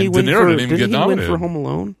 Yeah. didn't he And win De Niro for? didn't even Didn't get he win nominated. for Home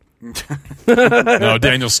Alone? No,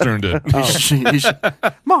 Daniel Stern did.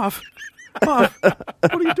 Marv, what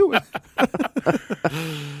are you doing?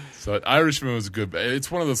 So Irishman was good.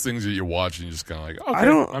 It's one of those things that you watch and you're just kind of like,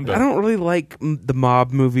 okay, I'm done. I don't really like the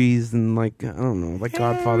mob movies and like I don't know, like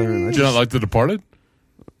Godfather. And Did you not like The Departed?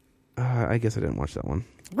 I guess I didn't watch that one.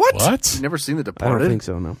 What? You never seen The I Departed? don't think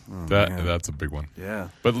so. No. That's a big one. Yeah.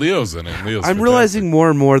 But Leo's in it. Leo's I'm realizing more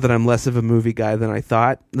and more that I'm less of a movie guy than I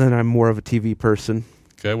thought. That I'm more of a TV person.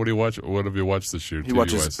 Okay, what do you watch? What have you watched this year? He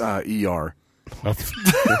watches ER.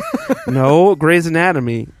 No, Grey's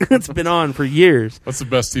Anatomy. It's been on for years. What's the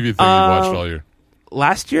best TV thing you watched all year?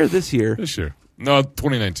 Last year, this year. This year. No,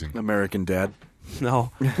 2019. American Dad.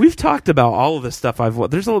 No, we've talked about all of the stuff I've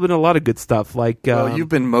watched. There's been a lot of good stuff. Like, Well, you've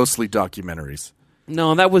been mostly documentaries.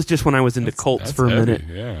 No, that was just when I was into cults for a heavy. minute.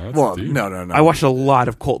 Yeah, that's Well, deep. no. I watched a lot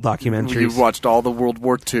of cult documentaries. You watched all the World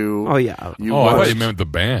War II. Oh yeah. I thought you meant the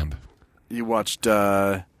band. You watched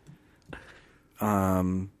The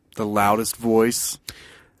Loudest Voice.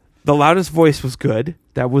 The Loudest Voice was good.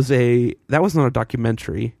 That was not a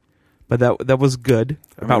documentary, but that was good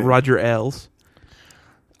about Roger Ailes.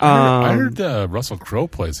 I heard Russell Crowe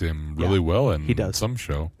plays him really well in he does. some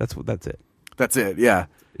show. That's it. That's it. Yeah,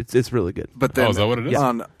 it's really good. But then is that what it is?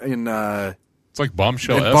 It's like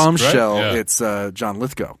Bombshell. In Bombshell, right? Yeah. it's John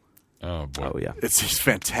Lithgow. Oh boy. Oh yeah. He's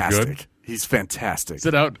fantastic. Good? He's fantastic. Is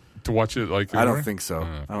it out to watch it? Like I don't everywhere? think so.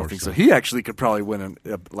 I don't think so. so. He actually could probably win.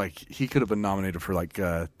 He could have been nominated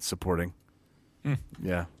for supporting.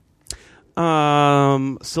 Yeah.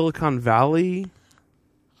 Silicon Valley.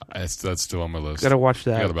 That's still on my list. Gotta watch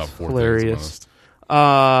that. I got about 4 Hilarious. things on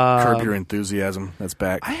my list. Curb Your Enthusiasm. That's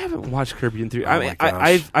back. I haven't watched Curb Your Enthusiasm. Oh I mean, my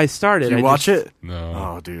gosh. I started. Did you watch it? No.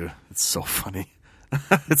 Oh, dude, it's so funny.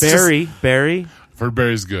 Barry. I've heard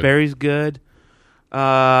Barry's good. Barry's good.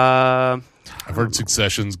 I've heard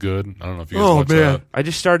Succession's good. I don't know if you guys watch that. I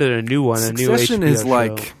just started a new one. Succession a new HBO is show.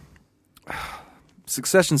 like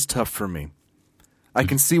Succession's tough for me. I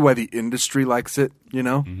can see why the industry likes it,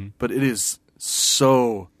 but it is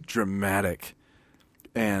so dramatic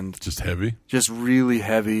and just heavy, just really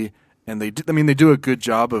heavy. And they do a good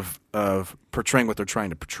job of portraying what they're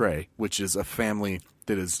trying to portray, which is a family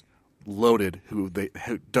that is loaded who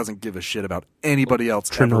doesn't give a shit about anybody else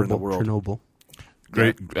ever in the world. Chernobyl.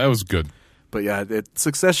 Great, that was good. But yeah,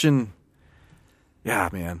 Succession. Yeah,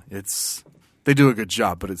 man, they do a good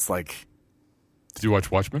job, but it's like. Did you watch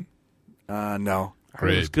Watchmen? No.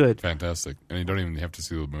 Great, It was good. Fantastic, and you don't even have to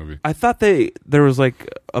see the movie. I thought there was like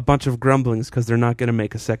a bunch of grumblings because they're not going to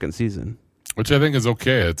make a second season. Which I think is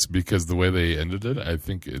okay. It's because the way they ended it, I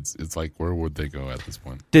think it's like, where would they go at this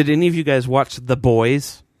point? Did any of you guys watch The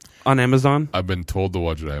Boys on Amazon? I've been told to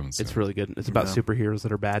watch it. I haven't seen It's it. really good. It's about No. superheroes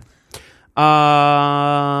that are bad.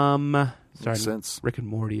 Sorry, sense. Rick and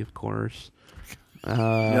Morty, of course.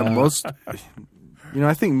 Yeah, most.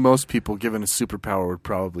 I think most people, given a superpower, would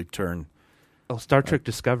probably turn. Oh, Star Trek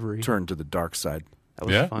Discovery. Turn to the dark side. That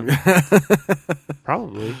was fun.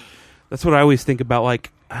 Probably. That's what I always think about.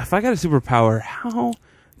 Like, if I got a superpower, how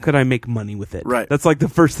could I make money with it? Right. That's like the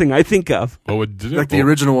first thing I think of. Like the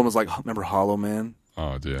original one was like, remember Hollow Man?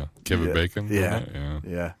 Oh, yeah. Kevin Bacon? Yeah.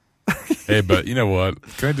 Yeah. Hey, but you know what?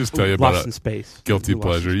 Can I just tell you about Lost in Space. guilty Lost in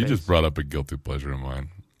pleasure? You Space. just brought up a guilty pleasure of mine.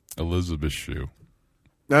 Elizabeth Shue.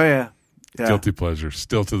 Oh, yeah. Guilty pleasure.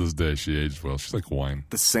 Still to this day, she aged well. She's like wine.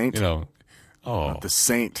 The Saint? The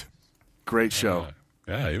Saint. Great show.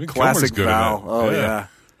 Yeah, even Classic Kilmer's good Val. at that. Oh, yeah.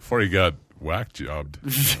 Before he got whack jobbed.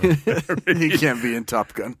 He can't be in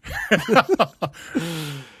Top Gun.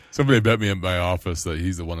 Somebody bet me in my office that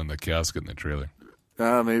he's the one in the casket in the trailer.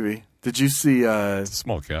 Maybe. Did you see... It's a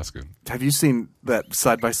small casket. Have you seen that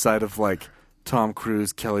side-by-side of, like, Tom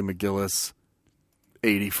Cruise, Kelly McGillis,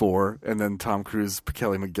 84, and then Tom Cruise,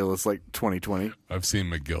 Kelly McGillis, like, 2020? I've seen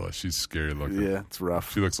McGillis. She's scary looking. Yeah, it's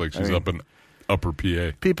rough. She looks like she's up in upper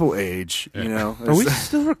PA. People age, Are we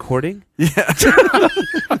still recording? Yeah.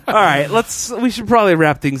 All right, we should probably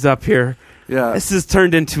wrap things up here. Yeah. This has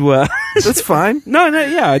turned into a... That's fine. No,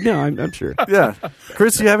 I'm sure. Yeah.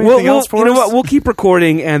 Chris, do you have anything else for us? You know what? We'll keep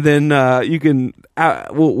recording, and then you can...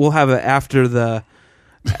 we'll have it after the...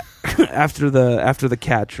 after the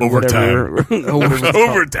catch or Overtime. whatever.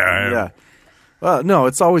 Overtime. Yeah. Well, no,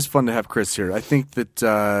 it's always fun to have Chris here. I think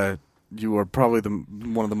that you are probably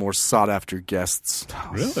one of the more sought-after guests.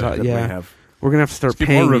 Really? That we have. We're going to have to start Let's get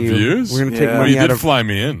paying more you. reviews? We're going to take Well, money you out did of fly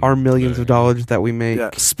me in. our millions of dollars that we make.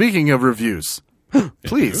 Yeah. Speaking of reviews,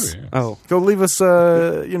 please Oh. go leave us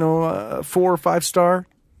a 4 or 5 star.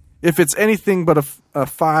 If it's anything but a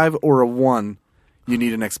 5 or a 1, you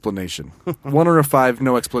need an explanation. 1 or a 5,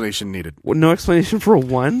 no explanation needed. What, no explanation for a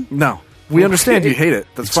 1? No. We understand you hate it.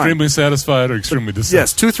 That's extremely satisfied or extremely dissatisfied?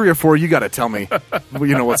 Yes, 2, 3, or 4, you got to tell me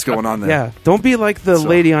what's going on there. Yeah. Don't be like the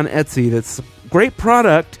lady on Etsy that's great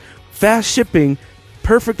product, fast shipping,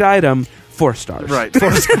 perfect item, 4 stars. Right.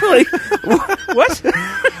 Like, what?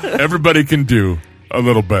 Everybody can do a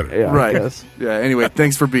little better. Yeah, Right. I guess. Yeah, anyway,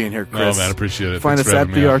 thanks for being here, Chris. No, man, appreciate it. Find Thanks us for at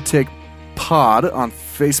having me the on. Arctic Pod on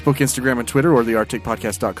Facebook, Instagram, and Twitter, or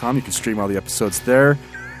thearcticpodcast.com. You can stream all the episodes there.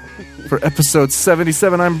 For episode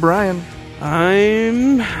 77, I'm Brian.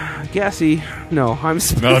 I'm gassy. No, I'm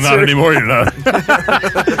Spencer. No, not anymore. You're not.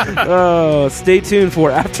 Oh, stay tuned for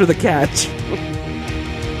After the Catch.